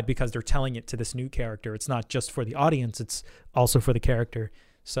justified because they're telling it to this new character. It's not just for the audience, it's also for the character.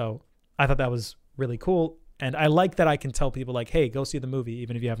 So I thought that was really cool. And I like that I can tell people like, hey, go see the movie,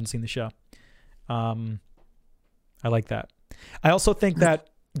 even if you haven't seen the show. I like that. I also think that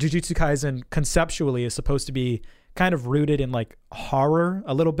Jujutsu Kaisen conceptually is supposed to be kind of rooted in like horror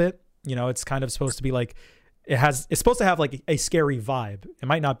a little bit. You know, it's kind of supposed to be like, it's supposed to have like a scary vibe. It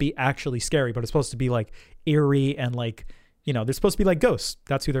might not be actually scary, but it's supposed to be like eerie and like, you know, they're supposed to be like ghosts.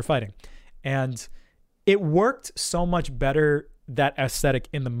 That's who they're fighting. And it worked so much better, that aesthetic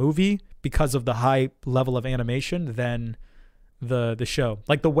in the movie, because of the high level of animation than the show.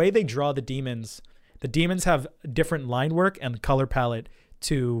 Like the way they draw the demons have different line work and color palette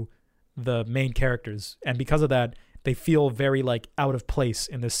to the main characters. And because of that, they feel very like out of place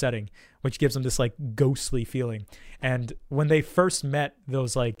in this setting, which gives them this like ghostly feeling. And when they first met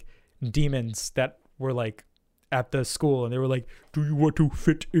those like demons that were like at the school and they were like, do you want to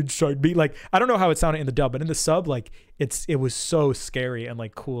fit inside me? Like, I don't know how it sounded in the dub, but in the sub, like it was so scary and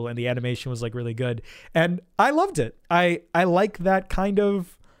like cool. And the animation was like really good. And I loved it. I like that kind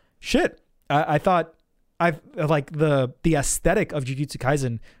of shit. I thought I like the aesthetic of Jujutsu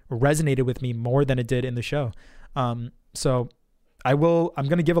Kaisen resonated with me more than it did in the show. So I'm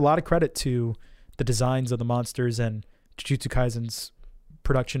going to give a lot of credit to the designs of the monsters and Jujutsu Kaisen's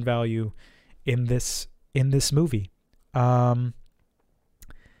production value in this movie. And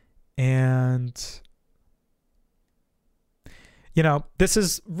you know, this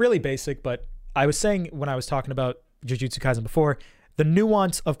is really basic, but I was saying when I was talking about Jujutsu Kaisen before, the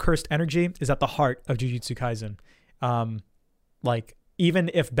nuance of cursed energy is at the heart of Jujutsu Kaisen. Like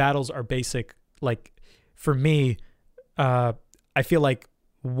even if battles are basic, like for me, I feel like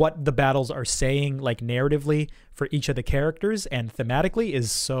what the battles are saying, like narratively for each of the characters and thematically,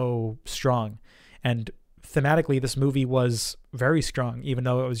 is so strong. And thematically, this movie was very strong, even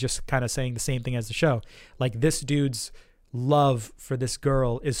though it was just kind of saying the same thing as the show. Like this dude's love for this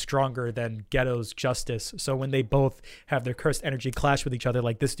girl is stronger than Geto's justice. So when they both have their cursed energy clash with each other,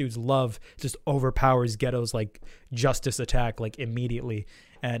 like this dude's love just overpowers Geto's like justice attack like immediately.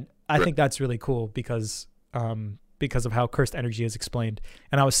 And I think that's really cool because of how cursed energy is explained.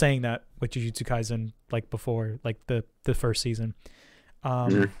 And I was saying that with Jujutsu Kaisen like before, like the first season.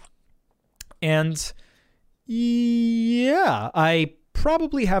 And yeah, I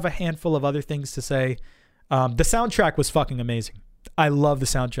probably have a handful of other things to say. The soundtrack was fucking amazing. I love the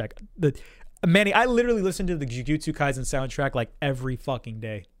soundtrack. Manny, I literally listen to the Jujutsu Kaisen soundtrack like every fucking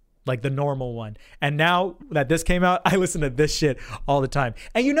day, like the normal one. And now that this came out, I listen to this shit all the time.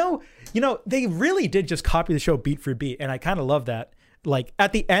 And you know, they really did just copy the show beat for beat, and I kind of love that. Like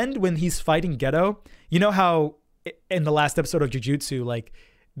at the end when he's fighting Geto, you know how in the last episode of Jujutsu, like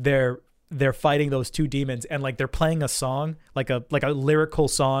they're fighting those two demons and like they're playing a song, like a lyrical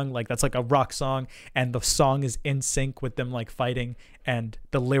song, like that's like a rock song, and the song is in sync with them like fighting, and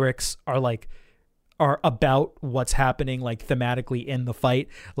the lyrics are about what's happening like thematically in the fight.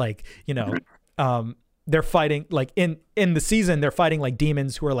 Like, you know, they're fighting like in the season, they're fighting like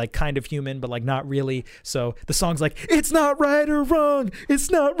demons who are like kind of human, but like not really. So the song's like, it's not right or wrong. It's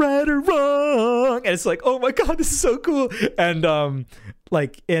not right or wrong. And it's like, oh my God, this is so cool. And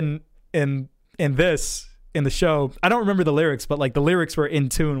like in the show, I don't remember the lyrics, but like the lyrics were in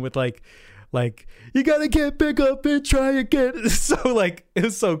tune with like you gotta get big up and try again. So like it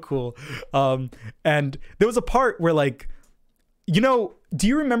was so cool. And there was a part where like, do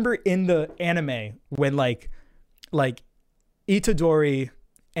you remember in the anime when like Itadori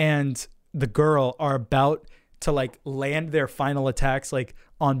and the girl are about to like land their final attacks like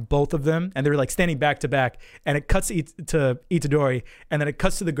on both of them, and they're like standing back to back, and it cuts to Itadori, and then it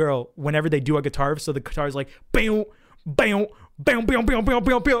cuts to the girl whenever they do a guitar, so the guitar is like bam bam bam bam bam bam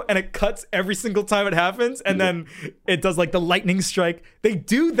bam bam, and it cuts every single time it happens, and then it does like the lightning strike. They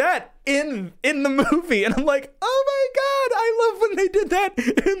do that in the movie, and I'm like, oh my God, I love when they did that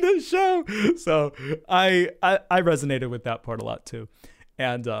in the show. So I resonated with that part a lot too.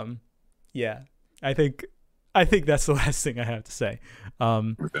 And yeah, I think that's the last thing I have to say.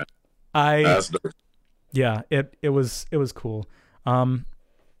 Okay. Yeah, it was cool.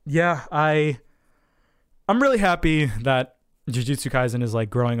 Yeah, I'm really happy that Jujutsu Kaisen is like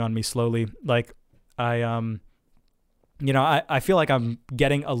growing on me slowly. Like I feel like I'm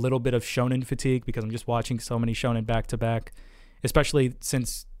getting a little bit of shonen fatigue because I'm just watching so many shonen back to back, especially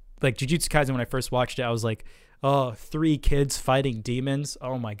since like Jujutsu Kaisen, when I first watched it, I was like, oh, 3 kids fighting demons.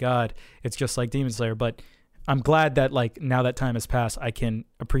 Oh my God. It's just like Demon Slayer. But I'm glad that like now that time has passed, I can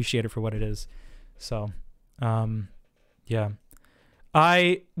appreciate it for what it is. So, yeah,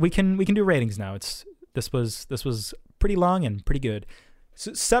 we can do ratings now. This was pretty long and pretty good.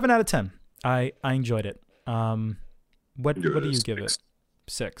 So 7 out of 10. I enjoyed it. What do you give it?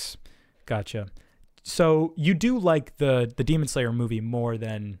 6. Gotcha. So you do like the Demon Slayer movie more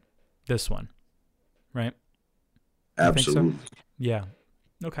than this one, right? Absolutely. So? Yeah.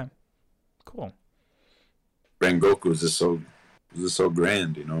 Okay. Cool. Rengoku was just so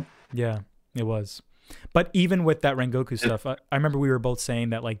grand, Yeah, it was. But even with that Rengoku stuff, I remember we were both saying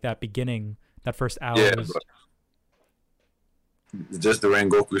that like that beginning, that first hour was... just the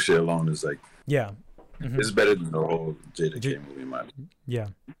Rengoku shit alone is like... Yeah. Mm-hmm. It's better than the whole JDK movie, in my opinion. Yeah,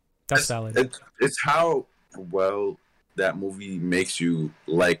 that's valid. It's how well that movie makes you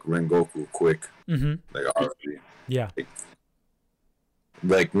like Rengoku quick. Mm-hmm. Like, obviously. Yeah.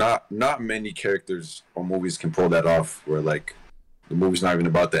 Like not many characters or movies can pull that off, where like the movie's not even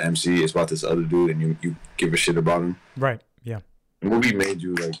about the MC, it's about this other dude, and you give a shit about him. Right. Yeah. The movie made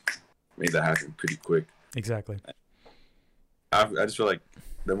that happen pretty quick. Exactly. I just feel like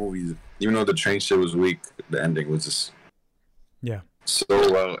the movie, even though the train shit was weak, the ending was just so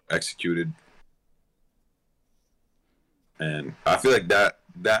well executed, and I feel like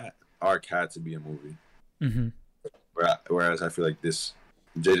that arc had to be a movie. Mm-hmm. Whereas I feel like this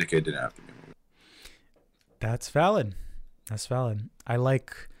JJK didn't have to be a movie. That's valid. I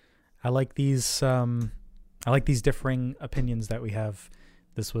like these differing opinions that we have.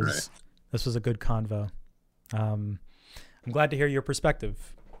 This was a good convo. I'm glad to hear your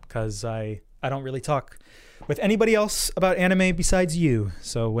perspective, because I don't really talk with anybody else about anime besides you.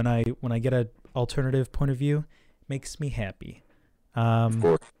 So when I get an alternative point of view, it makes me happy. Of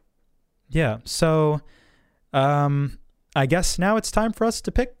course. Yeah. So I guess now it's time for us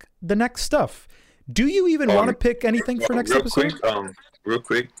to pick the next stuff. Do you even want to pick anything for next episode? Real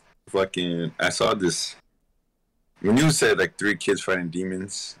quick, fucking, I saw this when you said like 3 kids fighting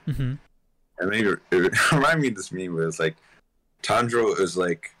demons. Mm-hmm. I mean, it reminded me of this meme where it's like Tanjiro is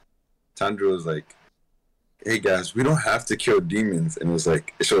like, hey guys, we don't have to kill demons, and it was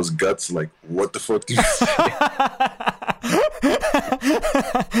like, it shows Guts like, what the fuck do you say?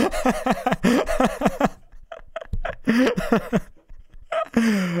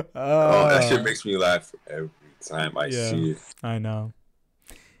 Oh, that shit makes me laugh every time I see it. I know.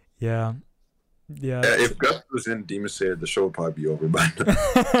 Yeah. If Gus was in Demon Slayer, the show would probably be over by now.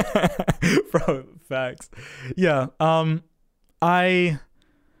 Bro, facts. Yeah. I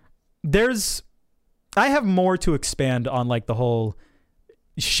have more to expand on like the whole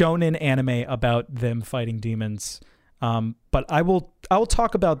shonen anime about them fighting demons. But I will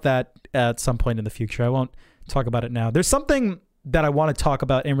talk about that at some point in the future. I won't talk about it now. There's something that I want to talk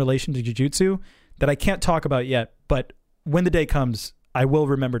about in relation to Jujutsu that I can't talk about yet, but when the day comes, I will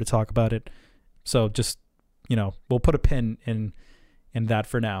remember to talk about it. So just, we'll put a pin in that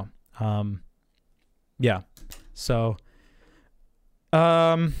for now. Yeah. So,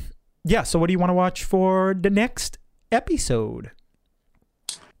 so what do you want to watch for the next episode?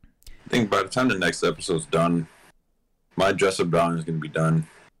 I think by the time the next episode's done, my dress up down is going to be done.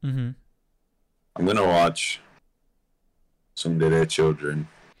 Mm-hmm. I'm gonna watch some Dead Children.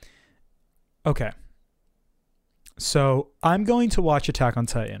 Okay. So I'm going to watch Attack on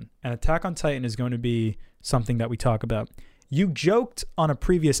Titan, and Attack on Titan is going to be something that we talk about. You joked on a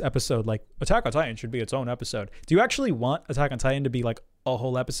previous episode, like, Attack on Titan should be its own episode. Do you actually want Attack on Titan to be like a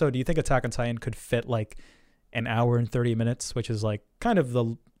whole episode? Do you think Attack on Titan could fit like an hour and 30 minutes, which is like kind of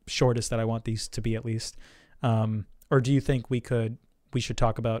the shortest that I want these to be at least? Or do you think we should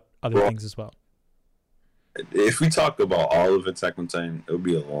talk about other things as well? If we talk about all of Attack on Titan, it would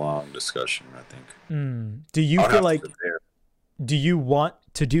be a long discussion, I think. Do you feel like, do you want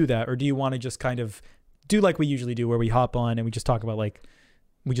to do that, or do you want to just kind of do like we usually do, where we hop on and we just talk about, like,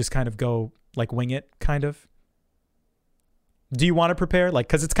 we just kind of go like wing it kind of? Do you want to prepare? Like,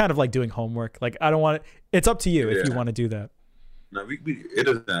 because it's kind of like doing homework. Like, I don't want it. It's up to you if you want to do that. No, it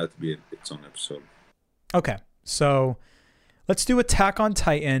doesn't have to be its own episode. Okay, so let's do Attack on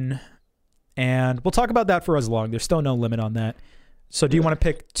Titan, and we'll talk about that for as long. There's still no limit on that. So do you want to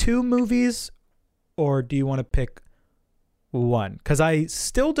pick 2 movies, or do you want to pick 1? Because I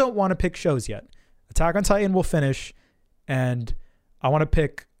still don't want to pick shows yet. Attack on Titan will finish, and I want to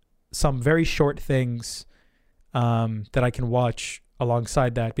pick some very short things that I can watch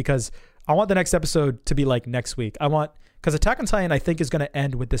alongside that, because I want the next episode to be like next week. Because Attack on Titan, I think, is going to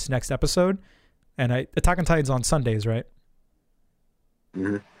end with this next episode, and Attack on Titan's on Sundays, right?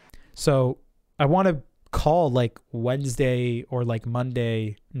 Mm-hmm. So I want to call like Wednesday or like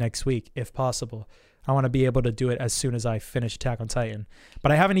Monday next week, if possible. I want to be able to do it as soon as I finish Attack on Titan.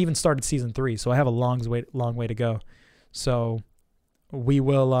 But I haven't even started season 3, so I have a long way to go. So we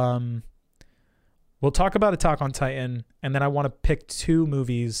will we'll talk about Attack on Titan, and then I want to pick 2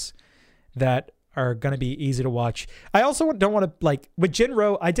 movies that are going to be easy to watch. I also don't want to, like, with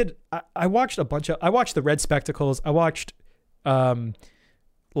Jin-Roh, I watched I watched the Red Spectacles. I watched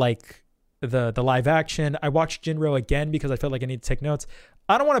like the live action. I watched Jin-Roh again because I felt like I need to take notes.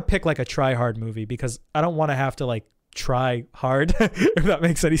 I don't want to pick like a try hard movie, because I don't want to have to like try hard, if that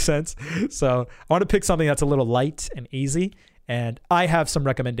makes any sense. So I want to pick something that's a little light and easy. And I have some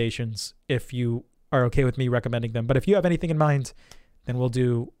recommendations if you are okay with me recommending them. But if you have anything in mind, then we'll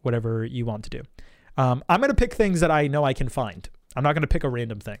do whatever you want to do. I'm going to pick things that I know I can find. I'm not going to pick a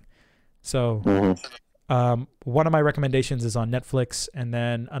random thing. So one of my recommendations is on Netflix, and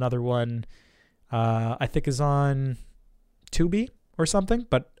then another one I think is on Tubi or something.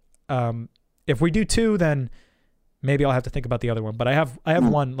 But if we do 2, then maybe I'll have to think about the other one. But I have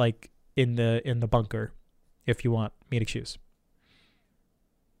one like in the bunker, if you want me to choose.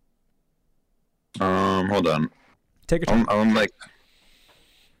 Hold on. Take your time. I'm like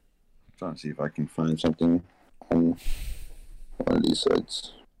trying to see if I can find something on one of these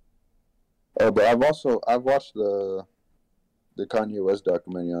sites. Oh, but I've watched the Kanye West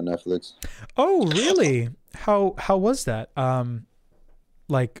documentary on Netflix. Oh, really? How was that?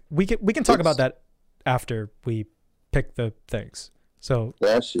 Like we can talk about that after we pick the things. So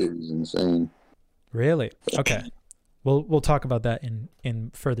that shit is insane. Really? Okay. We'll talk about that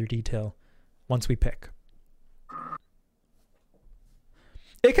in further detail once we pick.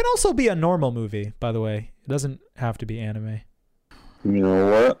 It can also be a normal movie, by the way. It doesn't have to be anime. You know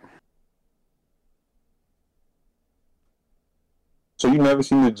what? So you never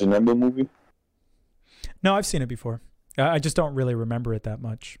seen the Janemba movie? No, I've seen it before. I just don't really remember it that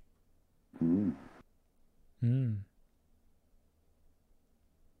much.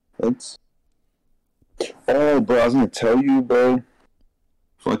 It's... Oh, bro, I was gonna tell you, bro.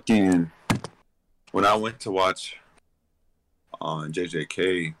 Fucking... When I went to watch on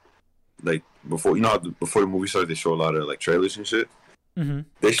JJK, like, before, you know how before the movie started, they show a lot of, like, trailers and shit? Mm-hmm.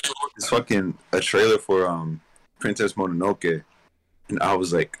 They showed this fucking... a trailer for, Princess Mononoke. And I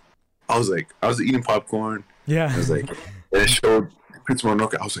was eating popcorn. Yeah. I was like, and it showed Princess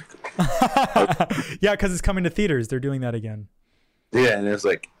Mononoke. I was like, yeah, because it's coming to theaters. They're doing that again. Yeah, and it's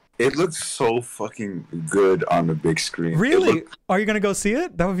like, it looks so fucking good on the big screen. Really? Are you gonna go see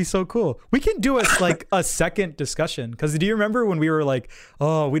it? That would be so cool. We can do a second discussion. Because do you remember when we were like,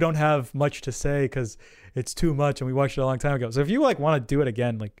 oh, we don't have much to say because it's too much, and we watched it a long time ago. So if you like want to do it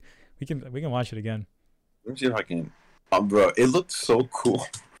again, like we can watch it again. Let me see if I can. Bro, it looked so cool.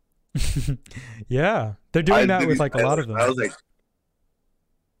 Yeah, they're doing that with like a lot of them. I was like,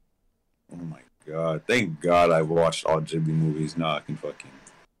 oh my god! Thank God I watched all Ghibli movies. Now I can fucking.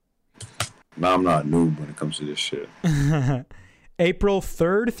 Now I'm not a noob when it comes to this shit. April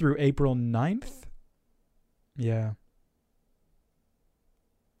 3rd through April 9th. Yeah.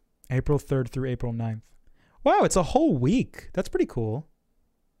 April 3rd through April 9th. Wow, it's a whole week. That's pretty cool.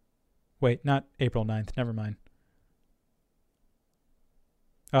 Wait, not April 9th. Never mind.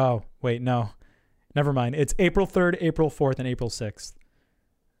 Oh, wait, no. Never mind. It's April 3rd, April 4th, and April 6th.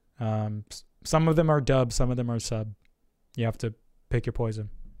 Some of them are dub, some of them are sub. You have to pick your poison.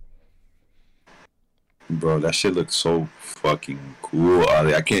 Bro, that shit looks so fucking cool.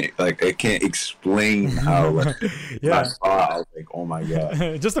 I can't explain how. Like, Yeah. I saw it, I was like, oh my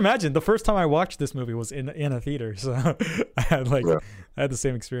god. Just imagine the first time I watched this movie was in a theater, so I had Bro. I had the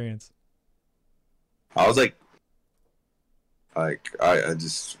same experience. I was like I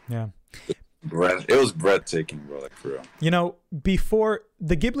just Yeah. it was breathtaking, bro. Like for real. You know, before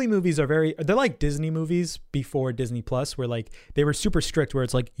the Ghibli movies they're like Disney movies before Disney Plus, where like they were super strict, where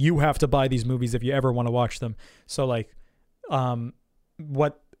it's like you have to buy these movies if you ever want to watch them. So like,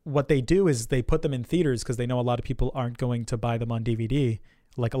 what they do is they put them in theaters because they know a lot of people aren't going to buy them on DVD.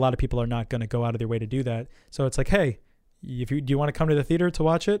 Like a lot of people are not going to go out of their way to do that. So it's like, hey, do you want to come to the theater to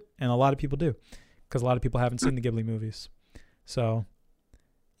watch it? And a lot of people do, because a lot of people haven't seen the Ghibli movies. So,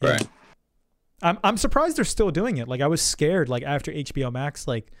 yeah. Right. I'm surprised they're still doing it. Like I was scared, like after HBO Max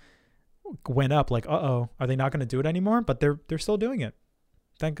like went up, like are they not going to do it anymore? But they're still doing it.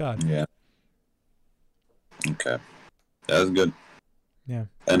 Thank God. Yeah. Okay, that's good. Yeah.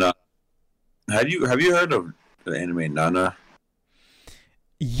 And have you heard of the anime Nana?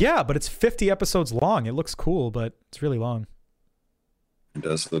 Yeah, but it's 50 episodes long. It looks cool, but it's really long. It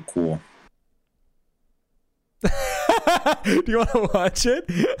does look cool. Do you want to watch it?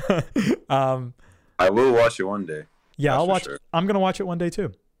 I will watch it one day. Yeah, I'll watch. Sure. I'm gonna watch it one day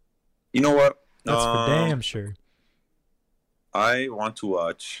too. You know what? That's for damn sure. I want to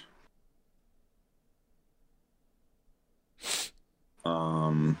watch.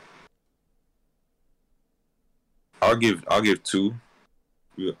 I'll give two.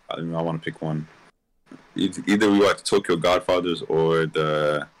 I want to pick one. Either we watch Tokyo Godfathers or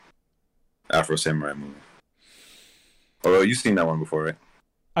the Afro Samurai movie. Oh, you've seen that one before, right?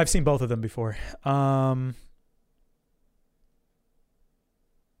 I've seen both of them before.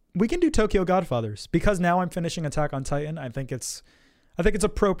 We can do Tokyo Godfathers because now I'm finishing Attack on Titan. I think it's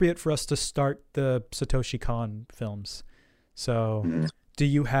appropriate for us to start the Satoshi Kon films. So, do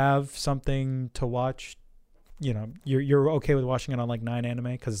you have something to watch? You know, you're okay with watching it on like 9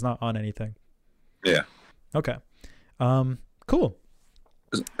 Anime because it's not on anything. Yeah. Okay. Cool.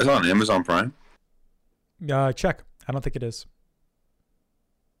 It's on Amazon Prime. Check. I don't think it is.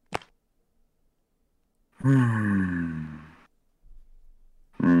 The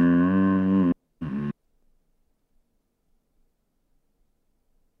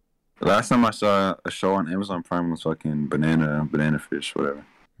last time I saw a show on Amazon Prime was fucking Banana Fish, whatever.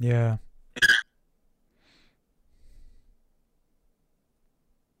 Yeah.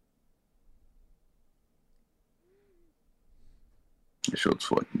 The show's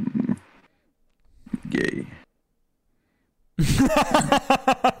fucking gay.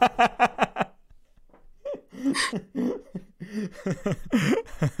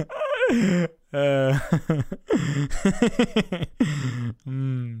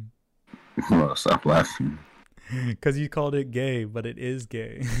 Well, stop laughing. Because you called it gay, but it is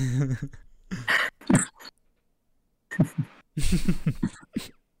gay.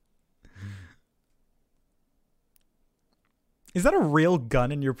 Is that a real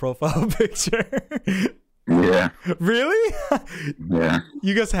gun in your profile picture? Yeah. Really? Yeah.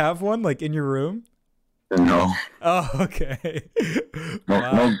 You guys have one like in your room? No. Oh, okay.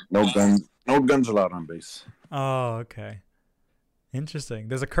 No guns. No guns allowed on base. Oh, okay. Interesting.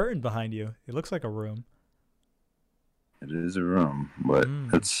 There's a curtain behind you. It looks like a room. It is a room, but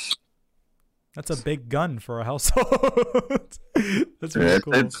that's a big gun for a household. That's really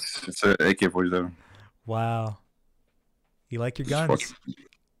cool. It's an AK-47. Wow. You like your guns?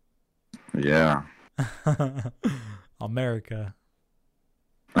 Yeah. America.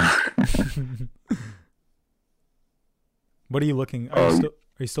 What are you looking? Are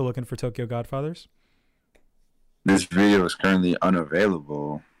you still looking for Tokyo Godfathers? This video is currently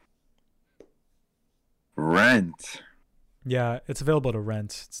unavailable. Rent. Yeah, it's available to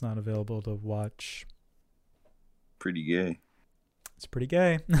rent. It's not available to watch. Pretty gay. It's pretty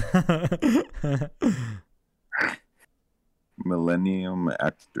gay. Millennium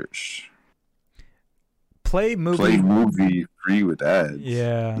actress. Play movie free with ads.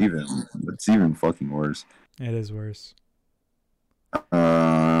 Yeah. It's even fucking worse. It is worse.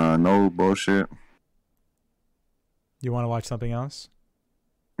 No bullshit. You want to watch something else?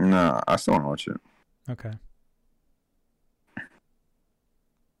 Nah, I still want to watch it. Okay.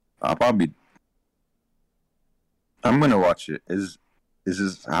 I'm gonna watch it. Is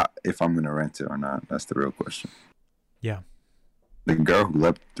this if I'm gonna rent it or not? That's the real question. Yeah. The Girl Who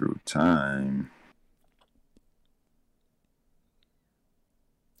Leapt Through Time.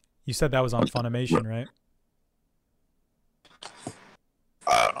 You said that was on Funimation, right?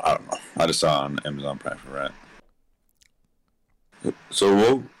 I don't know. I just saw on Amazon Prime for that.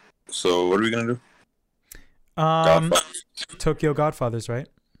 So what are we gonna do? Godfathers. Tokyo Godfathers, right?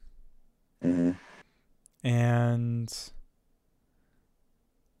 Mm-hmm. And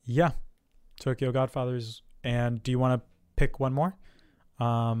yeah, Tokyo Godfathers. And do you want to pick one more?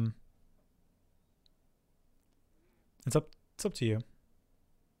 It's up to you.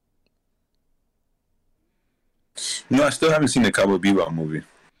 No, I still haven't seen the Cowboy Bebop movie.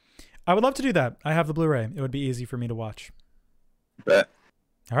 I would love to do that. I have the Blu-ray. It would be easy for me to watch. Bet.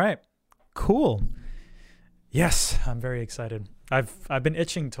 All right. Cool. Yes, I'm very excited. I've been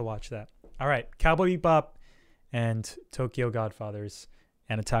itching to watch that. All right, Cowboy Bebop and Tokyo Godfathers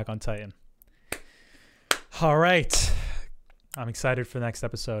and Attack on Titan. All right. I'm excited for the next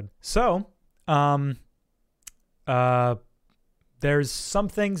episode. So, there's some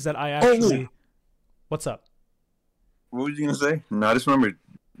things that I actually What's up? What was you gonna say? No, I just remember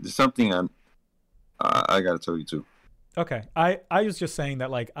there's something I gotta tell you too. Okay. I was just saying that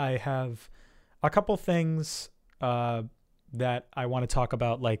like I have a couple things that I want to talk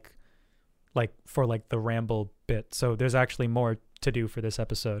about like for like the ramble bit. So there's actually more to do for this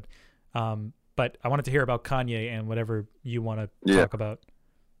episode. But I wanted to hear about Kanye and whatever you want to talk about.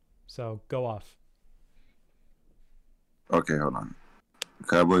 So go off. Okay, hold on.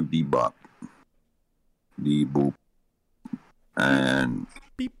 Cowboy Bebop. Beep boop. And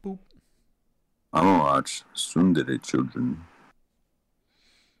beep boop. I'm gonna watch Tsundere Children.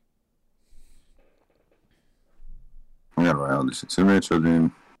 I gotta write all this. Tsundere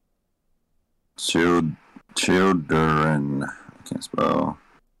Children. Children. I can't spell.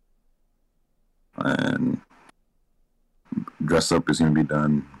 And Dress Up is gonna be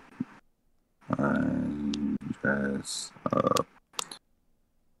done. Dress Up.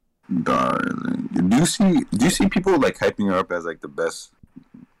 Darling. Do you see people like hyping her up as like the best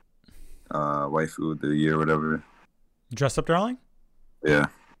waifu of the year or whatever? Dress Up Darling? Yeah.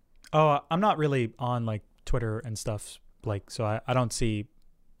 Oh, I'm not really on like Twitter and stuff, like, so I don't see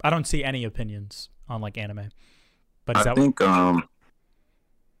any opinions on like anime. But is I think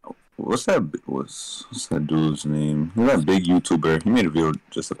what's that dude's name? Who's that big YouTuber? He made a video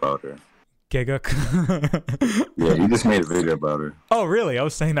just about her. Geguk. Yeah, he just made a video about her. Oh, really? I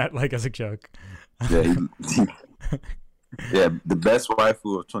was saying that like as a joke. Yeah, yeah, the best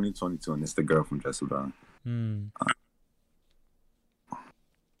waifu of 2022, and it's the girl from Dress Up Darling.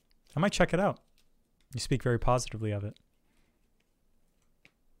 I might check it out. You speak very positively of it.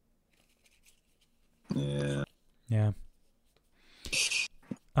 Yeah. Yeah.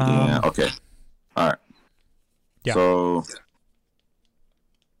 Yeah. Okay. All right. Yeah.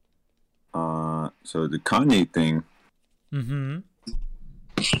 So the Kanye thing. Mm-hmm.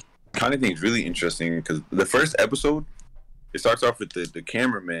 Kanye thing is really interesting because the first episode, it starts off with the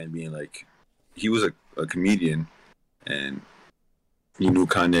cameraman being like, he was a comedian, and he knew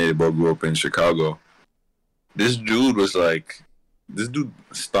Kanye. They both grew up in Chicago. This dude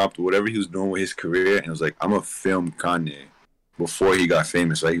stopped whatever he was doing with his career and was like, I'm gonna film Kanye before he got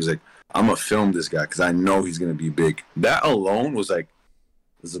famous. Right? He was like, I'm gonna film this guy because I know he's gonna be big. That alone was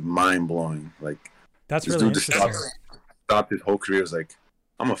mind blowing. Like, that's really interesting. Stopped his whole career. Was like,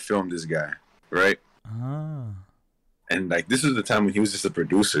 I'm gonna film this guy, right? And like, this was the time when he was just a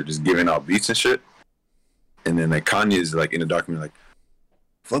producer, just giving out beats and shit. And then like Kanye is like in the documentary, like,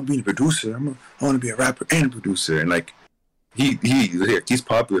 fuck being a producer. I want to be a rapper and a producer. And like, he's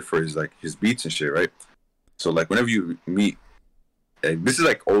popular for his beats and shit, right? So like, whenever you meet, like, this is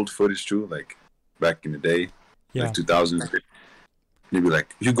like old footage too, like back in the day, like 2000s. You'd be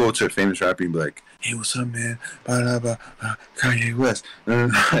like, you go to a famous rapper, you'd be like, hey, what's up, man? Kanye West.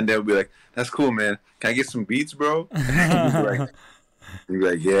 And they'll be like, that's cool, man. Can I get some beats, bro? And you'd be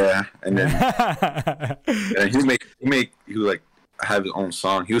like, yeah. And then he would like have his own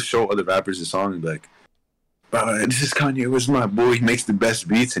song. He would show other rappers his song and be like, bro, this is Kanye West, my boy. He makes the best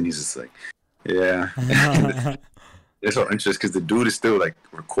beats. And he's just like, yeah. It's so interesting because the dude is still like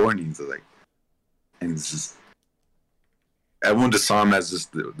recording. So like, and it's just, everyone just saw him as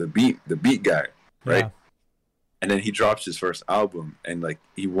just the beat guy, right? Yeah. And then he drops his first album, and like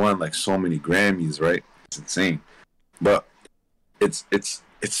he won like so many Grammys, right? It's insane, but it's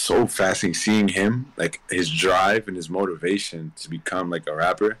so fascinating seeing him, like his drive and his motivation to become like a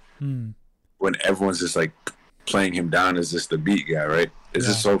rapper, when everyone's just like playing him down as just the beat guy, right? It's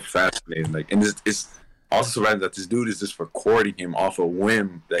just so fascinating, like, and it's also surprising that this dude is just recording him off a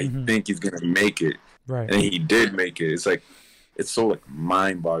whim that he think he's gonna make it, right? And he did make it. It's like, it's so like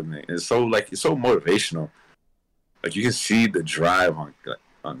mind-boggling. It's so motivational. Like, you can see the drive on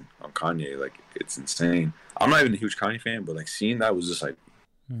on Kanye. Like, it's insane. I'm not even a huge Kanye fan, but like seeing that was just like,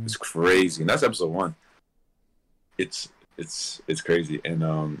 it's crazy. And that's episode 1. It's crazy. And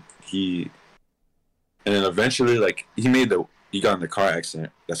and then eventually, like, he got in the car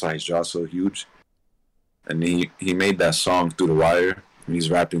accident. That's why his jaw's so huge. And he made that song Through the Wire. And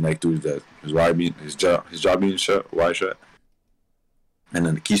he's rapping like through his jaw being wide shut. And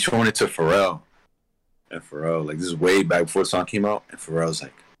then he's showing it to Pharrell. And Pharrell, like, this is way back before the song came out. And Pharrell's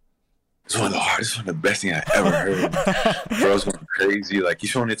like, it's one of the hardest, one of the best things I ever heard. Pharrell's going crazy. Like, he's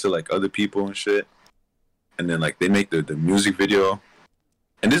showing it to like other people and shit. And then like they make the music video.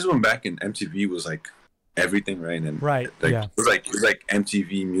 And this is when back in MTV was like everything, right? And then, right, like, yeah. it was like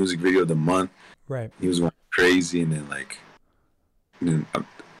MTV music video of the month. Right. He was going crazy, and then like,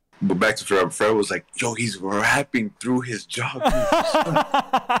 but back to Pharrell. Pharrell was like, "Yo, he's rapping through his jaw."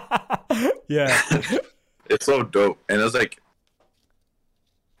 Yeah, it's so dope, and it was like,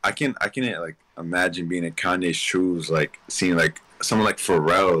 I can like imagine being in Kanye's shoes, like seeing like someone like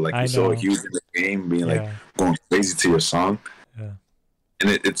Pharrell, like he's so huge in the game, being like going crazy to your song. Yeah.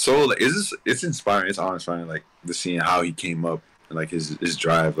 And it's so like it's inspiring. It's inspiring, like the seeing how he came up and like his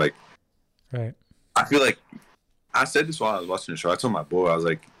drive. Like, right. I feel like I said this while I was watching the show. I told my boy, I was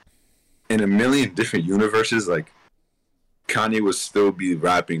like, in a million different universes, like Kanye would still be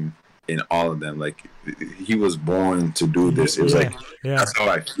rapping in all of them. Like, he was born to do this. It was like that's how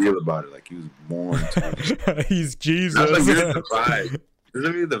I feel about it. Like, he was born to. He's Jesus. That's like really the vibe. This is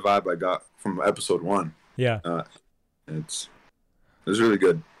really the vibe I got from episode 1. Yeah. It was really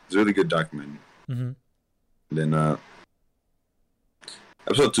good. It's a really good documentary. Mm-hmm. Then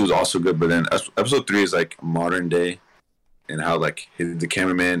episode 2 is also good, but then episode 3 is like modern day, and how like the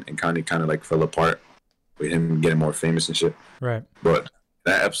cameraman and Kanye kind of like fell apart with him getting more famous and shit. Right. But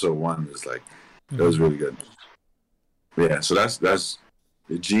that episode 1 was like, it was really good. Yeah. So that's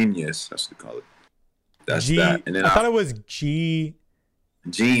the genius. That's what they call it. That's that. And then I thought it was G.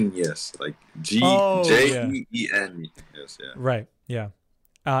 Genius, like Jen. Yes, yeah. Right. Yeah.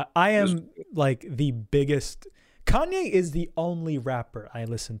 I am like the biggest. Kanye is the only rapper I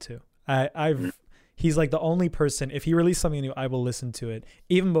listen to. He's like the only person. If he released something new, I will listen to it,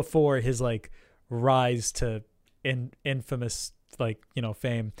 even before his like rise to infamous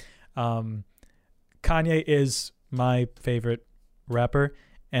fame. Kanye is my favorite rapper,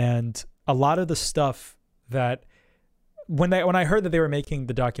 and a lot of the stuff that when I heard that they were making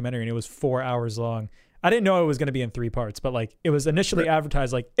the documentary and it was 4 hours long, I didn't know it was going to be in 3 parts, but like it was initially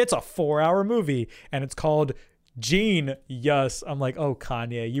advertised like it's a 4-hour movie and it's called Genius. I'm like, oh,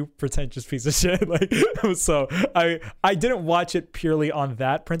 Kanye, you pretentious piece of shit. Like, so I didn't watch it purely on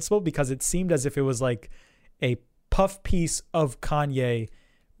that principle, because it seemed as if it was like a puff piece of Kanye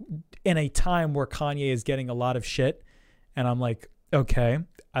in a time where Kanye is getting a lot of shit. And I'm like, okay,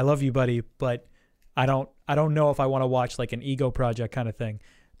 I love you, buddy, but I don't know if I want to watch like an ego project kind of thing.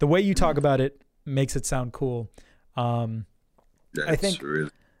 The way you talk about it makes it sound cool. I think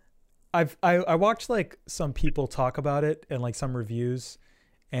really... I watched like some people talk about it and like some reviews,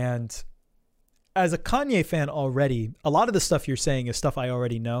 and as a Kanye fan already, a lot of the stuff you're saying is stuff I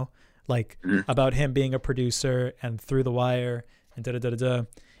already know, like about him being a producer and Through the Wire and da-da-da-da-da.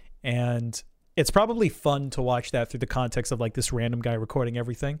 And it's probably fun to watch that through the context of like this random guy recording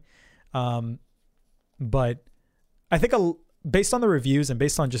everything. But I think based on the reviews and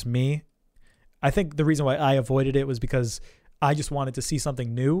based on just me, I think the reason why I avoided it was because I just wanted to see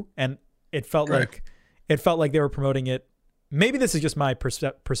something new, and it felt like they were promoting it. Maybe this is just my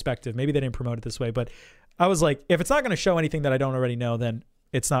perspective. Maybe they didn't promote it this way, but I was like, if it's not going to show anything that I don't already know, then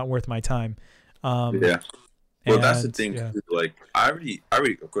it's not worth my time. Yeah. Well, that's the thing. Yeah. Like, I already,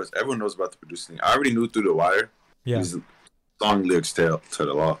 of course, everyone knows about the producing. I already knew Through the Wire. Yeah. These song lyrics tell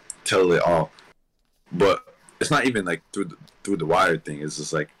it all. But it's not even like through the Wire thing. It's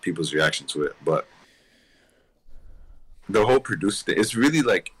just like people's reaction to it. But the whole producer thing, it's really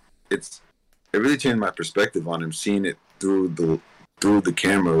like it really changed my perspective on him, seeing it through the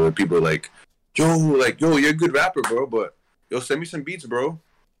camera, where people are like, yo, you're a good rapper, bro, but yo, send me some beats, bro.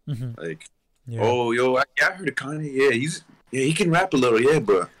 Mm-hmm. Like, yeah. Oh, yo, I heard of Kanye. Yeah, he can rap a little, yeah,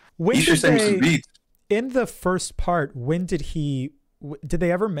 but you should send me some beats. In the first part, when did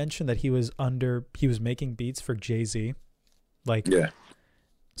they ever mention that he was making beats for Jay-Z? Like, yeah.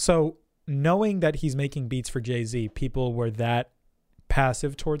 So knowing that he's making beats for Jay-Z, people were that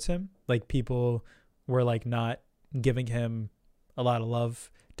passive towards him. Like, people were like not giving him a lot of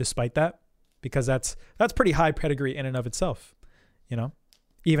love despite that, because that's pretty high pedigree in and of itself, you know,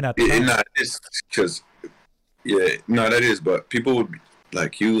 even at the time. No, it's because, that is, but people would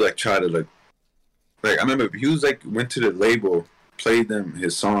like, he would like try to like I remember he was like went to the label played them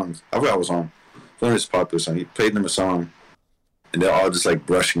his songs. I forgot what song. One of his popular song. He played them a song, and they're all just like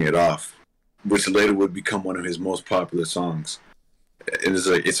brushing it off, which later would become one of his most popular songs. And it's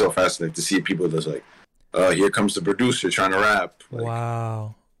like, it's so fascinating to see people that's like, here comes the producer trying to rap. Like,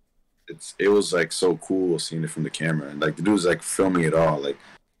 wow. It was like so cool seeing it from the camera, and like the dude's like filming it all, like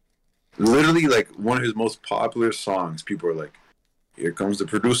literally like one of his most popular songs. People are like, here comes the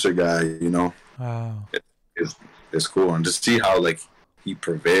producer guy, you know. Wow. It's cool, and just see how like he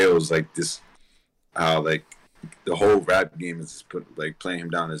prevails, like this, how like the whole rap game is like playing him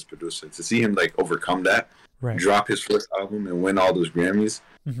down as producer. To see him like overcome that, right. drop his first album and win all those Grammys,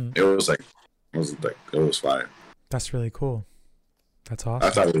 it was fire. That's really cool. That's awesome. I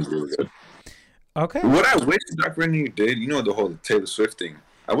thought it was really good. Okay. What I wish the documentary did, you know, the whole Taylor Swift thing.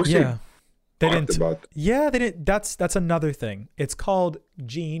 I wish they didn't. About that. Yeah, they didn't. That's another thing. It's called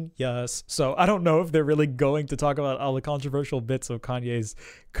Genius. So I don't know if they're really going to talk about all the controversial bits of Kanye's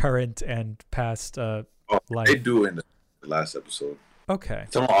current and past life. They do in the last episode. Okay.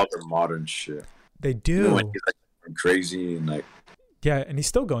 Some of all the modern shit. They do. You know, when he's like crazy and like. Yeah, and he's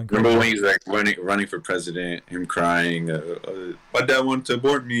still going crazy. Remember when he's like running for president, him crying, my dad wanted to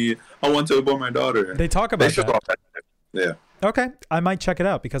abort me, I want to abort my daughter. They talk about that. Yeah. Okay, I might check it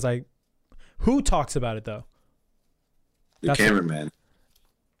out because who talks about it though? The cameraman.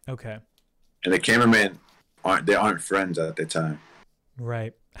 Okay. And the cameraman aren't friends at the time.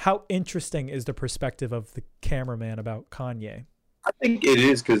 Right. How interesting is the perspective of the cameraman about Kanye? I think it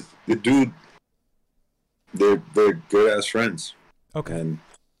is because the dude, they're good as friends. Okay.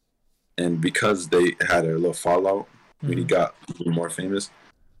 And because they had a little fallout when he got more famous,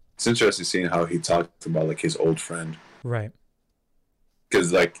 it's interesting seeing how he talked about like his old friend. Right.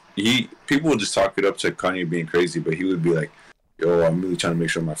 Because like people would just talk it up to Kanye being crazy, but he would be like, "Yo, I'm really trying to make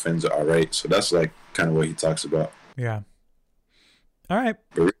sure my friends are all right." So that's like kind of what he talks about. Yeah. All right.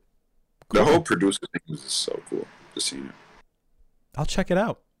 But the whole producer thing was just so cool. Just seeing it. I'll check it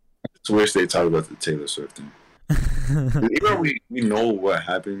out. I just wish they talked about the Taylor Swift thing. Even we know what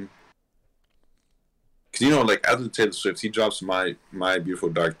happened, because you know, like after the Taylor Swift, he drops my Beautiful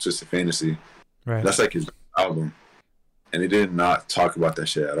Dark Twisted Fantasy. Right. That's like his album, and he did not talk about that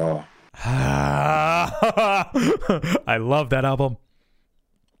shit at all. I love that album.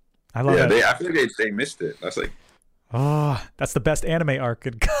 I love that. I feel like they missed it. That's like, that's the best anime arc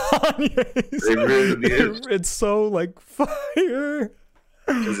in Kanye's. It really is. It's so like fire.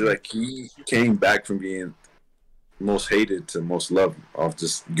 Because like he came back from being most hated to most loved off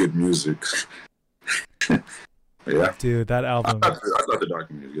just good music. Yeah, dude, that album. I thought the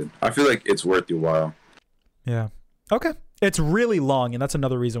documentary was good. I feel like it's worth your while. Yeah. Okay. It's really long, and that's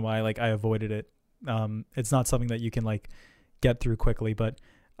another reason why like I avoided it. It's not something that you can like get through quickly, but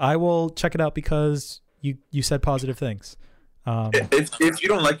I will check it out because you said positive things. If you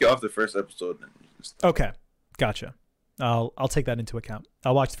don't like it off the first episode, then okay, gotcha. I'll take that into account.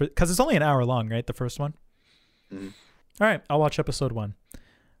 I'll watch because it's only an hour long, right? The first one. Mm-hmm. All right, I'll watch episode 1.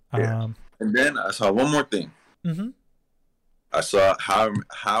 Yeah. And then I saw one more thing. Mm-hmm. I saw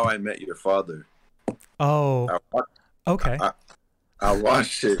How I Met Your Father. Oh, okay. I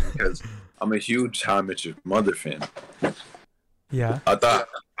watched it because I'm a huge How I Met Your Mother fan. Yeah. I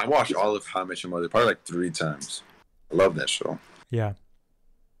watched all of How I Met Your Mother probably like 3 times. I love that show. Yeah.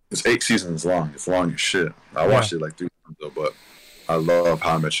 It's 8 seasons long. It's long as shit. I watched it like 3 times though, but I love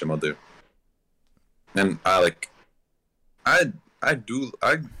How I Met Your Mother. And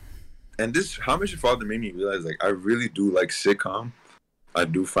and this How I Met Your Father made me realize like I really do like sitcom. I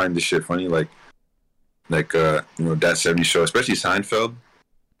do find this shit funny, like you know, that 70s show, especially Seinfeld.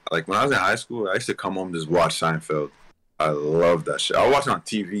 Like when I was in high school, I used to come home and just watch Seinfeld. I love that shit. I'll watch it on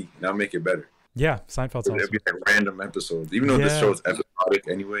TV and I'll make it better. Yeah, Seinfeld's awesome. It'd be like random episodes, even though this show is episodic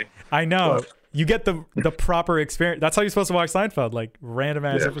anyway. I know. But you get the proper experience. That's how you're supposed to watch Seinfeld, like random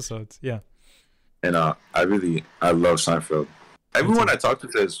ass episodes. Yeah. And I love Seinfeld. Everyone I talk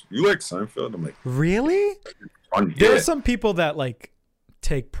to says, "You like Seinfeld?" I'm like, really? Funny. There are some people that like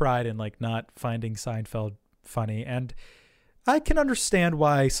take pride in like not finding Seinfeld funny, and I can understand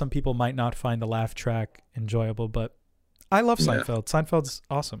why some people might not find the laugh track enjoyable, but I love Seinfeld. Seinfeld's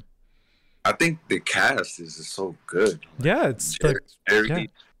awesome. I think the cast is just so good. Yeah, it's Jerry,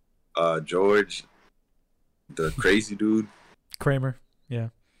 George, the crazy dude, Kramer. Yeah.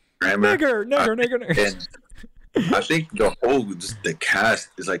 Kramer. Nigger. And I think the cast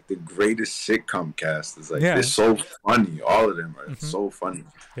is like the greatest sitcom cast. It's like they're so funny. All of them are so funny.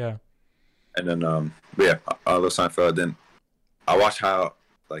 Yeah. And then I love Seinfeld. Then I watch I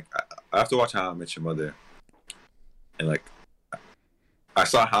have to watch How I Met Your Mother. And like I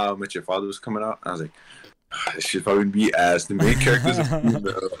saw How I Met Your Father was coming out, and I was like, It should probably be ass. The main character's a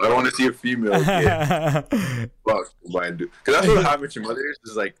female. I don't want to see a female get fucked by a dude. Because that's what How I Met Your Mother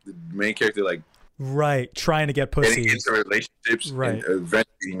is like the main character, like, right, trying to get pussy. getting into relationships, right. And eventually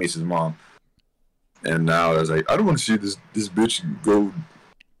he meets his mom. And now I was like, I don't want to see this bitch go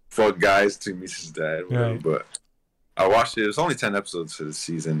fuck guys to meet his dad. Whatever. Right. But I watched it. It was only 10 episodes for the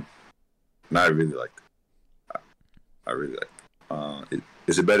season. And I really liked it. I really liked it.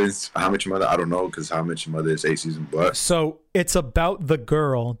 Is it better than How I Met Your Mother? I don't know, because How I Met Your Mother is 8 seasons, but... So, it's about the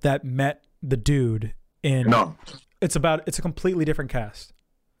girl that met the dude in... No. It's a completely different cast.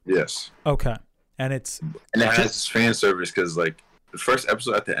 Yes. Okay. And it has fan service, because, like, the first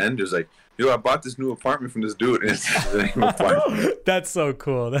episode at the end is like, yo, I bought this new apartment from this dude, and it's the name apartment. That's so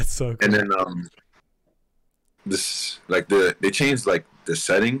cool. That's so cool. And then, this, like, they changed, like, the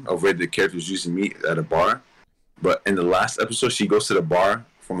setting of where the characters usually meet at a bar. But in the last episode, she goes to the bar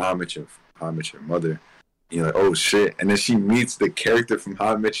from How I Met Your Mother. And you're like, oh shit! And then she meets the character from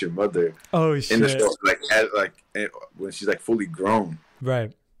How I Met Your Mother. Oh shit! In the show, when she's like fully grown.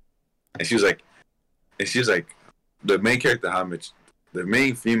 Right. And she was like, the main character, the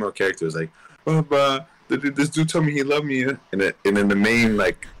main female character was like, oh, but this dude told me he loved me, and then the main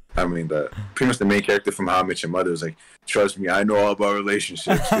pretty much the main character from How I Met Your Mother was like, trust me, I know all about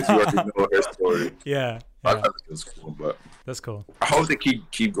relationships because you already know her story. Yeah. I thought it was cool, but that's cool. I hope they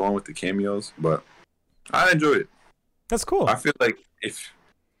keep going with the cameos, but I enjoyed it. That's cool. I feel like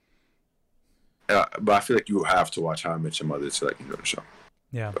but I feel like you have to watch How I Met Your Mother to like enjoy the show.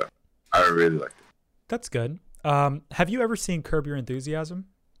 Yeah, but I really liked it. That's good. Have you ever seen Curb Your Enthusiasm?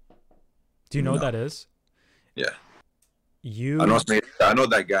 Do you know what that is? Yeah. I know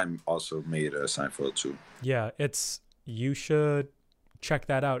that guy also made Seinfeld too. Yeah, you should check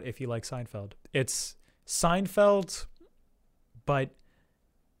that out if you like Seinfeld. It's Seinfeld, but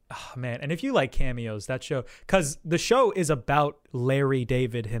oh man, and if you like cameos, that show, because the show is about Larry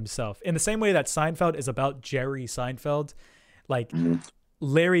David himself in the same way that Seinfeld is about Jerry Seinfeld. Like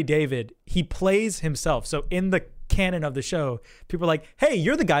Larry David, he plays himself. So in the canon of the show, people are like, hey,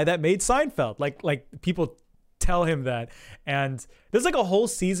 you're the guy that made Seinfeld. Like people tell him that. And there's like a whole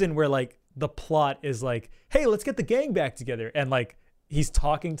season where like the plot is like, hey, let's get the gang back together. And like he's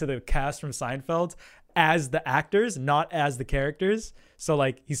talking to the cast from Seinfeld as the actors, not as the characters. So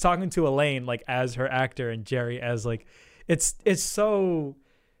like he's talking to Elaine like as her actor and Jerry as like it's so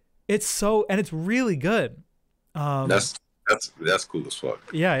and it's really good. That's cool as fuck.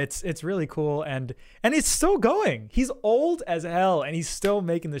 Yeah, it's really cool and it's still going. He's old as hell and he's still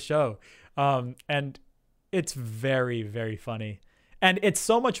making the show. And it's very, very funny. And it's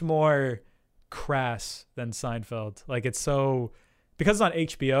so much more crass than Seinfeld. Like it's so, because it's on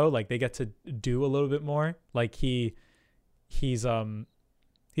HBO, like they get to do a little bit more. Like he's a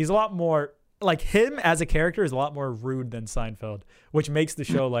lot more, like him as a character is a lot more rude than Seinfeld, which makes the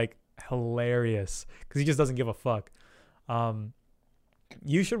show like hilarious because he just doesn't give a fuck.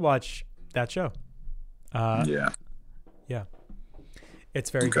 You should watch that show. Yeah. It's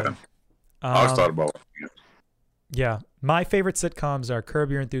very good. I always thought about it. Yeah. My favorite sitcoms are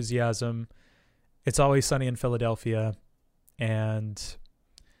Curb Your Enthusiasm, It's Always Sunny in Philadelphia, and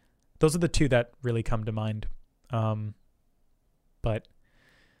those are the two that really come to mind. But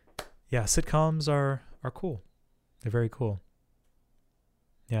yeah, sitcoms are cool. They're very cool.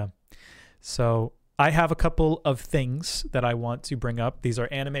 Yeah. So I have a couple of things that I want to bring up. These are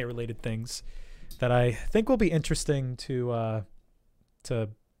anime related things that I think will be interesting to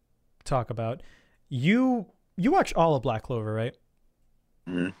talk about. You watch all of Black Clover, right?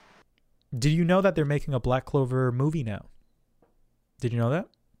 Mm-hmm. Did you know that they're making a Black Clover movie now? Did you know that?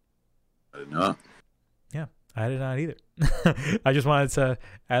 I did not. Yeah, I did not either. I just wanted to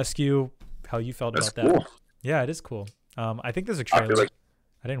ask you how you felt about that. Cool. Yeah, it is cool. I think there's a trailer.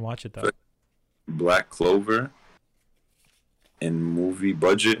 I didn't watch it though. Black Clover and movie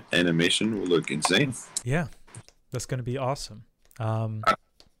budget animation will look insane. Yeah, that's going to be awesome.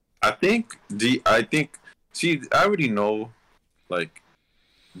 I think. See, I already know. Like,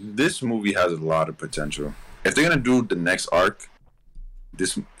 this movie has a lot of potential. If they're gonna do the next arc,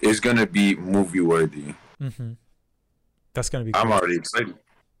 this is gonna be movie worthy. Mm-hmm. That's gonna be cool. I'm already excited.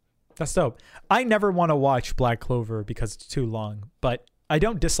 That's dope. I never want to watch Black Clover because it's too long, but I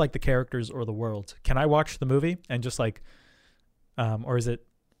don't dislike the characters or the world. Can I watch the movie and just like, or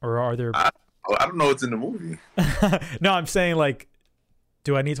are there? I don't know what's in the movie. No, I'm saying like,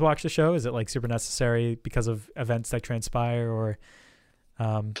 do I need to watch the show? Is it like super necessary because of events that transpire, or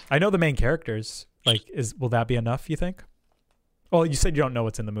I know the main characters. Like, will that be enough? You think? Well, you said you don't know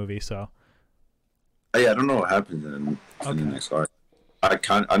what's in the movie, so. Yeah, I don't know what happens in the next arc.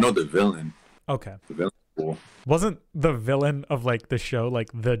 I know the villain. Okay. The villain's cool. Wasn't the villain of like the show like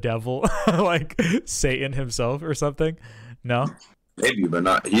the devil, like Satan himself or something? No. Maybe, but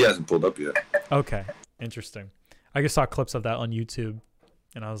not. He hasn't pulled up yet. Okay, interesting. I just saw clips of that on YouTube,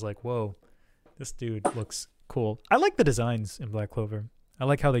 and I was like, "Whoa, this dude looks cool." I like the designs in Black Clover. I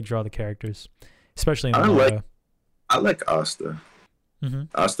like how they draw the characters, especially in the manga. I like Asta. Mm-hmm.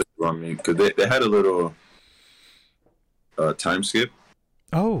 Asta draw me because they had a little time skip.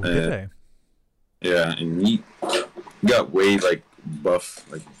 Oh, did they? Yeah, and he got way like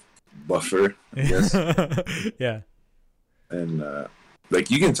buffer, I guess. Yeah. And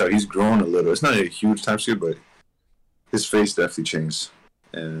like you can tell he's grown a little. It's not a huge time skip, but his face definitely changed.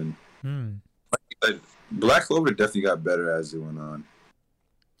 And like, Black Clover definitely got better as it went on.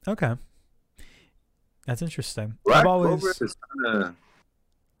 Okay, that's interesting. Black Clover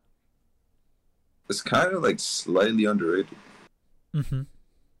is kind of like slightly underrated. Mm-hmm.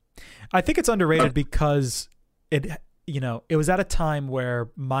 I think it's underrated because it was at a time where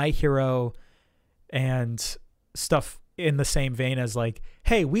My Hero and stuff in the same vein as like,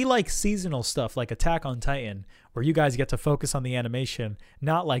 hey, we like seasonal stuff like Attack on Titan, where you guys get to focus on the animation,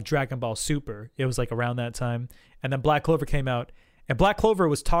 not like Dragon Ball Super. It was like around that time. And then Black Clover came out, and Black Clover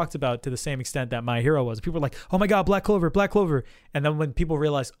was talked about to the same extent that My Hero was. People were like, oh my God, Black Clover, Black Clover. And then when people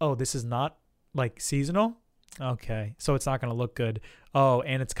realized, oh, this is not like seasonal, okay, so it's not going to look good. Oh,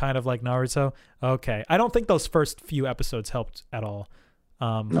 and it's kind of like Naruto. Okay. I don't think those first few episodes helped at all.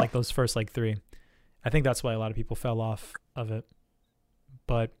 No. Like those first like 3. I think that's why a lot of people fell off of it.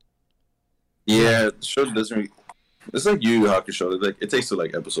 But yeah, the show doesn't really, it's like Yu Yu Hakusho. Like it takes to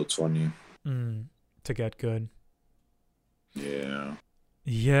like episode 20 to get good. Yeah.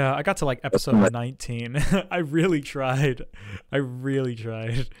 Yeah, I got to like episode 19. I really tried.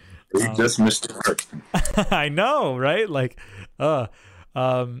 You just missed the mark. I know, right? Like, yeah,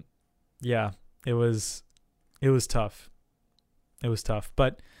 it was tough. It was tough,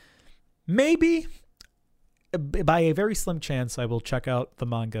 but maybe by a very slim chance, I will check out the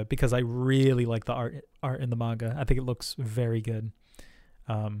manga because I really like the art in the manga. I think it looks very good.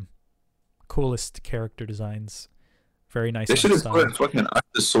 Coolest character designs. Very nice. They should have put fucking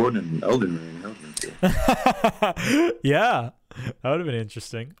the sword in Elden Ring. Yeah, that would have been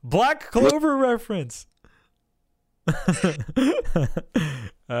interesting. Black Clover reference.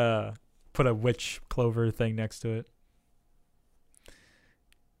 Put a witch clover thing next to it.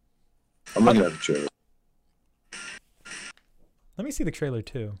 I'm looking at the trailer. Let me see the trailer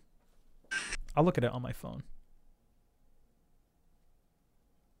too. I'll look at it on my phone.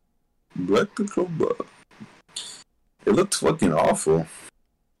 Black Clover. It looks fucking awful.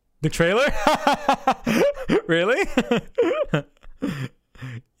 The trailer? Really?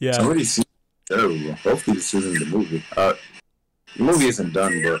 Yeah. Somebody see terrible. Hopefully this isn't the movie. The movie isn't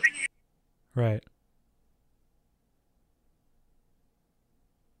done, but right.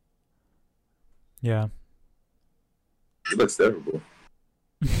 Yeah. It looks terrible.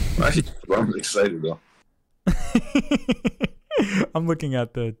 I'm excited though. I'm looking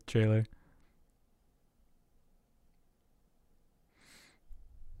at the trailer.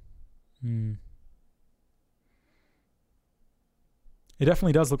 It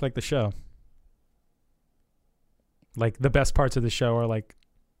definitely does look like the show. Like the best parts of the show are like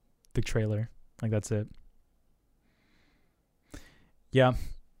the trailer. Like that's it. Yeah.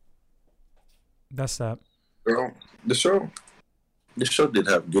 That's that. Girl, the show did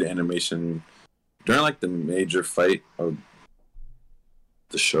have good animation during like the major fight of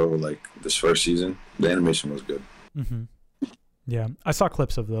the show. Like this first season, the animation was good. Mm-hmm. Yeah, I saw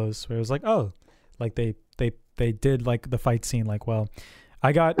clips of those where it was like, oh, like they did like the fight scene like well.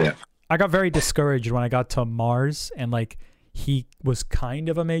 I got very discouraged when I got to Mars and like he was kind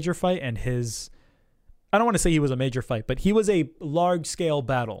of a major fight and I don't want to say he was a major fight, but he was a large scale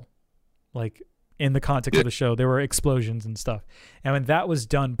battle. Like in the context of the show, there were explosions and stuff. And when that was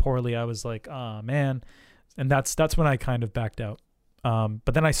done poorly, I was like, oh man. And that's when I kind of backed out.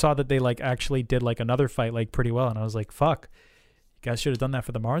 But then I saw that they like actually did like another fight like pretty well, and I was like, fuck. You guys should have done that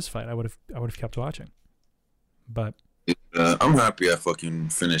for the Mars fight. I would have kept watching. But I'm happy I fucking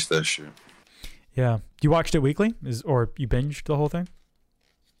finished that shit. Yeah. You watched it weekly? Or you binged the whole thing?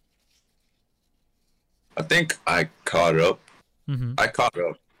 I think I caught up. Mm-hmm. I caught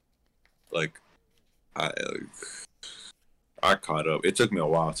up. Like I caught up. It took me a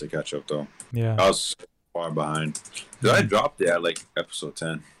while to catch up though. Yeah. I was so far behind. Mm-hmm. I dropped it at like episode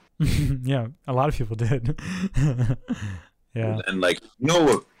 10. Yeah, a lot of people did. Yeah. And like, you know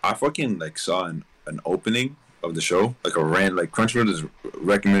what? I fucking like saw an opening of the show, like like Crunchyroll just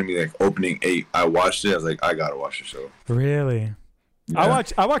recommended me like opening 8. I watched it. I was like, I gotta watch the show. Really? Yeah.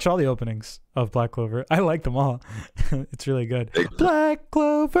 I watch all the openings of Black Clover. I like them all. It's really good. Black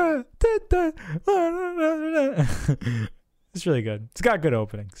Clover. It's really good. It's got good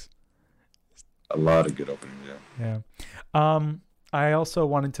openings. A lot of good openings. Yeah. Yeah. I also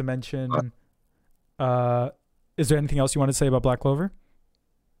wanted to mention. Is there anything else you want to say about Black Clover?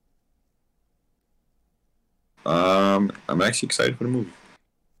 I'm actually excited for the movie.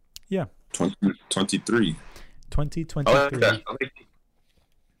 Yeah. 2023. 2023. I like that.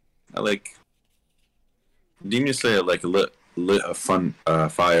 I like Demon Slayer like lit a fun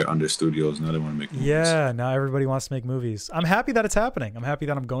fire under studios. Now they want to make movies. Yeah, now everybody wants to make movies. I'm happy that it's happening. I'm happy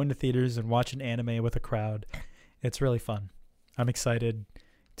that I'm going to theaters and watching anime with a crowd. It's really fun. I'm excited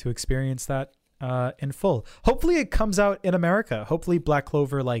to experience that in full. Hopefully it comes out in America. Hopefully Black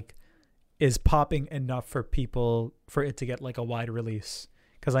Clover like is popping enough for people for it to get like a wide release.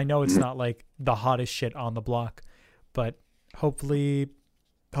 Because I know it's not like the hottest shit on the block, but hopefully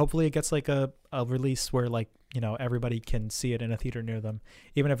it gets like a release where like, you know, everybody can see it in a theater near them,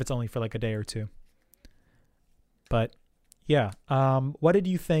 even if it's only for like a day or two. But yeah, what did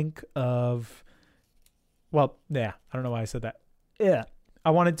you think of? Well, yeah, I don't know why I said that. Yeah,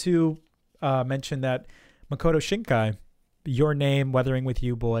 I wanted to mention that Makoto Shinkai, Your Name, Weathering with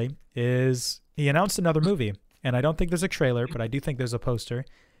You, Boy, he announced another movie. And I don't think there's a trailer, but I do think there's a poster.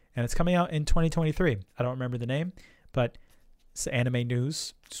 And it's coming out in 2023. I don't remember the name, but it's anime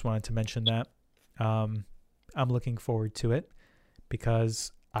news. Just wanted to mention that. I'm looking forward to it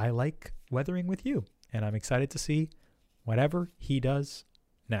because I like Weathering with You. And I'm excited to see whatever he does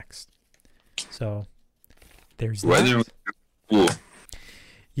next. So there's that. Cool.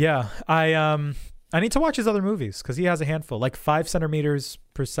 Yeah, I need to watch his other movies because he has a handful. Like 5 centimeters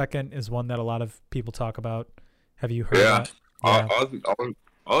per second is one that a lot of people talk about. Have you heard that? Yeah. I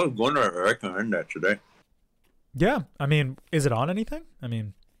was going to recommend that today. Yeah. I mean, is it on anything? I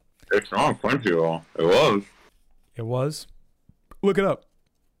mean, it's on Crunchyroll. It was. It was? Look it up.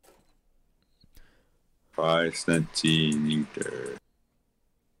 5 centimeters.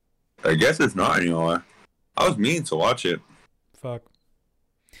 I guess it's not anymore. I was meaning to watch it. Fuck.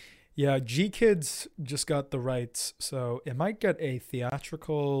 Yeah, G-Kids just got the rights, so it might get a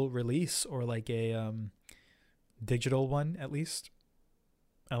theatrical release or like a digital one at least,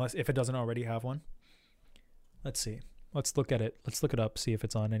 unless if it doesn't already have one. Let's see. Let's look at it. Let's look it up. See if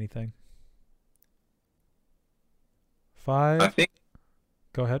it's on anything. 5. I think.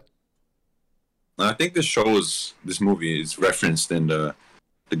 Go ahead. I think this movie is referenced in the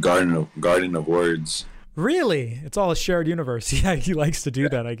Garden of Words. Really? It's all a shared universe. Yeah, he likes to do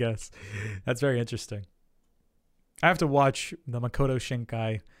that, I guess. That's very interesting. I have to watch the Makoto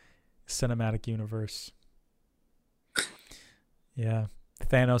Shinkai cinematic universe. Yeah.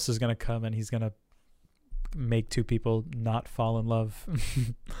 Thanos is going to come and he's going to make 2 people not fall in love.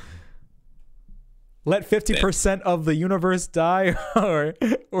 Let 50% of the universe die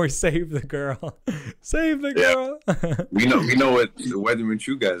or save the girl. Save the girl. Yeah. we know what the Weather with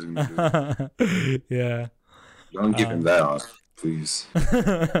You guys are gonna do. Yeah. Don't give him that off, please.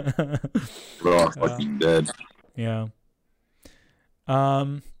 We're all fucking dead. Yeah.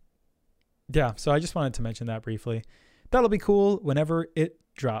 Yeah, so I just wanted to mention that briefly. That'll be cool whenever it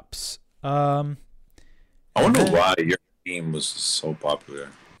drops. I wonder why your game was so popular.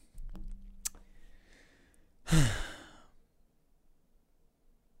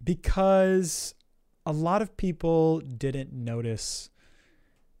 Because a lot of people didn't notice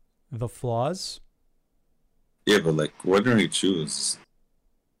the flaws. Yeah, but like, what do you choose?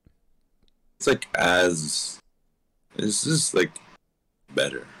 It's like it's just like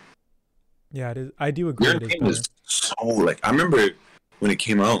better. Yeah, it is. I do agree. Your it is game better. was so like, I remember when it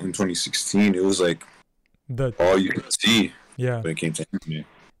came out in 2016. It was like all you could see. Yeah. When it came to anime.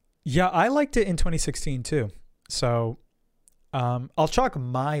 Yeah, I liked it in 2016 too. So, I'll chalk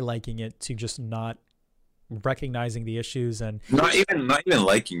my liking it to just not recognizing the issues and not even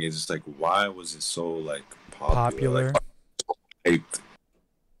liking it. Just like, why was it so like popular? Like,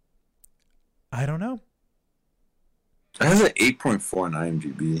 I don't know. It has an 8.4 on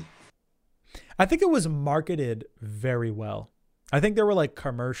IMDb. I think it was marketed very well. I think there were like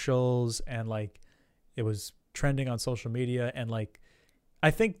commercials and like it was trending on social media, and like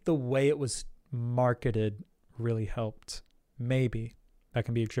I think the way it was marketed really helped. Maybe that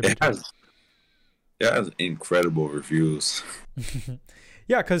can be attributed. It has incredible reviews.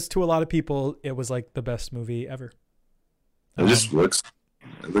 Yeah, because to a lot of people, it was like the best movie ever. It just looks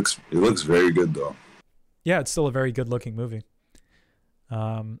very good though. Yeah, it's still a very good looking movie.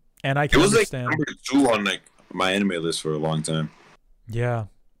 And I can it was understand. Like number 2 on like my anime list for a long time. Yeah,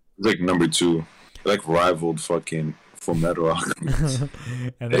 It was like number 2. It like rivaled fucking Full Metal Alchemist.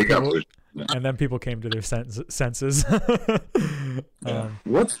 and They then got people, pushed. and then people came to their senses. Yeah.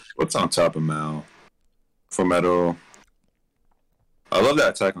 What's on top of Mal? Full Metal. I love that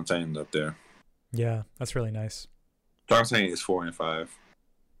Attack on Titan up there. Yeah, that's really nice. Attack on Titan is 4 and 5.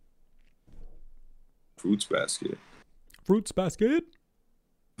 Fruits Basket. Fruits Basket.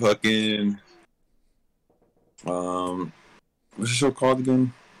 Fucking. What's the show called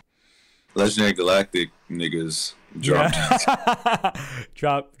again? Legendary Galactic niggas dropped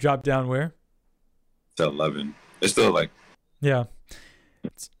Drop down where? to 11. It's still like. Yeah.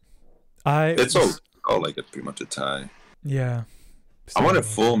 It's all like pretty much a tie. Yeah. I wonder if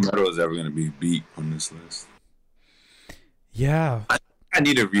Full Metal is ever gonna be beat on this list. Yeah. I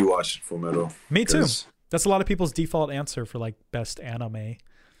need to rewatch Full Metal. Me too. That's a lot of people's default answer for like best anime.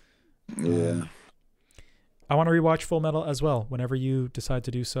 Yeah. I want to rewatch Full Metal as well. Whenever you decide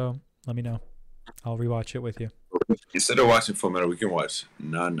to do so, let me know. I'll rewatch it with you. Instead of watching Full Metal, we can watch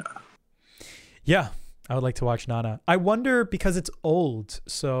Nana. Yeah, I would like to watch Nana. I wonder, because it's old,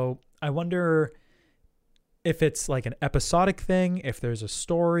 so I wonder if it's like an episodic thing, if there's a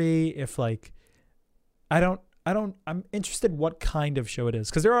story, if like I'm interested what kind of show it is,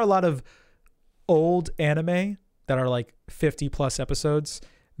 because there are a lot of old anime that are like 50 plus episodes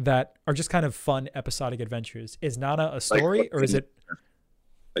that are just kind of fun episodic adventures. Is Nana a story, or is it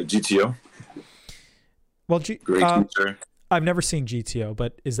like GTO? Well, Great teacher. I've never seen GTO,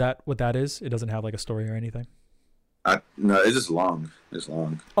 but is that what that is? It doesn't have like a story or anything? No, it's just long. It's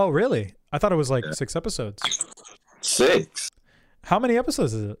long. Oh, really? I thought it was like 6 episodes. 6? How many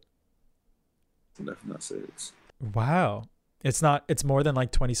episodes is it? Definitely not 6. Wow. It's more than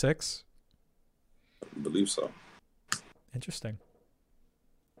like 26? I believe so. Interesting.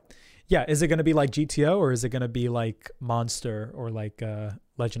 Yeah, is it going to be like GTO, or is it going to be like Monster, or like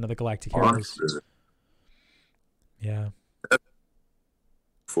Legend of the Galactic Heroes? Monster. Yeah.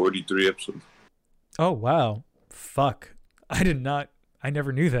 43 episodes. Oh, wow. Fuck. I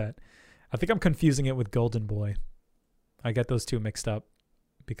never knew that. I think I'm confusing it with Golden Boy. I get those two mixed up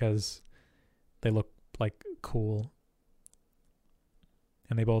because they look like cool.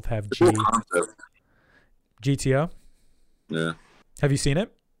 And they both have GTO? Yeah. Have you seen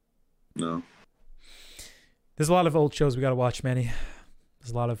it? No. There's a lot of old shows we got to watch, Manny.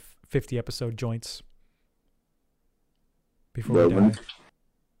 There's a lot of 50 episode joints before we die.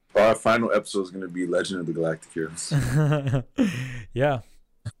 Our final episode is going to be Legend of the Galactic Heroes. Yeah.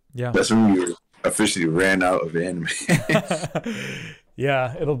 That's when we officially ran out of anime.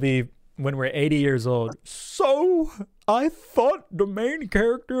 Yeah, it'll be when we're 80 years old. So, I thought the main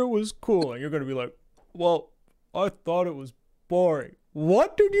character was cool. And you're going to be like, well, I thought it was boring.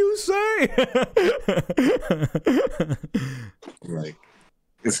 What did you say? Like,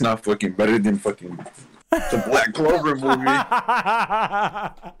 it's not fucking better than fucking the Black Clover movie.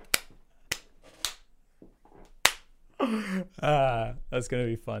 That's gonna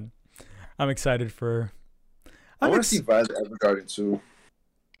be fun. I'm excited for. I want to see Violet Evergarden too.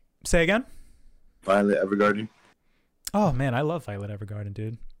 Say again. Violet Evergarden. Oh man, I love Violet Evergarden,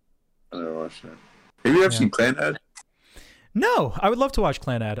 dude. I never watched that. Have you ever seen Clanad? No, I would love to watch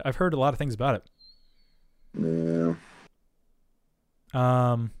Clanad. I've heard a lot of things about it. Yeah.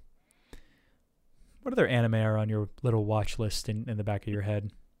 What other anime are on your little watch list in the back of your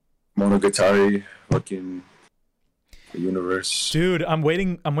head? Monogatari, fucking universe. Dude, I'm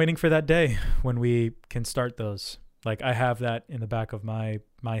waiting for that day when we can start those. Like, I have that in the back of my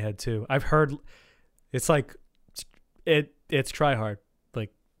head too. I've heard it's like it's try hard,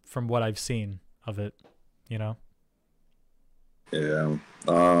 like from what I've seen of it, you know? Yeah.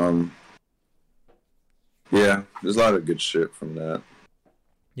 Yeah, there's a lot of good shit from that.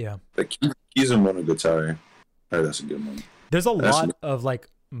 Yeah. Like Kaisen Monogatari. Oh, that's a good one. There's a lot of like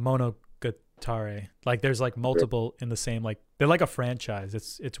Monogatari. Like there's like multiple in the same, like they're like a franchise.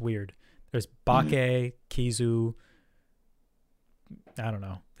 It's weird. There's Bake, Kizu. I don't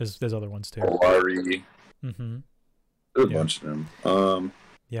know. There's other ones too. Owari. Mm-hmm. There's a bunch of them.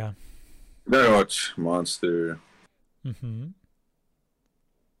 Yeah. Then I watch Monster. Mm-hmm.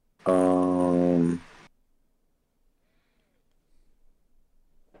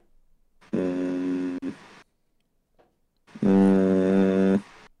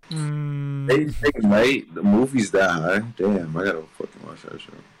 Night, the movies that high. Damn, I gotta fucking watch that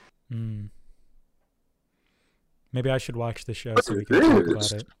show. Maybe I should watch the show so we can talk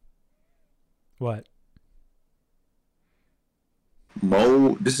about it. What?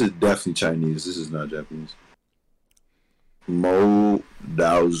 This is definitely Chinese. This is not Japanese. Mo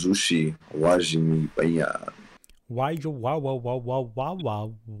Daozushi Wajimi Banya. Why you wow wow wow wow wow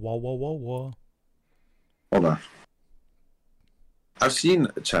wow wow wow wow wow. Hold on. I've seen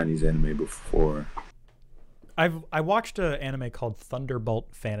a Chinese anime before. I watched an anime called Thunderbolt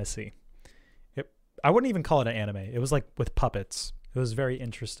Fantasy. I wouldn't even call it an anime. It was like with puppets. It was very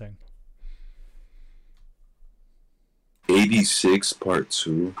interesting. 86 Part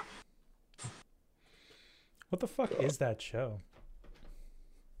 2. What the fuck is that show?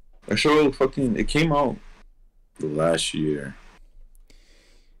 That show it came out last year.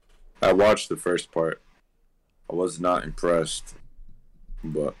 I watched the first part. I was not impressed,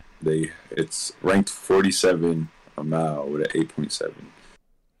 but it's ranked 47 now with an 8.7.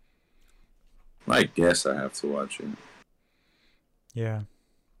 I guess I have to watch it. Yeah.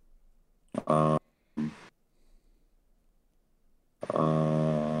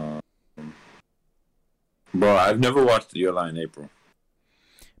 Bro, I've never watched Your Lie in April.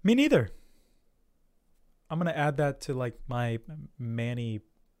 Me neither. I'm gonna add that to like my Manny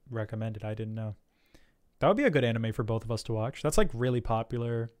recommended. I didn't know. That would be a good anime for both of us to watch. That's like really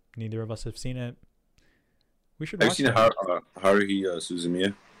popular. Neither of us have seen it. We should watch it. Have you seen Haruhi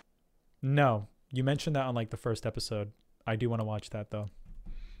Suzumiya? No. You mentioned that on like the first episode. I do want to watch that though.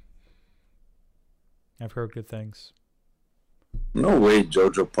 I've heard good things. No way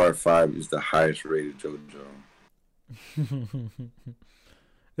JoJo Part 5 is the highest rated JoJo.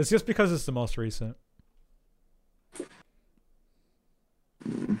 It's just because it's the most recent.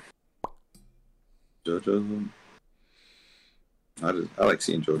 JoJo. I like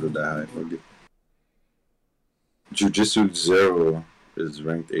seeing JoJo die. Jujutsu Zero is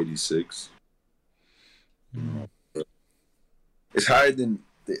ranked 86. It's higher than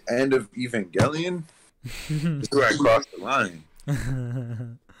the end of Evangelion. This is where I crossed the line.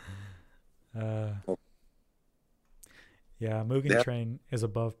 Yeah, Mugen Train is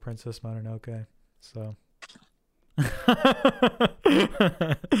above Princess Mononoke, so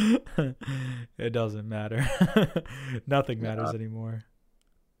it doesn't matter. Nothing matters anymore.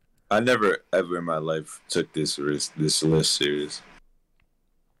 I never ever in my life took this list serious.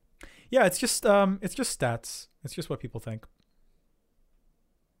 Yeah, it's just stats. It's just what people think.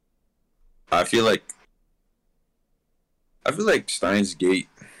 I feel like Steins Gate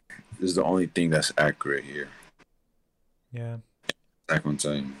is the only thing that's accurate here. Yeah. Attack on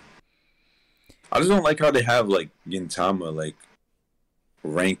Titan. I just don't like how they have like Gintama like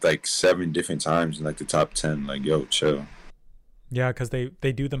ranked like 7 different times in like the top 10. Like, yo, chill. Yeah, because they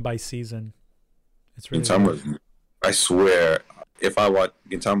do them by season. It's really Gintama's, I swear, if I watch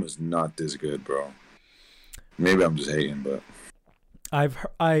Gintama's not this good, bro. Maybe I'm just hating, but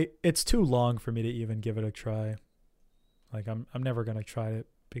it's too long for me to even give it a try. Like I'm never gonna try it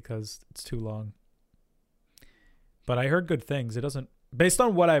because it's too long. But I heard good things. It doesn't, based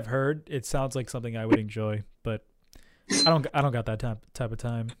on what I've heard, it sounds like something I would enjoy. But I don't got that type of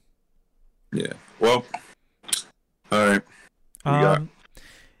time. Yeah. Well. All right.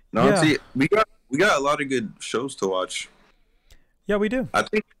 We got a lot of good shows to watch. Yeah, we do. I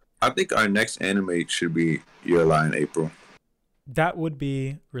think our next anime should be Your Lie in April. That would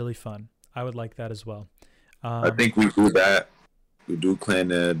be really fun. I would like that as well. I think we do that. We do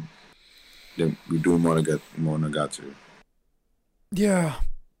Clan Ed. Then we do Monogatari. Yeah.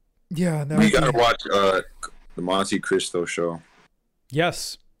 Yeah. We gotta watch the Monte Cristo show.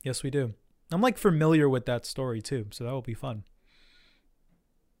 Yes, we do. I'm like familiar with that story too, so that will be fun.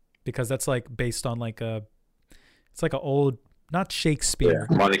 Because that's like based on like it's like an old, not Shakespeare.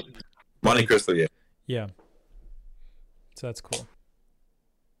 Yeah, Monte Cristo, yeah. Yeah. So that's cool.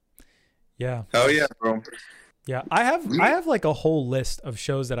 Yeah. Hell yeah, bro. Yeah, I have like a whole list of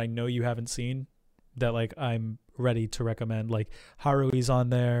shows that I know you haven't seen that like I'm ready to recommend. Like Harui's on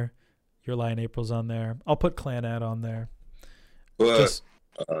there, Your Lie in April's on there. I'll put Clan Ad on there. But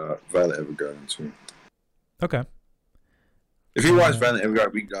Violet Evergarden too. Okay. If you watch Violet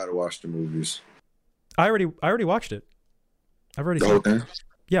Evergarden, we gotta watch the movies. I already watched it. I've already the seen whole thing.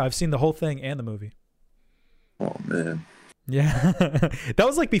 Yeah, I've seen the whole thing and the movie. Oh man. Yeah. That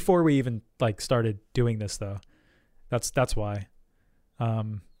was like before we even like started doing this though. That's why. Yeah,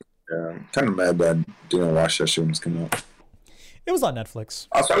 I'm kind of mad that I didn't watch that shit when it's coming out. It was on Netflix.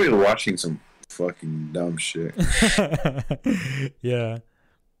 I was probably watching some fucking dumb shit. Yeah.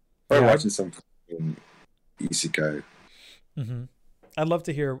 Or watching some fucking isekai. Mm-hmm. I'd love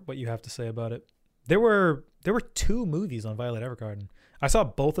to hear what you have to say about it. There were 2 movies on Violet Evergarden. I saw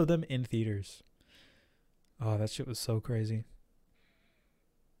both of them in theaters. Oh, that shit was so crazy.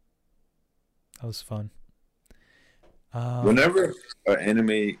 That was fun. Whenever an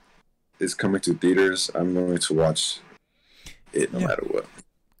anime is coming to theaters, I'm going to watch it no matter what.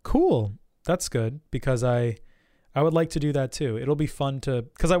 Cool. That's good because I I would like to do that too. It'll be fun to,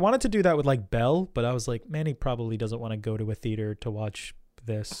 because I wanted to do that with like Belle, but I was like, man, he probably doesn't want to go to a theater to watch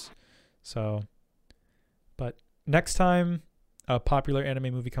this. So, but next time a popular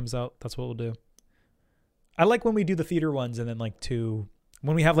anime movie comes out, that's what we'll do. I like when we do the theater ones and then like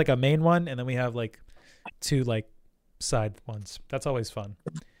when we have like a main one and then we have like 2 like side ones. That's always fun.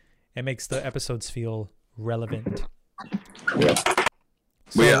 It makes the episodes feel relevant. Yeah. So,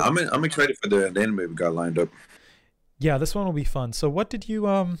 but yeah, I'm excited for the anime we got lined up. Yeah, this one will be fun. So what did you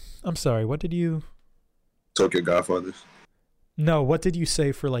I'm sorry, what did you Tokyo Godfathers. No, what did you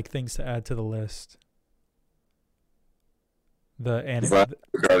say for like things to add to the list? The anime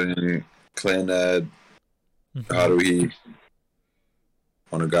Regarding Clannad, Haruhi,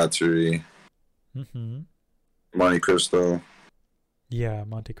 Monogatari, Monte Cristo. Yeah,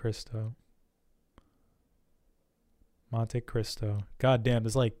 Monte Cristo. Monte Cristo. God damn,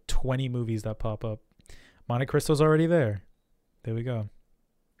 there's like 20 movies that pop up. Monte Cristo's already there. There we go.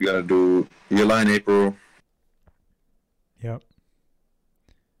 You gotta do Your Lie in April. Yep.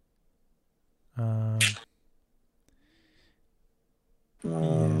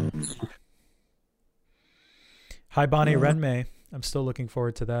 Hi Bonnie Renmei. I'm still looking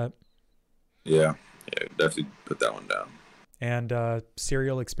forward to that. Yeah, definitely put that one down. And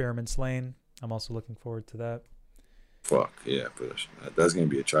Serial Experiments Lane. I'm also looking forward to that. Fuck yeah, that's gonna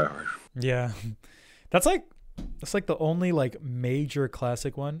be a tryhard. Yeah, that's like the only like major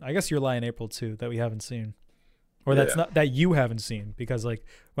classic one. I guess Your Lie in April too that we haven't seen, or that's not that you haven't seen, because like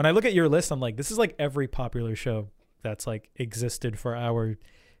when I look at your list, I'm like, this is like every popular show that's like existed for our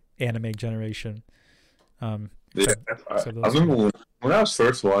anime generation. Yeah, I remember when I was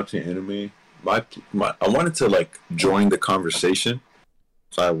first watching anime, my I wanted to like join the conversation,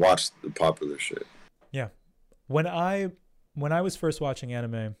 so I watched the popular shit. Yeah, when I was first watching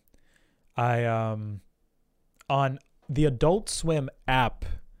anime, I on the Adult Swim app,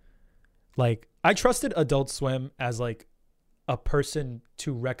 like I trusted Adult Swim as like a person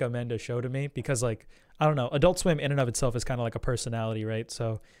to recommend a show to me, because like I don't know, Adult Swim in and of itself is kind of like a personality, right?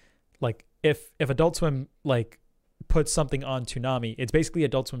 So like if Adult Swim like puts something on Toonami, it's basically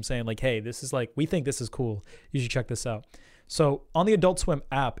Adult Swim saying like, hey, this is like, we think this is cool, you should check this out. So on the Adult Swim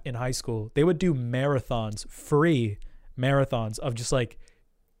app in high school, they would do marathons, free marathons of just like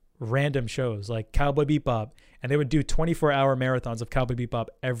random shows like Cowboy Bebop, and they would do 24-hour marathons of Cowboy Bebop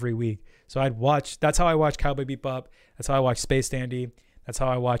every week. So that's how I watched Cowboy Bebop, that's how I watched Space Dandy, that's how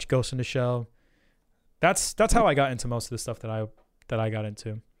I watched Ghost in the Shell. That's how I got into most of the stuff that I got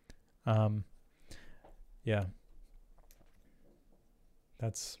into. Yeah.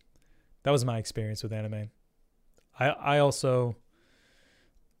 That was my experience with anime. I also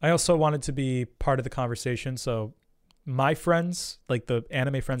wanted to be part of the conversation. So my friends, like the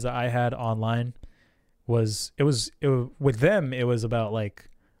anime friends that I had online, with them it was about like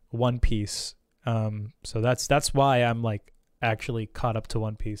One Piece. So that's why I'm like actually caught up to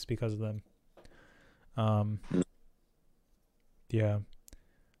One Piece, because of them. Yeah.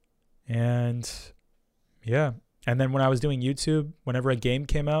 And yeah. And then when I was doing YouTube, whenever a game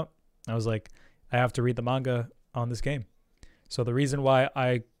came out, I was like, I have to read the manga on this game. So the reason why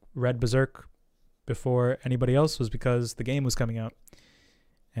I read Berserk before anybody else was because the game was coming out.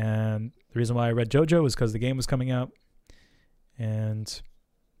 And the reason why I read JoJo was because the game was coming out. And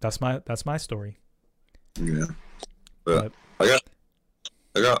that's my story. Yeah. But I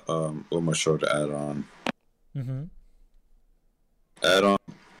got one more show to add on. Add on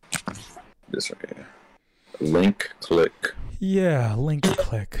this right here. Link Click. Yeah, Link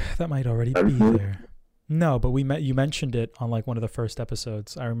Click. That might already be there. No, but you mentioned it on like one of the first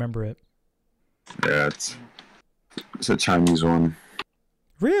episodes. I remember it. Yeah, it's a Chinese one.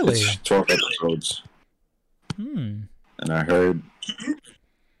 Really? It's 12 episodes. And I heard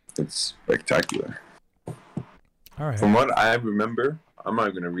it's spectacular. All right. From what I remember, I'm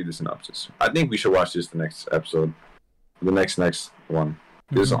not going to read the synopsis. I think we should watch this the next episode. The next one.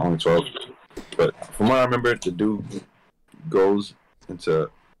 This is only 12. But from what I remember, the dude goes into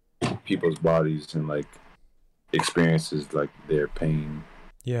people's bodies and like experiences like their pain.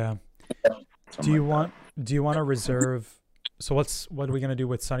 Yeah. Do you want to reserve? So what are we gonna do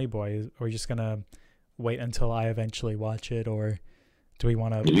with Sunny Boy? Are we just gonna wait until I eventually watch it, or do we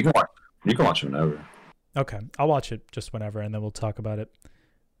want to? You can watch it whenever. Okay, I'll watch it just whenever, and then we'll talk about it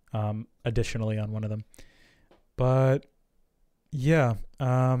additionally on one of them. But yeah,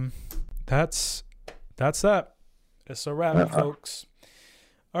 that's that. It's a wrap, folks.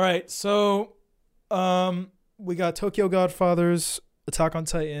 All right, so we got Tokyo Godfathers, Attack on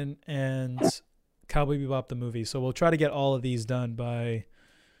Titan, and Cowboy Bebop the movie. So we'll try to get all of these done by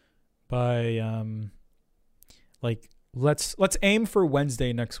Like let's aim for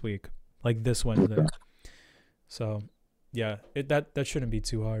Wednesday next week, like this Wednesday. So yeah, that shouldn't be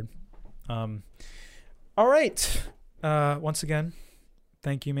too hard. All right. Once again,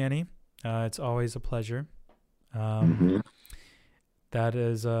 thank you, Manny. It's always a pleasure. That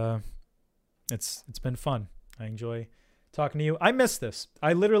is it's been fun. I enjoy talking to you. I miss this.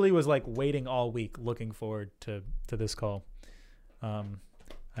 I literally was like waiting all week, looking forward to this call. I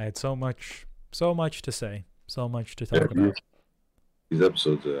had so much to say, so much to talk about. These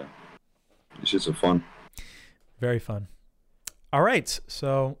episodes, it's just a fun. Very fun. All right,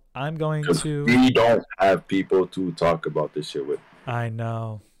 so I'm going to. We don't have people to talk about this shit with. I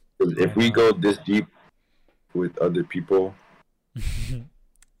know. If we go this deep with other people,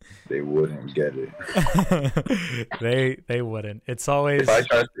 they wouldn't get it. They wouldn't. It's always. If I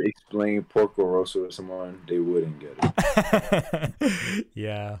tried to explain Porco Rosso to someone, they wouldn't get it.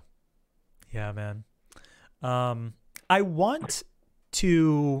 Yeah, man. I want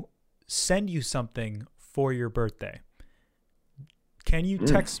to send you something for your birthday. Can you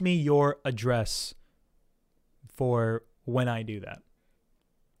text me your address for when I do that?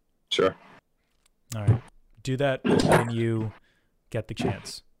 Sure. All right. Do that when you get the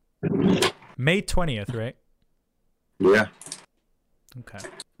chance. May 20th, right? Yeah. Okay.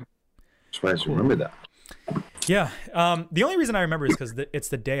 Just wanted to remember that. Yeah. The only reason I remember is because it's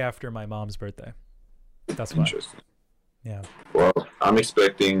the day after my mom's birthday. That's why. Interesting. Yeah. Well, I'm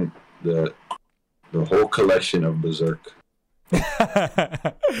expecting the whole collection of Berserk. No,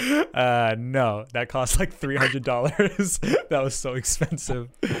 that cost like $300. That was so expensive.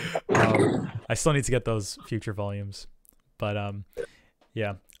 I still need to get those future volumes, but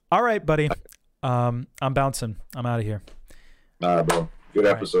yeah. All right, buddy. I'm bouncing. I'm out of here. Nah, bro. Good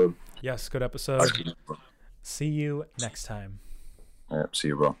episode. Right. Yes, good episode. See you next time. All right, see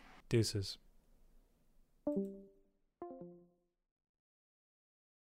you, bro. Deuces.